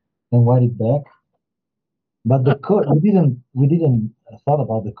water and wind it back. But we didn't thought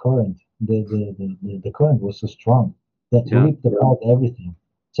about the current. The current was so strong that Yeah. ripped apart everything.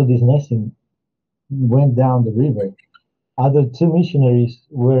 So this Nessie went down the river. Other two missionaries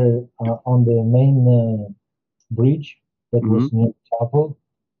were on the main bridge that Hmm. was near the chapel,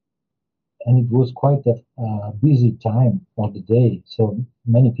 and it was quite a busy time of the day. So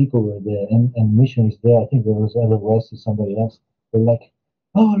many people were there, and missionaries there. I think there was Elder West or somebody else. They're like,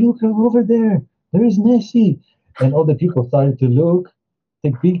 "Oh, look over there! There is Nessie!" And all the people started to look,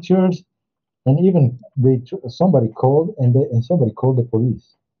 take pictures, and even somebody called, and somebody called the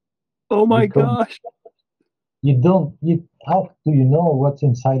police Oh my because gosh. you don't you how do you know what's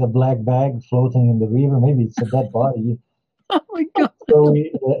inside a black bag floating in the river? Maybe it's a dead body. Oh my god. So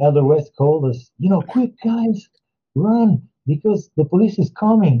Elder West called us, quick guys, run because the police is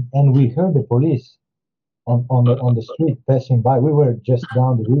coming. And we heard the police on the street passing by. We were just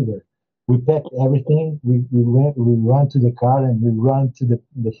down the river. We packed everything. We ran to the car and we ran to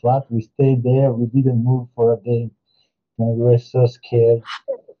the flat. We stayed there. We didn't move for a day. And we were so scared.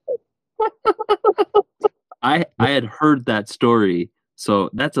 I had heard that story, so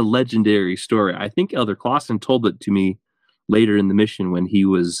that's a legendary story. I think Elder Clausen told it to me later in the mission when I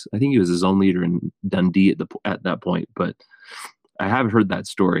think he was his own leader in Dundee at that point. But I haven't heard that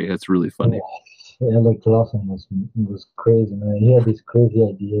story. That's really funny. Elder Clausen was crazy, man. He had these crazy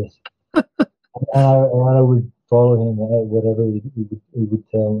ideas. And I would follow him whatever he would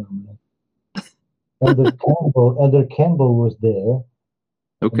tell him. Elder Campbell was there,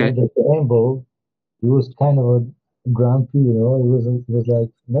 and Okay. Elder Campbell, he was kind of a grumpy, He was like,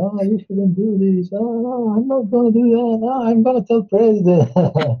 "No, you shouldn't do this. Oh, no, I'm not gonna do that. No, I'm gonna tell president."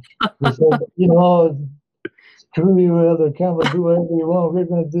 We said, "Screw you, Elder Campbell. Do whatever you want. We're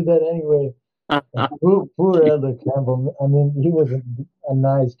gonna do that anyway." And poor Elder Campbell. I mean, he was a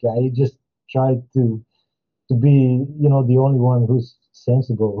nice guy. He just tried to be, the only one who's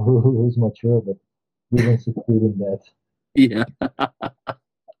sensible, who's mature, but didn't succeed in Yeah.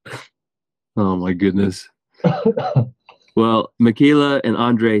 Oh my goodness. that. Well, Michaela and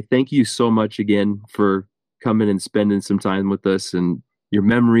Andre, thank you so much again for coming and spending some time with us. And your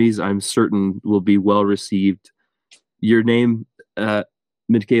memories, I'm certain, will be well received. Your name,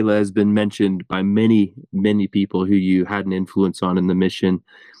 Michaela, has been mentioned by many, many people who you had an influence on in the mission.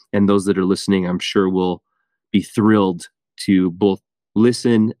 And those that are listening, I'm sure, will be thrilled to both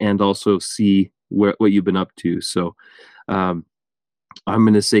listen and also see what you've been up to. So um, I'm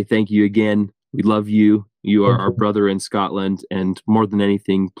going to say thank you again. We love you. You are Thank our you. brother in Scotland, and more than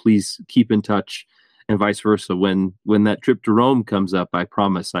anything, please keep in touch, and vice versa. When that trip to Rome comes up, I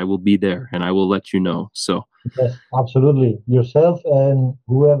promise I will be there, and I will let you know. So, Yes, absolutely. Yourself and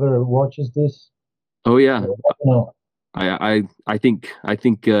whoever watches this, oh yeah, let me know. I think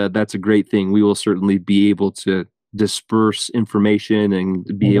that's a great thing. We will certainly be able to disperse information and You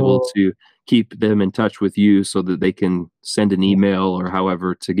can be able go, to keep them in touch with you so that they can send an email or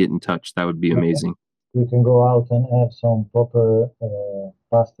however to get in touch. That would be you can, amazing. you can go out and have some proper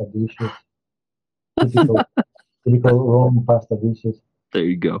pasta dishes, typical, typical Rome pasta dishes. There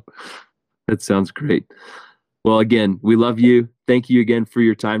you go. That sounds great. Well, again, we love you. Thank you again for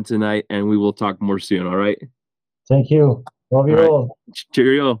your time tonight, and we will talk more soon. All right. Thank you. Love All you right. all.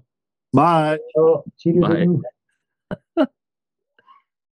 Cheerio. Bye. Ciao. Cheerio to Bye. you.